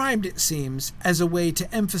described, it seems, as a way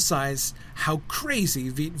to emphasize how crazy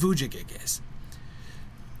Vit Vujigig is.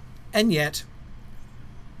 And yet,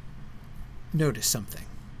 notice something,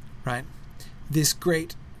 right?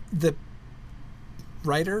 The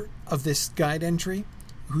writer of this guide entry,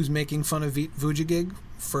 who's making fun of Vit Vujigig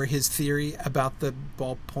for his theory about the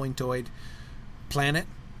ballpointoid planet,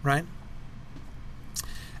 right?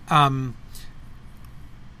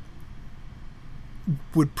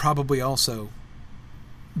 Would probably also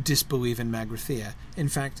disbelieve in Magrathea. In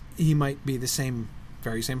fact, he might be the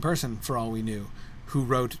very same person, for all we knew, who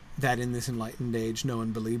wrote that in this enlightened age no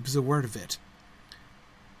one believes a word of it.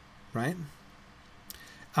 Right?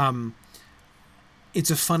 It's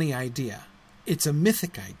a funny idea. It's a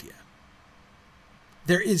mythic idea.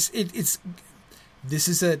 This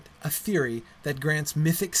is a theory that grants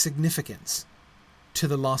mythic significance to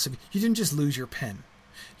the loss of... You didn't just lose your pen.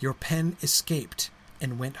 Your pen escaped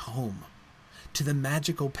and went home to the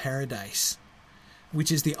magical paradise,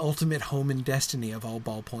 which is the ultimate home and destiny of all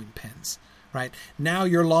ballpoint pens, right? Now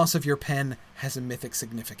your loss of your pen has a mythic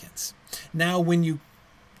significance. Now when you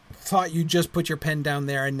thought you just put your pen down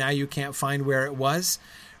there and now you can't find where it was,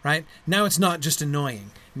 right? Now it's not just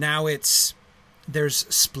annoying. Now there's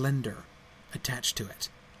splendor attached to it,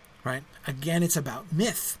 right? Again, it's about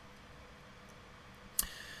myth.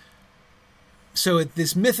 So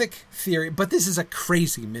this mythic theory, but this is a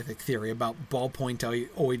crazy mythic theory about ballpointoid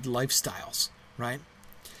lifestyles, right?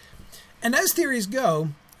 And as theories go,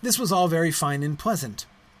 this was all very fine and pleasant.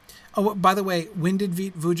 Oh, by the way, when did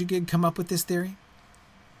Vit Vujigig come up with this theory?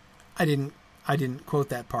 I didn't quote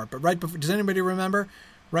that part, but right before, does anybody remember?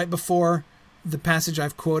 Right before the passage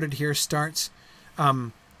I've quoted here starts,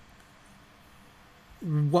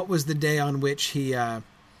 what was the day on which he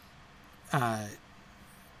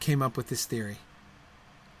came up with this theory?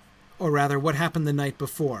 Or rather, what happened the night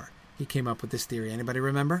before he came up with this theory? Anybody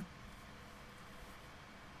remember?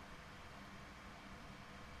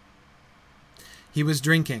 He was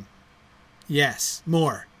drinking. Yes,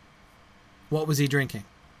 more. What was he drinking?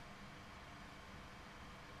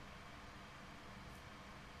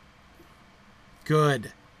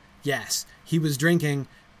 Good. Yes, he was drinking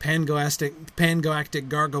pangalactic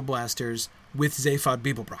gargle blasters with Zaphod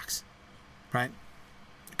Beeblebrox. Right?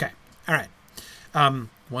 Okay. All right.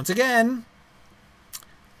 Once again,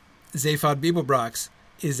 Zaphod Beeblebrox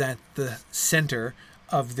is at the center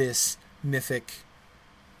of this mythic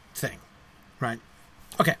thing. Right?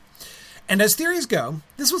 Okay. And as theories go,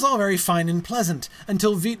 this was all very fine and pleasant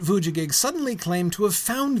until Veet Vujagig suddenly claimed to have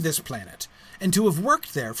found this planet and to have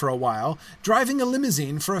worked there for a while, driving a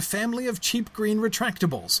limousine for a family of cheap green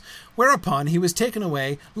retractables, whereupon he was taken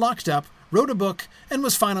away, locked up, wrote a book, and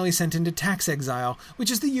was finally sent into tax exile,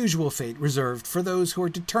 which is the usual fate reserved for those who are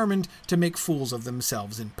determined to make fools of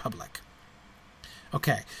themselves in public.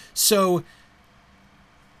 Okay, so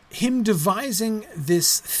him devising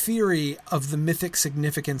this theory of the mythic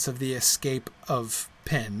significance of the escape of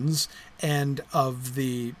Pens and of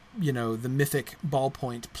the mythic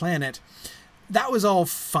ballpoint planet, that was all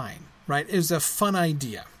fine, right? It was a fun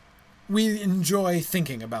idea. We enjoy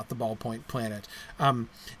thinking about the ballpoint planet.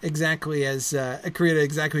 Exactly as Karita,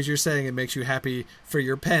 exactly as you're saying, it makes you happy for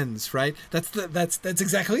your pens, right? That's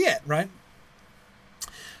exactly it, right?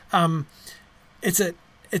 It's a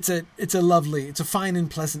fine and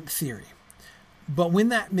pleasant theory. But when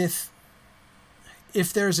that myth,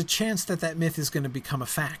 if there's a chance that that myth is going to become a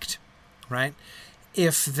fact, right?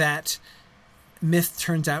 If that myth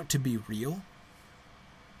turns out to be real,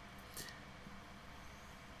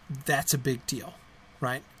 that's a big deal,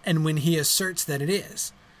 right? And when he asserts that it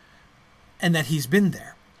is, and that he's been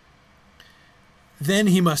there, then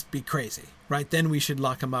he must be crazy, right? Then we should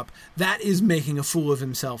lock him up. That is making a fool of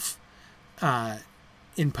himself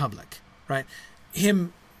in public, right?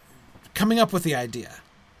 Him coming up with the idea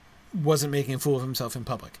wasn't making a fool of himself in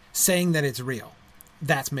public. Saying that it's real,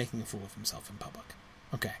 that's making a fool of himself in public.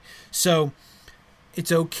 Okay, so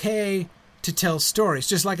it's okay to tell stories,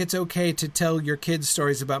 just like it's okay to tell your kids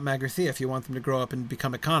stories about Magrathea if you want them to grow up and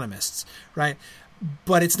become economists, right?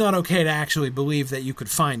 But it's not okay to actually believe that you could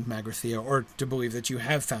find Magrathea or to believe that you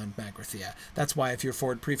have found Magrathea. That's why if you're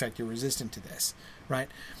Forward Prefect, you're resistant to this, right?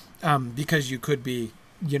 Because you could be,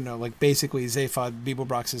 like basically Zaphod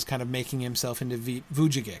Beeblebrox is kind of making himself into Veet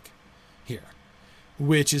Vujagig here,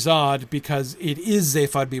 which is odd because it is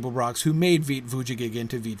Zaphod Beeblebrox who made Veet Vujagig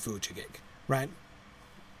into Veet Vujagig, right?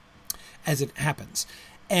 As it happens.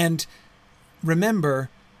 And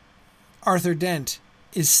remember, Arthur Dent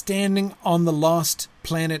is standing on the lost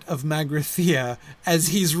planet of Magrathea as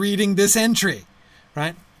he's reading this entry,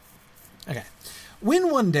 right? Okay.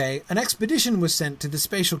 When one day an expedition was sent to the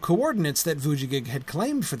spatial coordinates that Vujagig had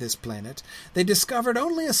claimed for this planet, they discovered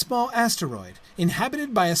only a small asteroid,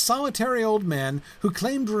 inhabited by a solitary old man who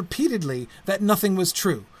claimed repeatedly that nothing was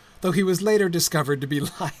true, though he was later discovered to be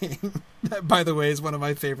lying. That, by the way, is one of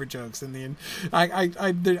my favorite jokes in the.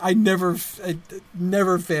 It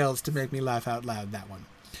never fails to make me laugh out loud. That one.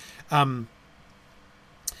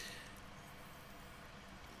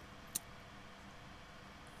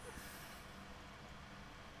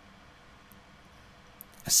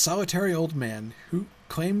 A solitary old man who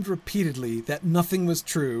claimed repeatedly that nothing was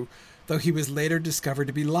true, though he was later discovered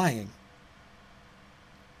to be lying.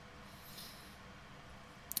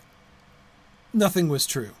 Nothing was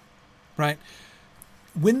true, right?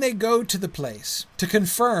 When they go to the place to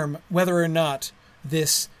confirm whether or not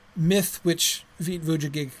this myth which Veet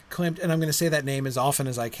Vujagig claimed, and I'm going to say that name as often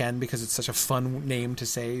as I can because it's such a fun name to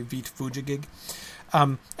say, Veet Vujagig.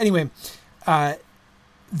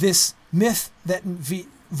 This myth that Veet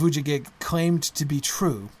Vujagig claimed to be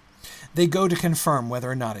true, they go to confirm whether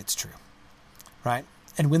or not it's true, right?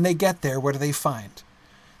 And when they get there, what do they find?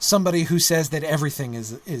 Somebody who says that everything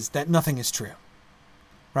is that nothing is true,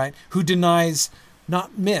 right? Who denies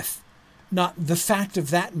not myth, not the fact of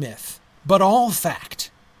that myth, but all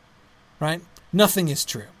fact, right? Nothing is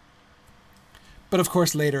true. But of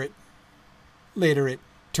course, later it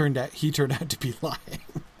turned out he turned out to be lying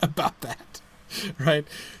about that, right?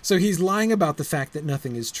 So he's lying about the fact that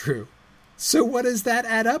nothing is true. So what does that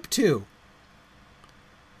add up to?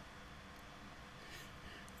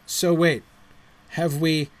 So wait. Have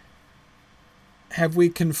we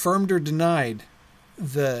confirmed or denied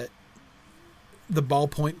the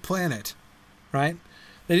ballpoint planet, right?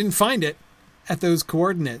 They didn't find it at those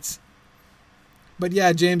coordinates. But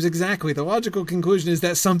yeah, James, exactly. The logical conclusion is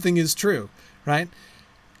that something is true, right?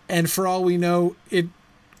 And for all we know, it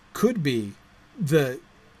could be the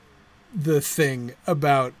thing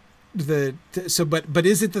about but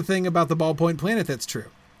is it the thing about the ballpoint planet that's true?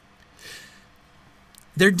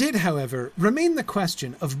 There did, however, remain the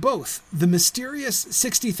question of both the mysterious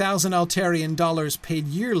 60,000 Altarian dollars paid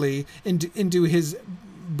yearly into his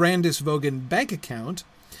Brandisvogen bank account,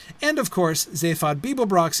 and of course Zaphod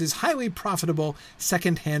Beeblebrox's highly profitable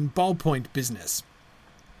second-hand ballpoint business.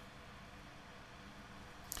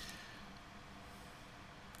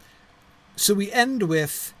 So we end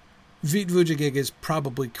with Vit Vujagig is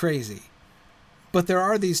probably crazy, but there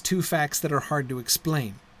are these two facts that are hard to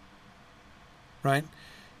explain, right?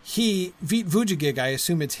 Vit Vujagig, I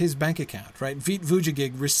assume it's his bank account, right? Vit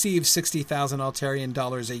Vujagig receives 60,000 Altarian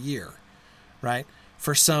dollars a year, right?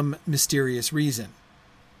 For some mysterious reason.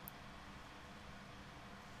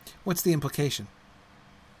 What's the implication?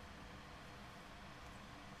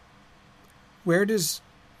 Where does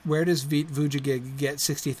Vit Vujagig get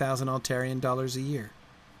 60,000 Altarian dollars a year?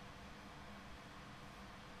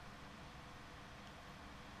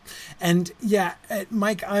 And yeah,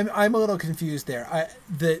 Mike, I'm a little confused there.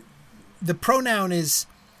 The pronoun is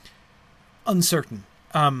uncertain.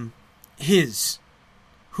 His,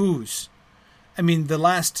 whose. I mean, the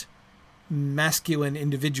last masculine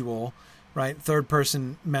individual, right? Third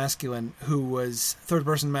person masculine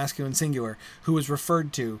singular, who was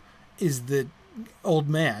referred to is the old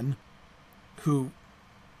man who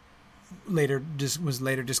was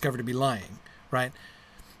later discovered to be lying, right?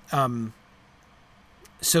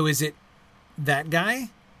 So is it that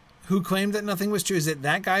guy who claimed that nothing was true? Is it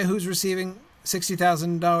that guy who's receiving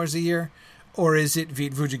 $60,000 a year? Or is it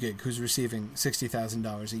Vit Vujagig who's receiving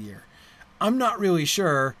 $60,000 a year? I'm not really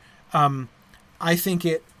sure. I think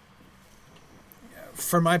it,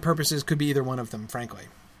 for my purposes, could be either one of them, frankly.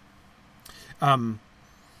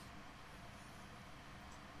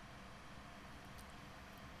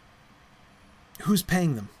 Who's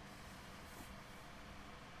paying them?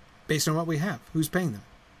 Based on what we have, who's paying them?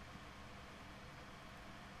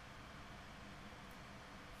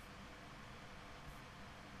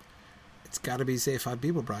 It's got to be Zaphod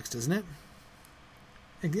Beeblebrox, doesn't it?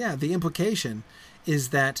 Yeah, the implication is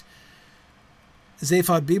that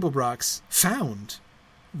Zaphod Beeblebrox found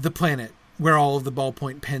the planet where all of the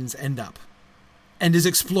ballpoint pens end up and is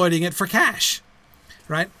exploiting it for cash,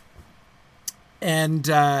 right? And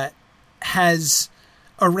has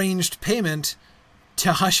arranged payment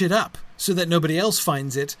to hush it up so that nobody else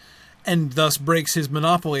finds it and thus breaks his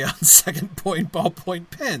monopoly on second point ballpoint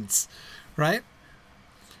pens, right?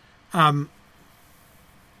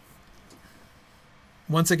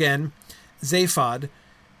 Once again, Zaphod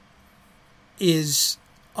is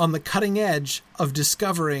on the cutting edge of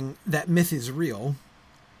discovering that myth is real.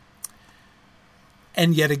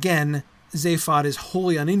 And yet again, Zaphod is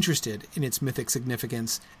wholly uninterested in its mythic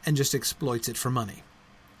significance and just exploits it for money,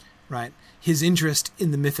 right? His interest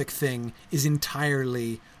in the mythic thing is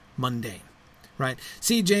entirely mundane, right?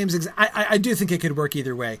 See, James, I do think it could work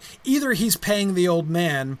either way. Either he's paying the old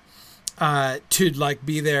man to like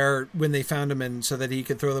be there when they found him and so that he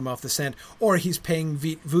could throw them off the scent, or he's paying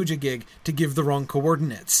Vit Vujagig to give the wrong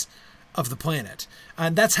coordinates of the planet.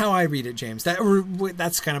 And that's how I read it, James.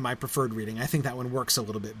 That's kind of my preferred reading. I think that one works a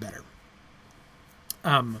little bit better.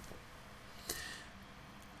 But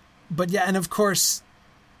yeah, and of course,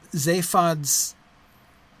 Zaphod's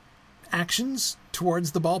actions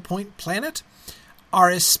towards the ballpoint planet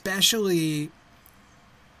are especially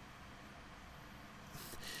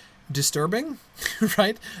disturbing,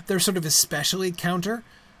 right? They're sort of especially counter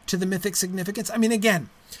to the mythic significance. I mean, again,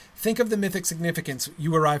 think of the mythic significance.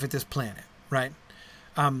 You arrive at this planet, right?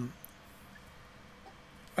 I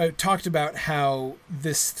talked about how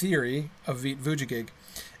this theory of Vit Vujagig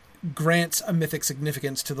grants a mythic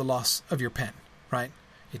significance to the loss of your pen, right?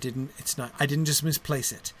 I didn't just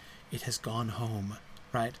misplace it. It has gone home,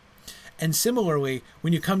 right? And similarly,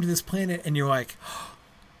 when you come to this planet and you're like, oh,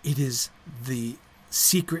 it is the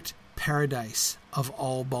secret paradise of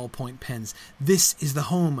all ballpoint pens. This is the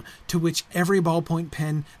home to which every ballpoint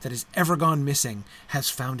pen that has ever gone missing has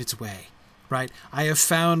found its way, right? I have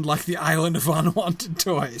found like the island of unwanted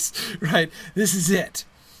toys, right? This is it.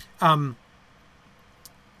 And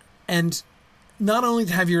not only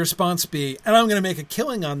to have your response be, and I'm going to make a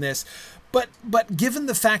killing on this, but given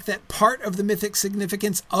the fact that part of the mythic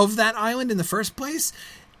significance of that island in the first place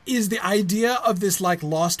is the idea of this like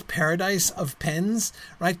lost paradise of pens,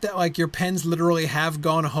 right? That like your pens literally have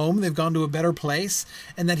gone home, they've gone to a better place,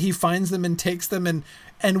 and that he finds them and takes them and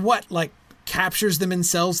what, like captures them and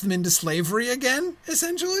sells them into slavery again,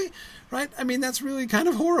 essentially, right? I mean, that's really kind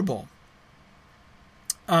of horrible.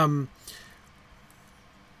 Right.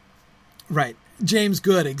 James,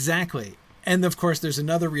 good, exactly. And of course, there's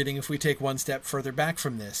another reading if we take one step further back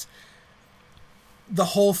from this. The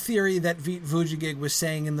whole theory that Vít Vujigig was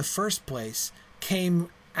saying in the first place came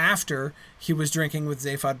after he was drinking with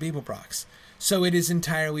Zaphod Beeblebrox. So it is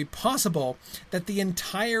entirely possible that the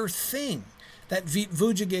entire thing, that Vít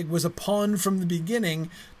Vujigig was a pawn from the beginning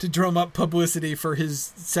to drum up publicity for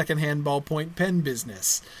his secondhand ballpoint pen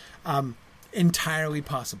business. Entirely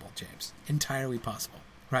possible, James. Entirely possible,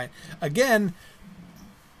 right? Again,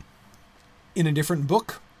 in a different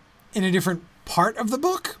book, in a different part of the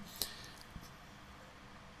book,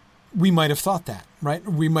 we might have thought that, right?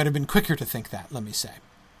 We might have been quicker to think that, let me say.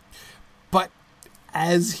 But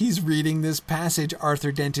as he's reading this passage,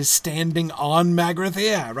 Arthur Dent is standing on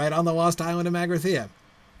Magrathea, right, on the lost island of Magrathea.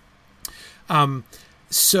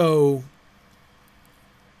 So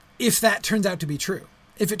if that turns out to be true,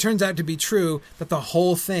 if it turns out to be true that the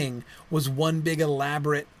whole thing was one big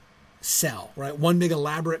elaborate sell, right, one big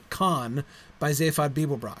elaborate con by Zaphod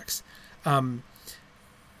Beeblebrox,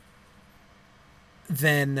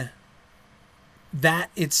 then that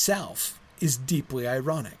itself is deeply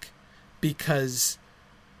ironic, because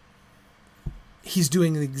he's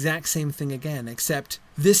doing the exact same thing again, except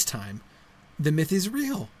this time the myth is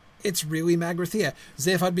real. It's really Magrathea.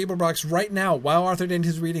 Zaphod Beeblebrox right now, while Arthur Dent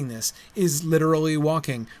is reading this, is literally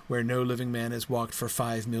walking where no living man has walked for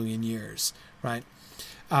 5 million years, right?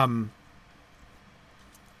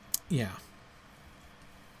 Yeah.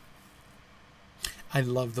 I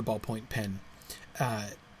love the ballpoint pen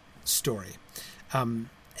story.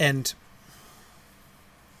 And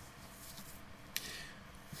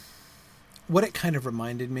what it kind of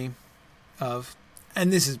reminded me of,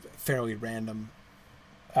 and this is fairly random,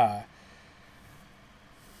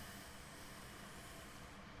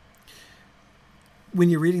 when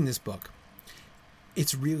you're reading this book,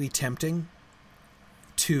 it's really tempting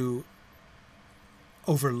to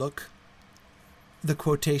overlook the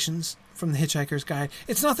quotations from the Hitchhiker's Guide.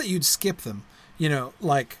 It's not that you'd skip them, you know,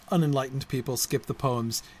 like unenlightened people skip the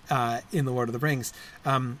poems in The Lord of the Rings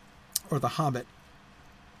or The Hobbit.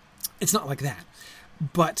 It's not like that.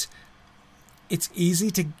 But it's easy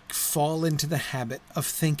to fall into the habit of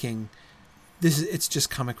thinking it's just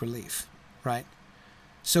comic relief, right?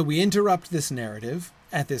 So we interrupt this narrative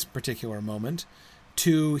at this particular moment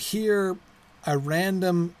to hear a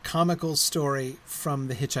random comical story from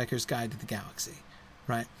the Hitchhiker's Guide to the Galaxy,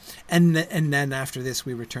 right? And then after this,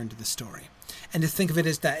 we return to the story. And to think of it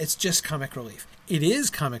as that, it's just comic relief. It is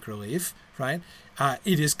comic relief, right?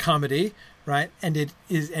 It is comedy, right? And it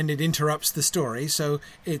interrupts the story. So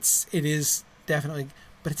it is definitely,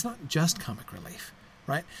 but it's not just comic relief,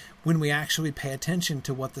 right? When we actually pay attention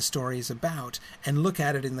to what the story is about and look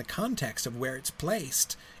at it in the context of where it's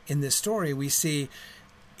placed in this story, we see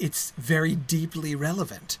it's very deeply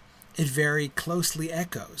relevant. It very closely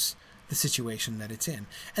echoes the situation that it's in.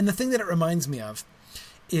 And the thing that it reminds me of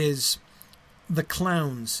is the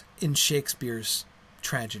clowns in Shakespeare's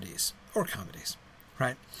tragedies or comedies,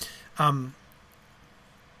 right?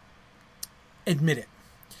 Admit it.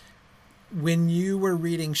 When you were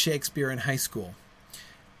reading Shakespeare in high school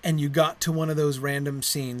and you got to one of those random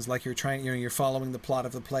scenes, like you're following the plot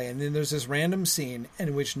of the play, and then there's this random scene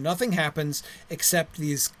in which nothing happens except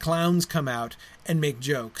these clowns come out and make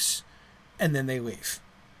jokes, and then they leave.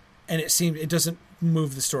 And it doesn't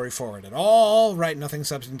move the story forward at all, right? Nothing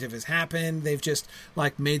substantive has happened. They've just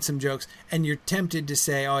like made some jokes, and you're tempted to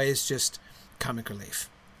say, oh, it's just comic relief,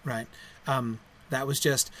 right?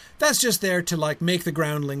 That's just there to like make the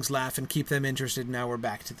groundlings laugh and keep them interested. Now we're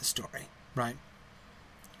back to the story, right?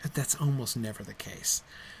 But that's almost never the case.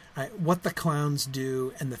 Right? What the clowns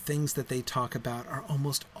do and the things that they talk about are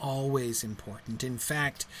almost always important. In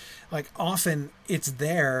fact, like often it's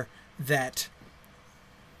there that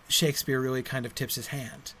Shakespeare really kind of tips his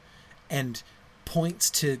hand and points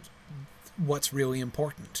to what's really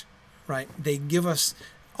important, right? They give us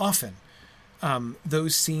often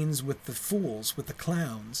those scenes with the fools, with the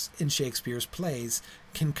clowns in Shakespeare's plays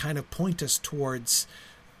can kind of point us towards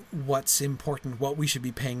what's important, what we should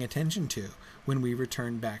be paying attention to when we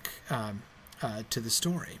return back to the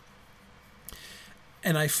story.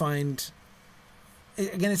 And I find,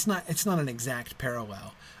 again, it's not an exact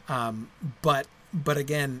parallel, but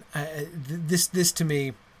again, this to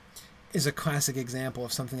me is a classic example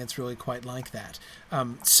of something that's really quite like that.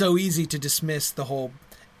 So easy to dismiss the whole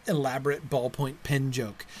elaborate ballpoint pen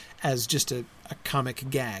joke as just a comic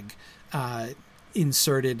gag.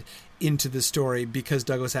 inserted into the story because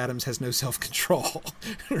Douglas Adams has no self-control,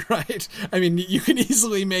 right? I mean, you can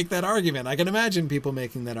easily make that argument. I can imagine people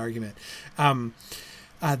making that argument,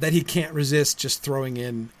 that he can't resist just throwing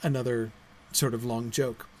in another sort of long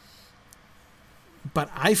joke. But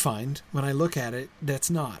I find, when I look at it, that's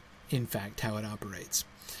not, in fact, how it operates.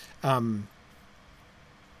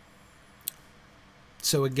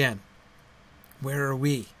 So again, where are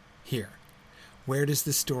we here? Where does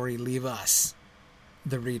the story leave us,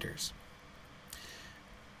 the readers?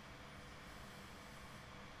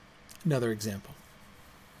 Another example.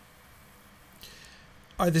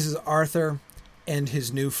 This is Arthur and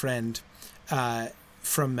his new friend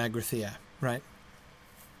from Magrathea, right?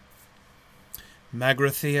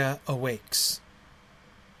 Magrathea awakes.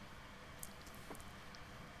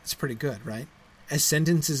 It's pretty good, right? As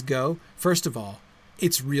sentences go, first of all,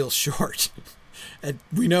 it's real short. And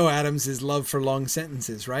we know Adams's love for long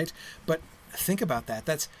sentences, right? But think about that.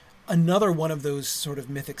 That's another one of those sort of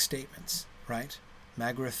mythic statements, right?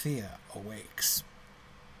 Magrathea awakes.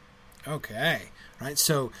 Okay, right?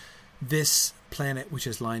 So this planet, which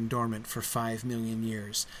has lain dormant for 5 million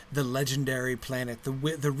years, the legendary planet,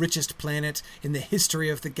 the richest planet in the history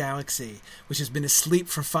of the galaxy, which has been asleep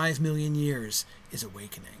for 5 million years, is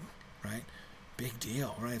awakening, right? Big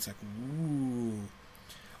deal, right? It's like, ooh.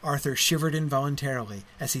 Arthur shivered involuntarily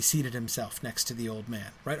as he seated himself next to the old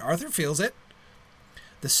man, right? Arthur feels it.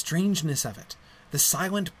 The strangeness of it, the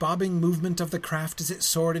silent bobbing movement of the craft as it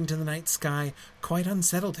soared into the night sky, quite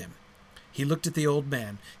unsettled him. He looked at the old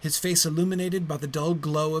man, his face illuminated by the dull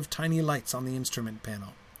glow of tiny lights on the instrument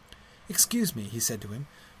panel. "Excuse me," he said to him.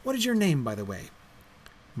 "What is your name, by the way?"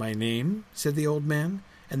 "My name?" said the old man,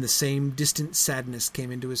 and the same distant sadness came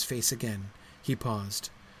into his face again. He paused.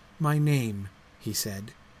 "My name," he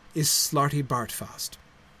said, "is Slarty Bartfast."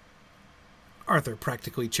 Arthur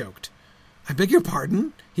practically choked. "I beg your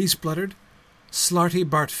pardon?" he spluttered. "Slarty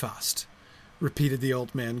Bartfast," repeated the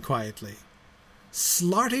old man quietly.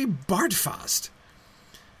 "Slarty Bartfast!"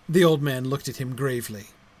 The old man looked at him gravely.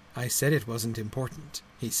 "I said it wasn't important,"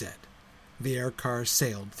 he said. The air car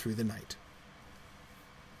sailed through the night.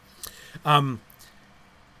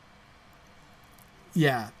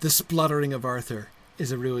 Yeah, the spluttering of Arthur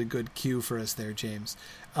is a really good cue for us there, James.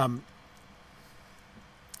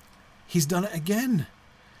 He's done it again,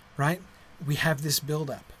 right? We have this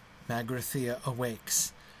build-up. Magrathea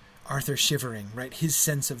awakes. Arthur shivering, right? His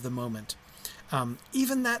sense of the moment.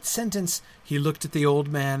 Even that sentence, he looked at the old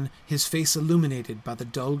man, his face illuminated by the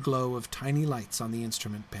dull glow of tiny lights on the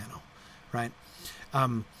instrument panel, right?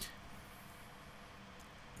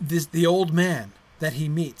 The old man that he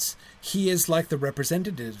meets, he is like the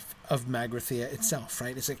representative of Magrathea itself,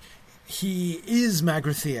 right? It's like he is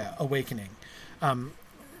Magrathea awakening.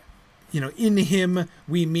 In him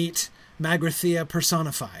we meet Magrathea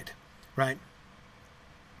personified, right?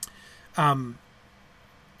 And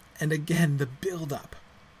again, the build-up.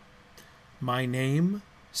 "My name,"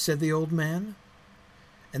 said the old man,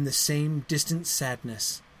 and the same distant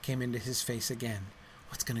sadness came into his face again.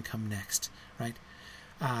 What's going to come next, right?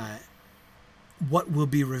 What will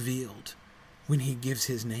be revealed when he gives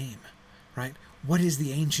his name, right? What is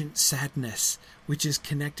the ancient sadness which is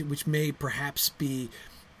connected, which may perhaps be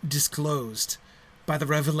disclosed by the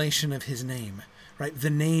revelation of his name, right? The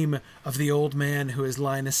name of the old man who has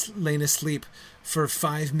lain asleep for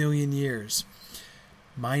 5 million years.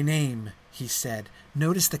 "My name," he said.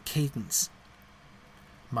 Notice the cadence.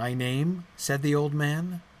 "My name," said the old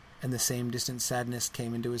man, and the same distant sadness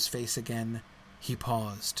came into his face again. He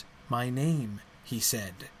paused. "My name," he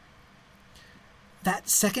said. That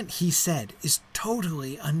second "he said" is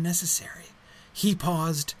totally unnecessary. He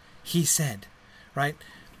paused, he said, right?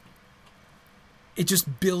 It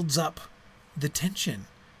just builds up the tension,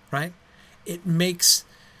 right? It builds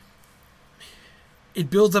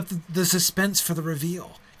up the suspense for the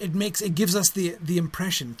reveal. It gives us the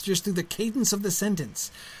impression, just through the cadence of the sentence.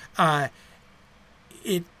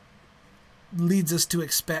 It leads us to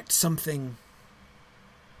expect something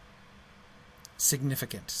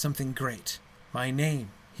significant, something great. "My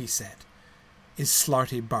name," he said, "is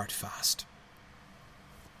Slarty Bartfast."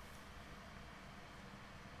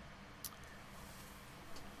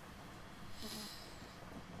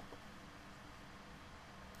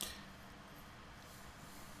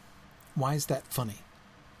 Why is that funny?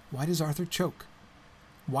 Why does Arthur choke?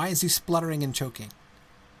 Why is he spluttering and choking?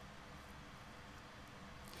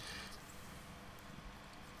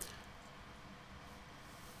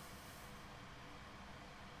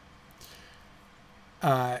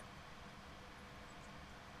 I'm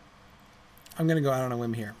going to go out on a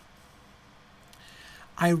limb here.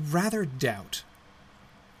 I rather doubt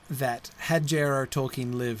that had J.R.R.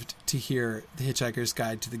 Tolkien lived to hear The Hitchhiker's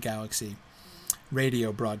Guide to the Galaxy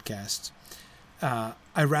radio broadcasts, I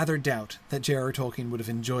rather doubt that J.R.R. Tolkien would have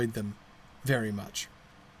enjoyed them very much.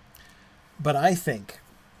 But I think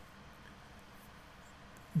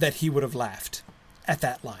that he would have laughed at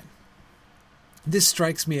that line. This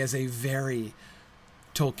strikes me as a very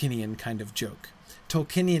Tolkienian kind of joke.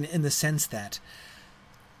 Tolkienian in the sense that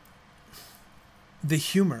the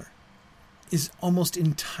humor is almost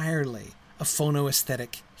entirely a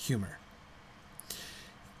phonoaesthetic humor.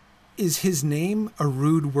 Is his name a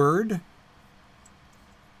rude word?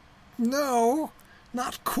 No,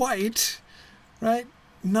 not quite, right?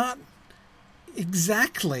 Not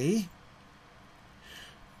exactly.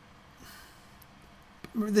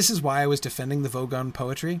 This is why I was defending the Vogon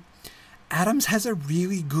poetry. Adams has a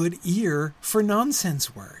really good ear for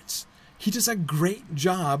nonsense words. He does a great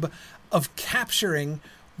job of capturing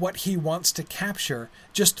what he wants to capture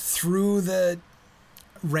just through the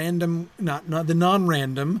random, not the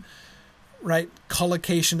non-random, right,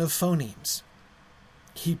 collocation of phonemes.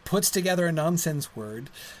 He puts together a nonsense word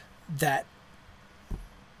that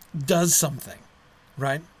does something,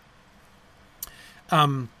 right?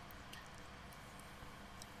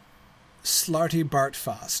 Slarty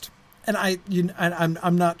Bartfast. And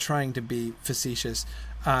I'm not trying to be facetious.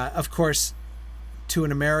 Of course, to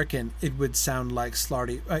an American, it would sound like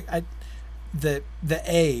Slarty. The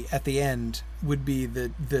A at the end would be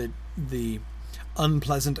the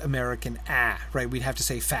unpleasant American right? We'd have to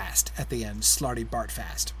say fast at the end. Slarty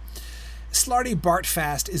Bartfast. Slarty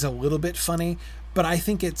Bartfast is a little bit funny, but I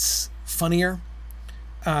think it's funnier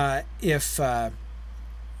if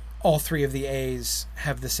all three of the A's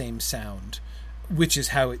have the same sound, which is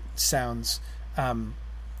how it sounds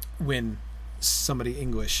when somebody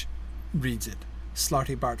English reads it.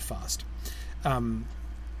 Slarty Bartfast.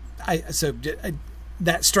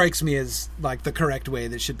 That strikes me as like the correct way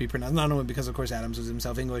that should be pronounced. Not only because, of course, Adams was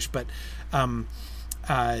himself English, but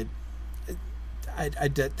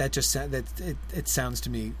it sounds to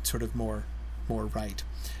me sort of more right.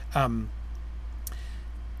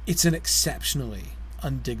 It's an exceptionally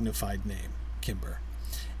undignified name, Kimber.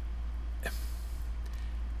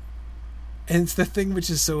 And it's the thing which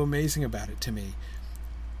is so amazing about it to me.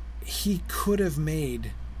 He could have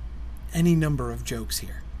made any number of jokes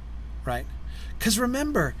here, right? Because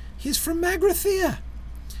remember, he's from Magrathea.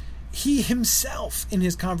 He himself, in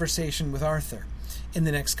his conversation with Arthur in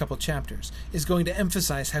the next couple chapters, is going to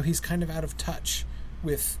emphasize how he's kind of out of touch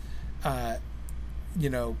with,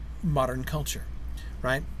 modern culture,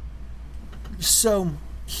 right? So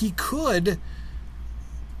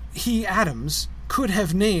Adams, could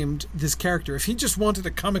have named this character, if he just wanted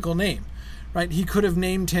a comical name, right? He could have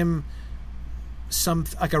named him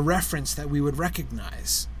like a reference that we would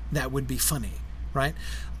recognize that would be funny, right?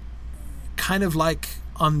 Kind of like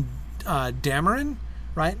on Dameron,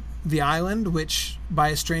 right? The island, which by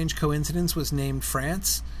a strange coincidence was named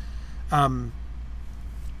France.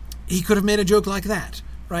 He could have made a joke like that,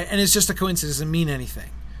 right? And it's just a coincidence, doesn't mean anything,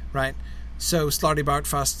 right? So Slarty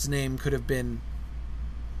Bartfast's name could have been,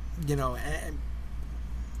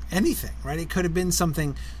 anything, right? It could have been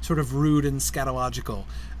something sort of rude and scatological,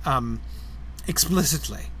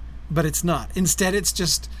 explicitly, but it's not. Instead, it's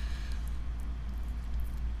just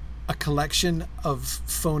a collection of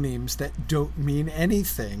phonemes that don't mean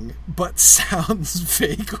anything, but sounds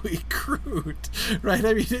vaguely crude, right?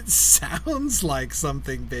 I mean, it sounds like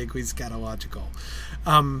something vaguely scatological.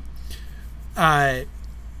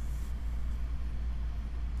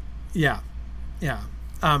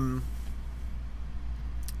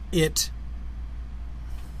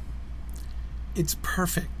 It's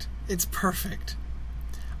perfect. It's perfect.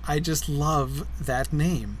 I just love that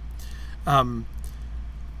name.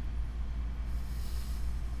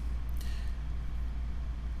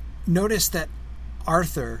 Notice that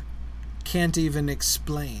Arthur can't even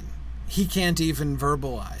explain. He can't even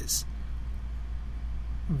verbalize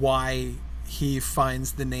why he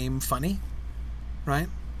finds the name funny, right?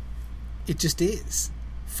 It just is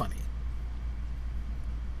funny.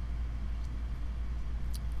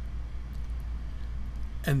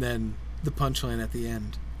 And then the punchline at the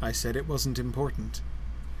end. I said it wasn't important.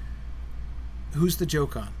 Who's the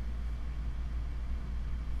joke on?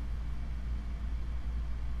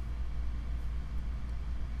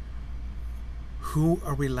 Who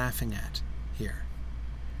are we laughing at here?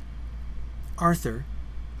 Arthur,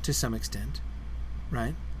 to some extent,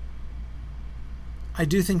 right? I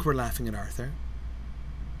do think we're laughing at Arthur.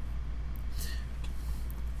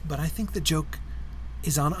 But I think the joke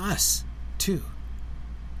is on us, too.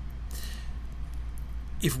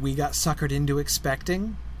 If we got suckered into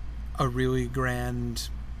expecting a really grand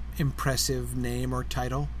impressive name or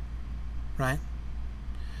title, right?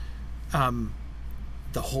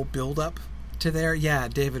 The whole build-up to there, yeah,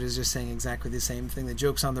 David is just saying exactly the same thing. The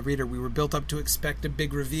joke's on the reader. We were built up to expect a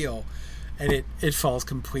big reveal, and it falls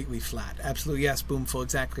completely flat. Absolutely, yes, Boomful,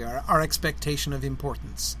 exactly. Our expectation of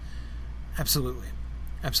importance. Absolutely.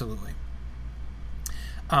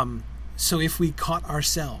 So if we caught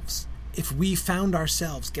ourselves, if we found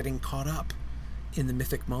ourselves getting caught up in the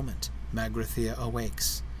mythic moment, Magrathea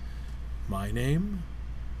awakes. My name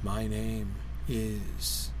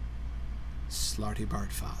is Slarty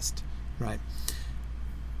Bartfast, right?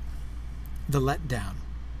 The letdown.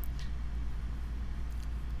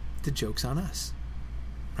 The joke's on us,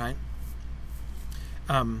 right?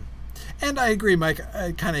 And I agree, Mike,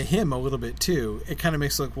 kind of him a little bit too. It kind of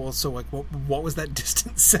makes it look, well, so like, what was that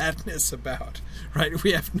distant sadness about, right?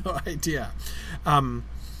 We have no idea.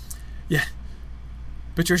 Yeah.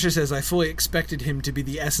 Patricia says, I fully expected him to be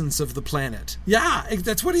the essence of the planet. Yeah,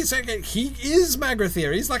 that's what he's saying. He is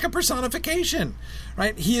Magrathea. He's like a personification,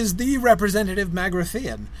 right? He is the representative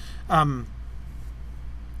Magrathean.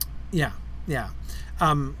 Yeah.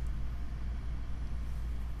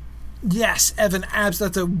 Yes, Evan,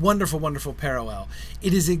 that's a wonderful, wonderful parallel.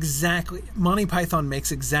 It is exactly, Monty Python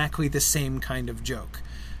makes exactly the same kind of joke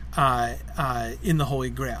in the Holy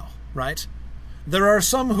Grail, right? There are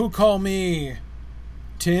some who call me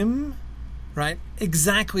Tim, right?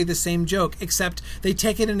 Exactly the same joke, except they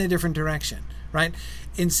take it in a different direction, right?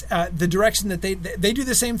 In the direction that they do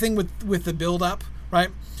the same thing with the build-up, right?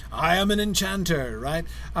 I am an enchanter, right?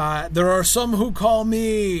 There are some who call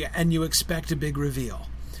me, and you expect a big reveal,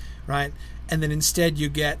 right? And then instead you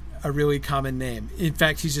get a really common name. In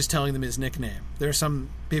fact, he's just telling them his nickname. There are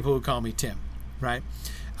some people who call me Tim, right?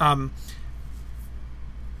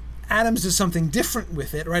 Adams does something different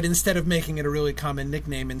with it, right? Instead of making it a really common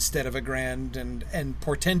nickname, instead of a grand and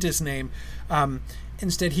portentous name,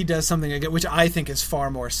 instead he does something again, which I think is far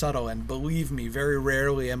more subtle. And believe me, very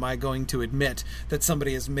rarely am I going to admit that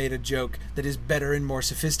somebody has made a joke that is better and more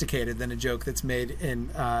sophisticated than a joke that's made in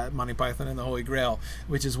Monty Python and the Holy Grail,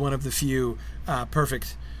 which is one of the few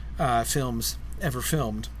perfect films ever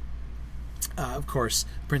filmed. Of course,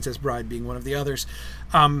 Princess Bride being one of the others.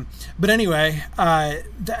 But anyway,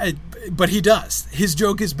 but he does. His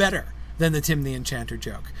joke is better than the Tim the Enchanter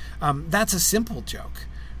joke. That's a simple joke,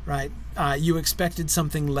 right? You expected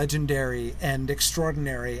something legendary and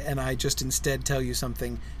extraordinary, and I just instead tell you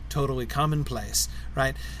something totally commonplace,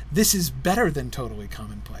 right? This is better than totally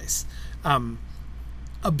commonplace.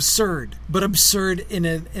 Absurd, but absurd in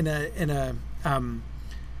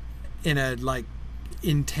a like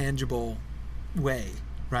intangible way,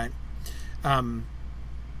 right?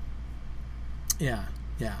 Yeah.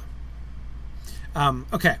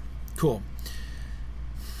 Okay, cool.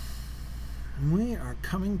 We are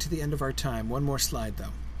coming to the end of our time. One more slide,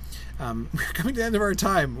 though. We're coming to the end of our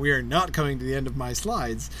time. We are not coming to the end of my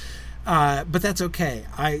slides, but that's okay.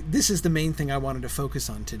 This is the main thing I wanted to focus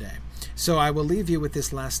on today. So I will leave you with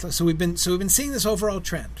this last slide. So we've been seeing this overall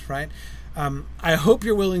trend, right? I hope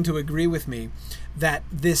you're willing to agree with me that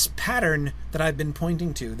this pattern that I've been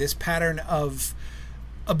pointing to, this pattern of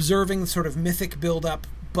observing sort of mythic buildup,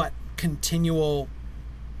 but continual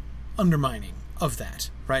undermining of that,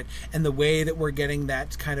 right? And the way that we're getting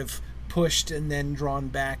that kind of pushed and then drawn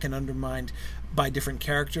back and undermined by different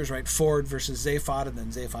characters, right? Ford versus Zaphod, and then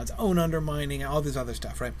Zaphod's own undermining, all this other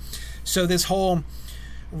stuff, right? So this whole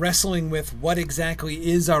wrestling with what exactly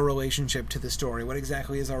is our relationship to the story, what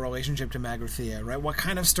exactly is our relationship to Magrathea, right? What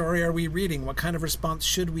kind of story are we reading? What kind of response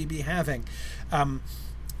should we be having?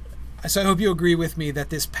 So I hope you agree with me that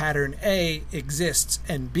this pattern, A, exists,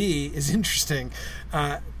 and B, is interesting.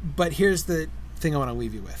 But here's the thing I want to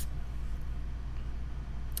leave you with.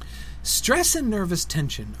 Stress and nervous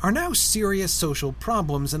tension are now serious social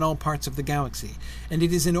problems in all parts of the galaxy, and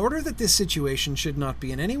it is in order that this situation should not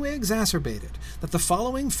be in any way exacerbated that the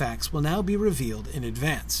following facts will now be revealed in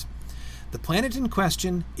advance. The planet in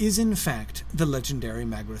question is in fact the legendary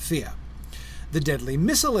Magrathea. The deadly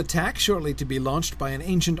missile attack, shortly to be launched by an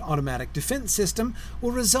ancient automatic defense system,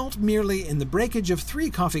 will result merely in the breakage of 3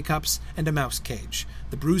 coffee cups and a mouse cage,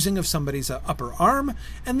 the bruising of somebody's upper arm,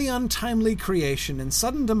 and the untimely creation and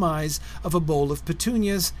sudden demise of a bowl of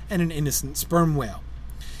petunias and an innocent sperm whale.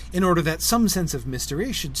 In order that some sense of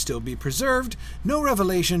mystery should still be preserved, no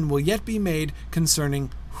revelation will yet be made concerning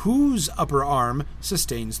whose upper arm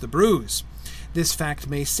sustains the bruise. This fact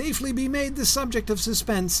may safely be made the subject of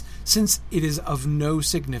suspense, since it is of no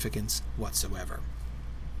significance whatsoever.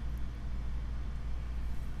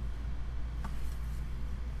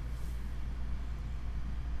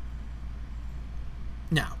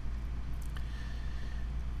 Now,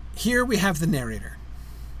 here we have the narrator.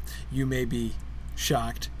 You may be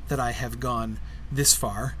shocked that I have gone this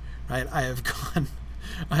far, right? I have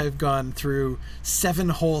gone through 7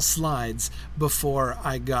 whole slides before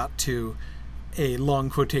I got to a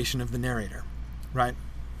long quotation of the narrator, right?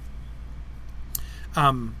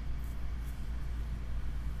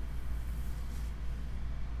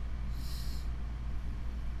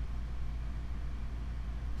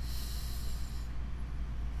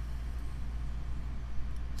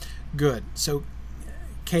 Good. So,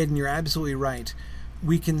 Caden, you're absolutely right.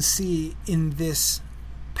 We can see in this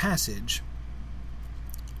passage,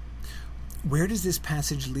 where does this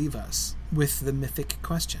passage leave us with the mythic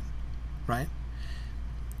question, right?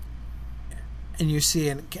 And you're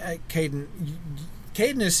seeing, Caden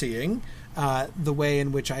is seeing the way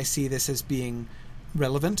in which I see this as being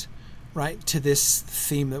relevant, right, to this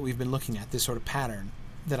theme that we've been looking at, this sort of pattern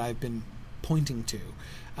that I've been pointing to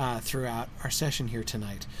throughout our session here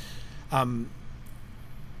tonight.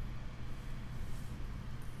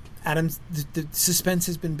 Adam, the suspense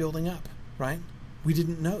has been building up, right? We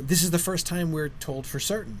didn't know. This is the first time we're told for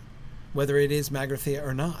certain whether it is Magrathea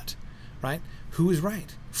or not, right? Who is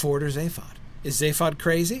right, Ford or Zaphod? Is Zaphod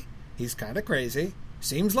crazy? He's kind of crazy.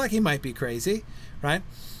 Seems like he might be crazy, right?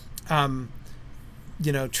 Trillian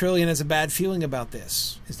has a bad feeling about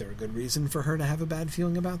this. Is there a good reason for her to have a bad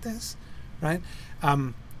feeling about this, right?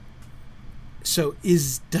 So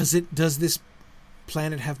does this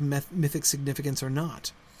planet have mythic significance or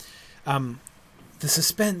not? The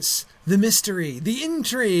suspense, the mystery, the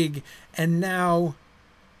intrigue, and now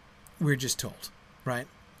we're just told, right?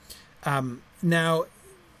 Now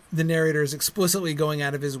the narrator is explicitly going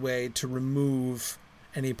out of his way to remove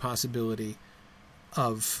any possibility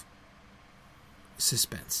of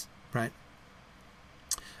suspense, right?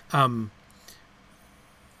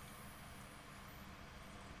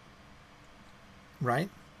 Right?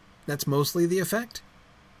 That's mostly the effect.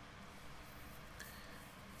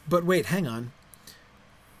 But wait, hang on.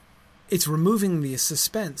 It's removing the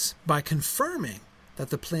suspense by confirming that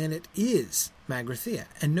the planet is Magrathea.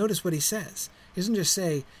 And notice what he says. He doesn't just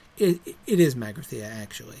say, it is Magrathea,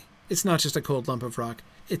 actually. It's not just a cold lump of rock.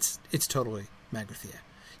 It's totally Magrathea.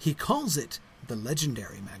 He calls it the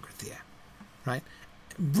legendary Magrathea, right?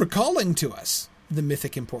 Recalling to us the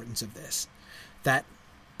mythic importance of this. That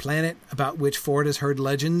planet about which Ford has heard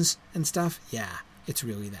legends and stuff, yeah, it's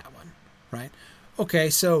really that one, right? Okay,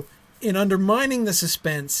 so in undermining the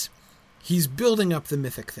suspense, he's building up the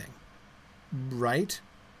mythic thing, right?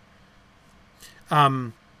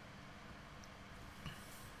 I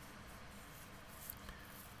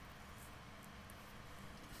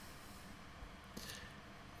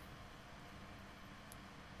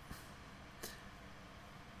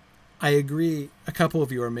agree. A couple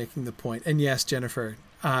of you are making the point. And yes, Jennifer,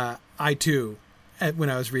 I too, when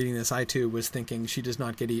I was reading this, I too was thinking she does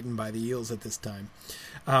not get eaten by the eels at this time.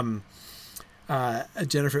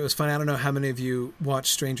 Jennifer, it was fun. I don't know how many of you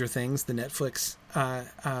watched Stranger Things, the Netflix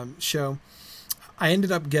show. I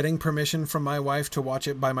ended up getting permission from my wife to watch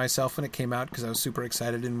it by myself when it came out because I was super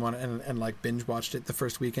excited and like binge watched it the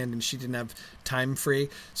first weekend, and she didn't have time free.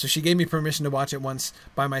 So she gave me permission to watch it once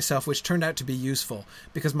by myself, which turned out to be useful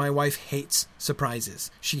because my wife hates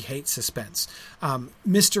surprises. She hates suspense.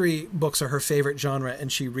 Mystery books are her favorite genre,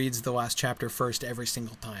 and she reads the last chapter first every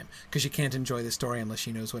single time because she can't enjoy the story unless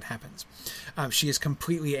she knows what happens. She is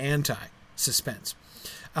completely anti-suspense.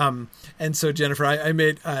 And so Jennifer,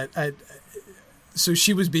 so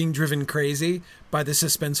she was being driven crazy by the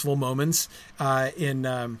suspenseful moments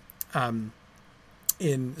in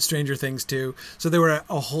Stranger Things 2. So there were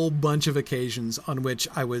a whole bunch of occasions on which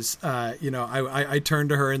I was, I turned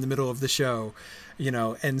to her in the middle of the show,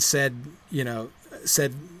 and said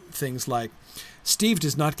things like, Steve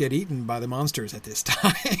does not get eaten by the monsters at this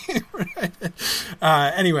time. Right?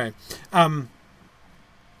 Anyway.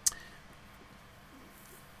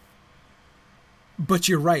 But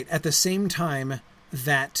you're right. At the same time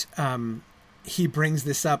that he brings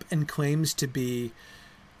this up and claims to be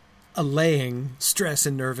allaying stress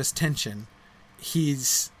and nervous tension,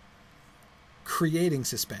 he's creating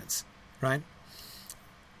suspense, right?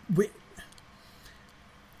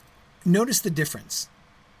 Notice the difference,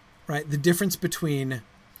 right? The difference between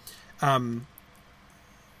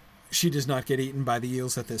she does not get eaten by the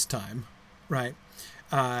eels at this time, right?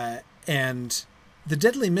 And the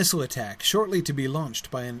deadly missile attack shortly to be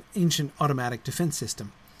launched by an ancient automatic defense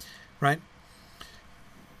system, right?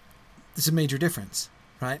 This is a major difference,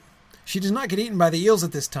 right? She does not get eaten by the eels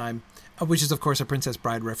at this time, which is, of course, a Princess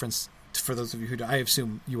Bride reference for those of you who do. I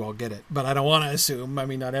assume you all get it, but I don't want to assume. I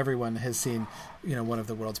mean, not everyone has seen, one of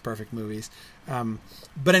the world's perfect movies.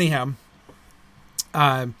 But anyhow,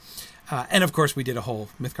 And of course, we did a whole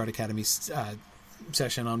Mythcard Academy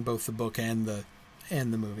session on both the book and the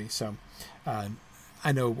movie. So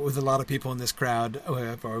I know with a lot of people in this crowd,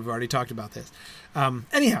 we've already talked about this.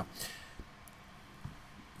 Anyhow,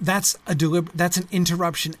 that's an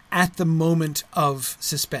interruption at the moment of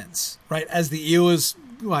suspense, right? As the eel is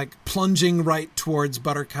like plunging right towards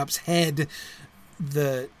Buttercup's head,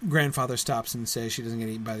 the grandfather stops and says she doesn't get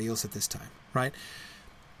eaten by the eels at this time, right?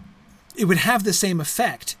 It would have the same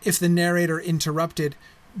effect if the narrator interrupted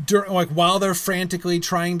while they're frantically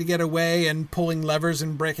trying to get away and pulling levers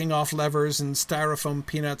and breaking off levers and styrofoam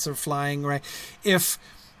peanuts are flying, right? If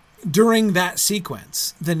during that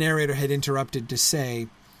sequence, the narrator had interrupted to say,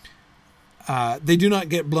 they do not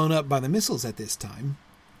get blown up by the missiles at this time,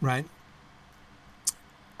 right?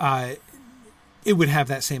 It would have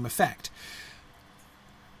that same effect.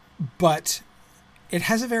 But it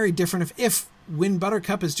has a very different... If when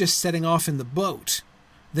Buttercup is just setting off in the boat,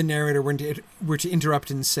 the narrator were to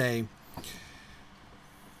interrupt and say,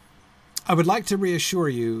 I would like to reassure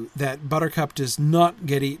you that Buttercup does not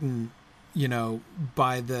get eaten,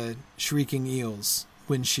 by the shrieking eels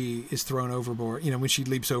when she is thrown overboard, when she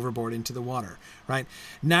leaps overboard into the water, right?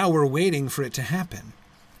 Now we're waiting for it to happen.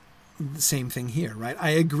 The same thing here, right?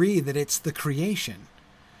 I agree that it's the creation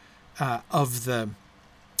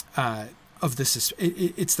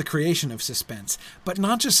it's the creation of suspense, but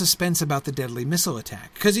not just suspense about the deadly missile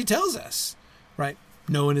attack, because he tells us, right,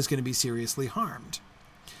 no one is going to be seriously harmed.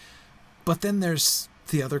 But then there's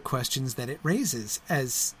the other questions that it raises,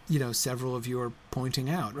 as, several of you are pointing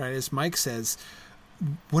out, right? As Mike says,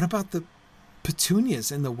 what about the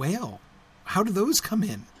petunias and the whale? How do those come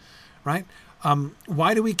in, right?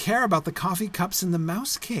 Why do we care about the coffee cups in the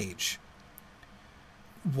mouse cage?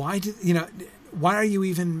 Why are you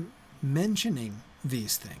even mentioning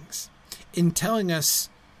these things in telling us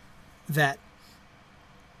that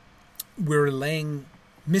we're laying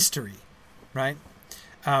mystery, right?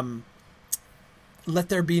 Let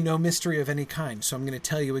there be no mystery of any kind. So I'm going to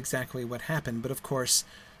tell you exactly what happened. But of course,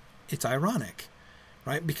 it's ironic,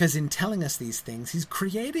 right? Because in telling us these things, he's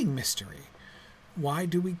creating mystery. Why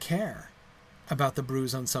do we care about the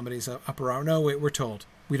bruise on somebody's upper arm? No, we're told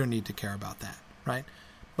we don't need to care about that, right?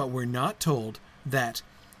 But we're not told that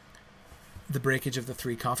the breakage of the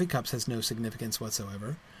 3 coffee cups has no significance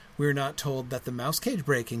whatsoever. We're not told that the mouse cage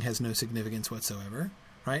breaking has no significance whatsoever,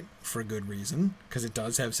 right? For good reason, because it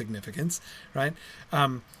does have significance, right?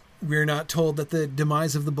 We're not told that the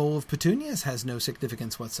demise of the bowl of petunias has no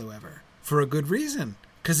significance whatsoever, for a good reason,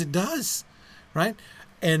 because it does, right?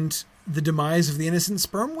 And the demise of the innocent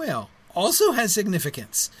sperm whale also has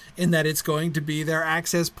significance in that it's going to be their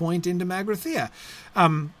access point into Magrathea.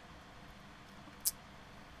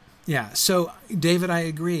 Yeah, so, David, I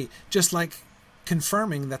agree. Just like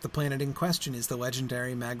confirming that the planet in question is the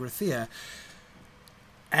legendary Magrathea,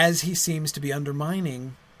 as he seems to be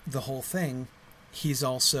undermining the whole thing, he's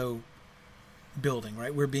also building,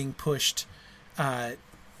 right? We're being pushed,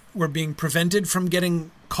 we're being prevented from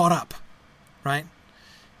getting caught up, right?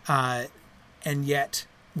 And yet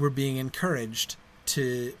we're being encouraged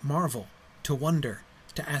to marvel, to wonder,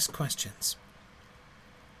 to ask questions.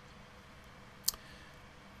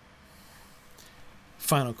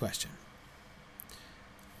 Final question.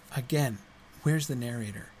 Again, where's the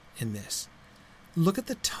narrator in this? Look at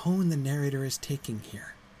the tone the narrator is taking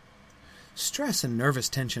here. Stress and nervous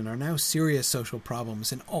tension are now serious social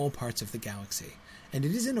problems in all parts of the galaxy, and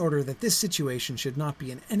it is in order that this situation should not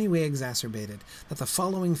be in any way exacerbated that the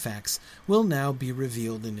following facts will now be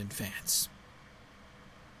revealed in advance.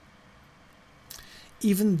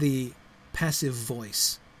 Even the passive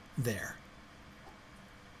voice there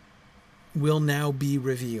will now be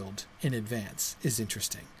revealed in advance is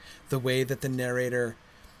interesting. The way that the narrator...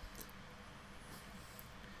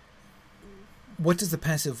 What does the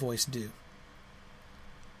passive voice do?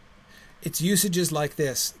 It's usages like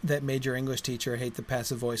this that made your English teacher hate the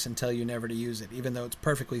passive voice and tell you never to use it, even though it's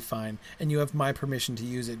perfectly fine, and you have my permission to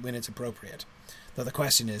use it when it's appropriate. Though the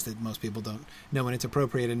question is that most people don't know when it's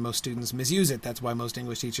appropriate, and most students misuse it. That's why most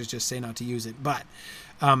English teachers just say not to use it. But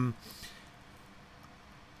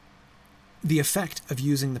the effect of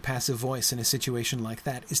using the passive voice in a situation like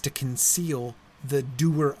that is to conceal the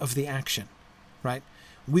doer of the action, right?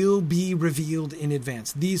 Will be revealed in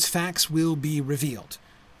advance. These facts will be revealed.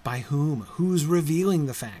 By whom? Who's revealing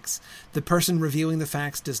the facts? The person revealing the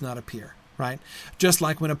facts does not appear, right? Just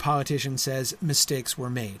like when a politician says mistakes were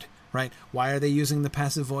made, right? Why are they using the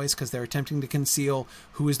passive voice? Because they're attempting to conceal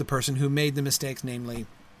who is the person who made the mistakes, namely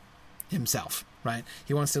himself, right?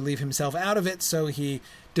 He wants to leave himself out of it, so he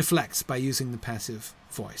deflects by using the passive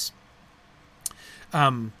voice.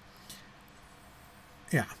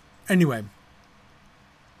 Yeah. Anyway,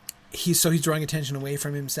 he's drawing attention away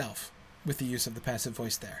from himself with the use of the passive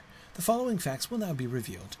voice there. The following facts will now be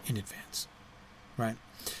revealed in advance. Right?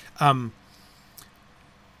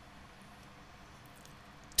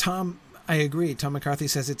 Tom, I agree. Tom McCarthy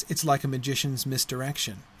says it's like a magician's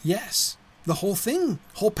misdirection. Yes. The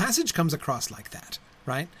whole passage comes across like that,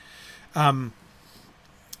 right?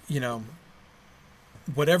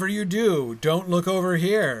 Whatever you do, don't look over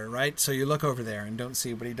here, right? So you look over there and don't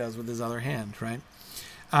see what he does with his other hand, right?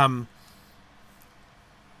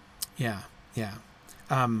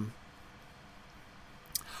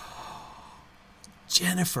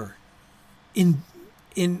 Jennifer,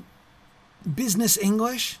 in business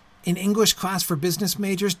English, in English class for business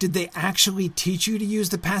majors, did they actually teach you to use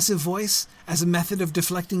the passive voice as a method of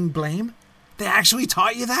deflecting blame? They actually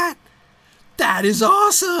taught you that? That is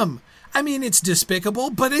awesome. I mean, it's despicable,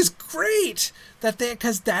 but it's great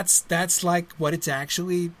because that's like what it's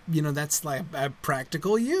actually, that's like a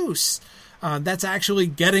practical use. That's actually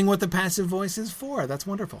getting what the passive voice is for. That's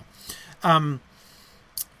wonderful.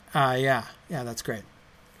 Yeah, that's great.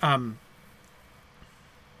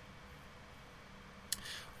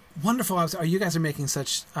 Wonderful. You guys are making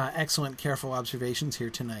such excellent, careful observations here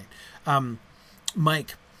tonight.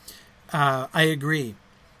 Mike, I agree.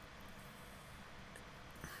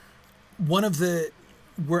 I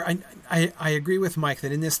agree with Mike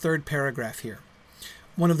that in this third paragraph here,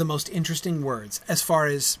 one of the most interesting words, as far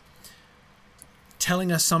as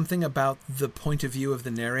telling us something about the point of view of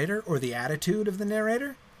the narrator or the attitude of the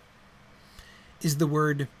narrator, is the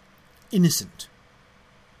word innocent.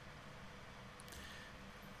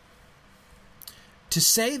 To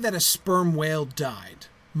say that a sperm whale died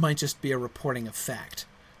might just be a reporting of fact,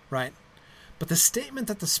 right? But the statement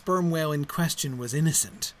that the sperm whale in question was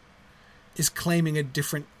innocent is claiming a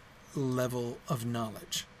different level of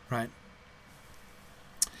knowledge, right?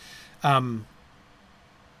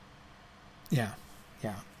 Yeah.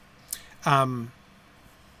 All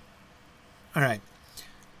right.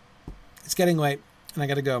 It's getting late, and I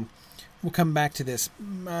got to go. We'll come back to this.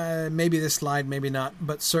 Maybe this slide, maybe not,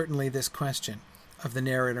 but certainly this question of the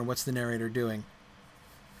narrator. What's the narrator doing?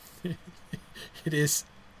 It is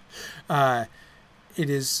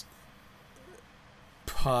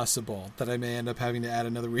possible that I may end up having to add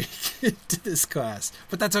another week to this class,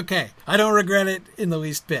 but that's okay. I don't regret it in the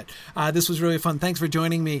least bit. This was really fun. Thanks for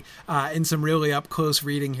joining me in some really up close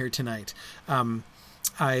reading here tonight. I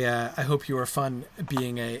hope you are fun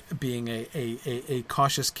being a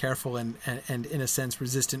cautious, careful, and in a sense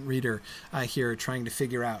resistant reader here, trying to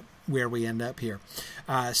figure out where we end up here.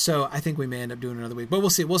 So I think we may end up doing another week, but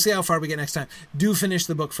we'll see. We'll see how far we get next time. Do finish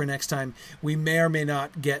the book for next time. We may or may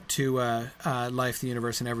not get to Life, the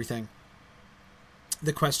Universe, and Everything,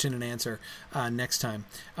 the question and answer next time.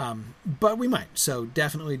 But we might. So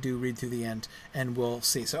definitely do read through the end, and we'll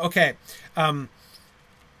see. So, okay.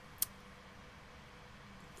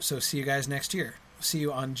 So see you guys next year. See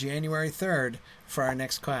you on January 3rd for our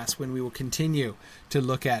next class, when we will continue to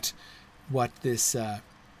look at what this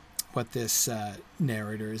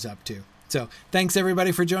narrator is up to. So thanks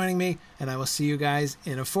everybody for joining me, and I will see you guys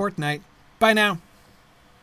in a fortnight. Bye now.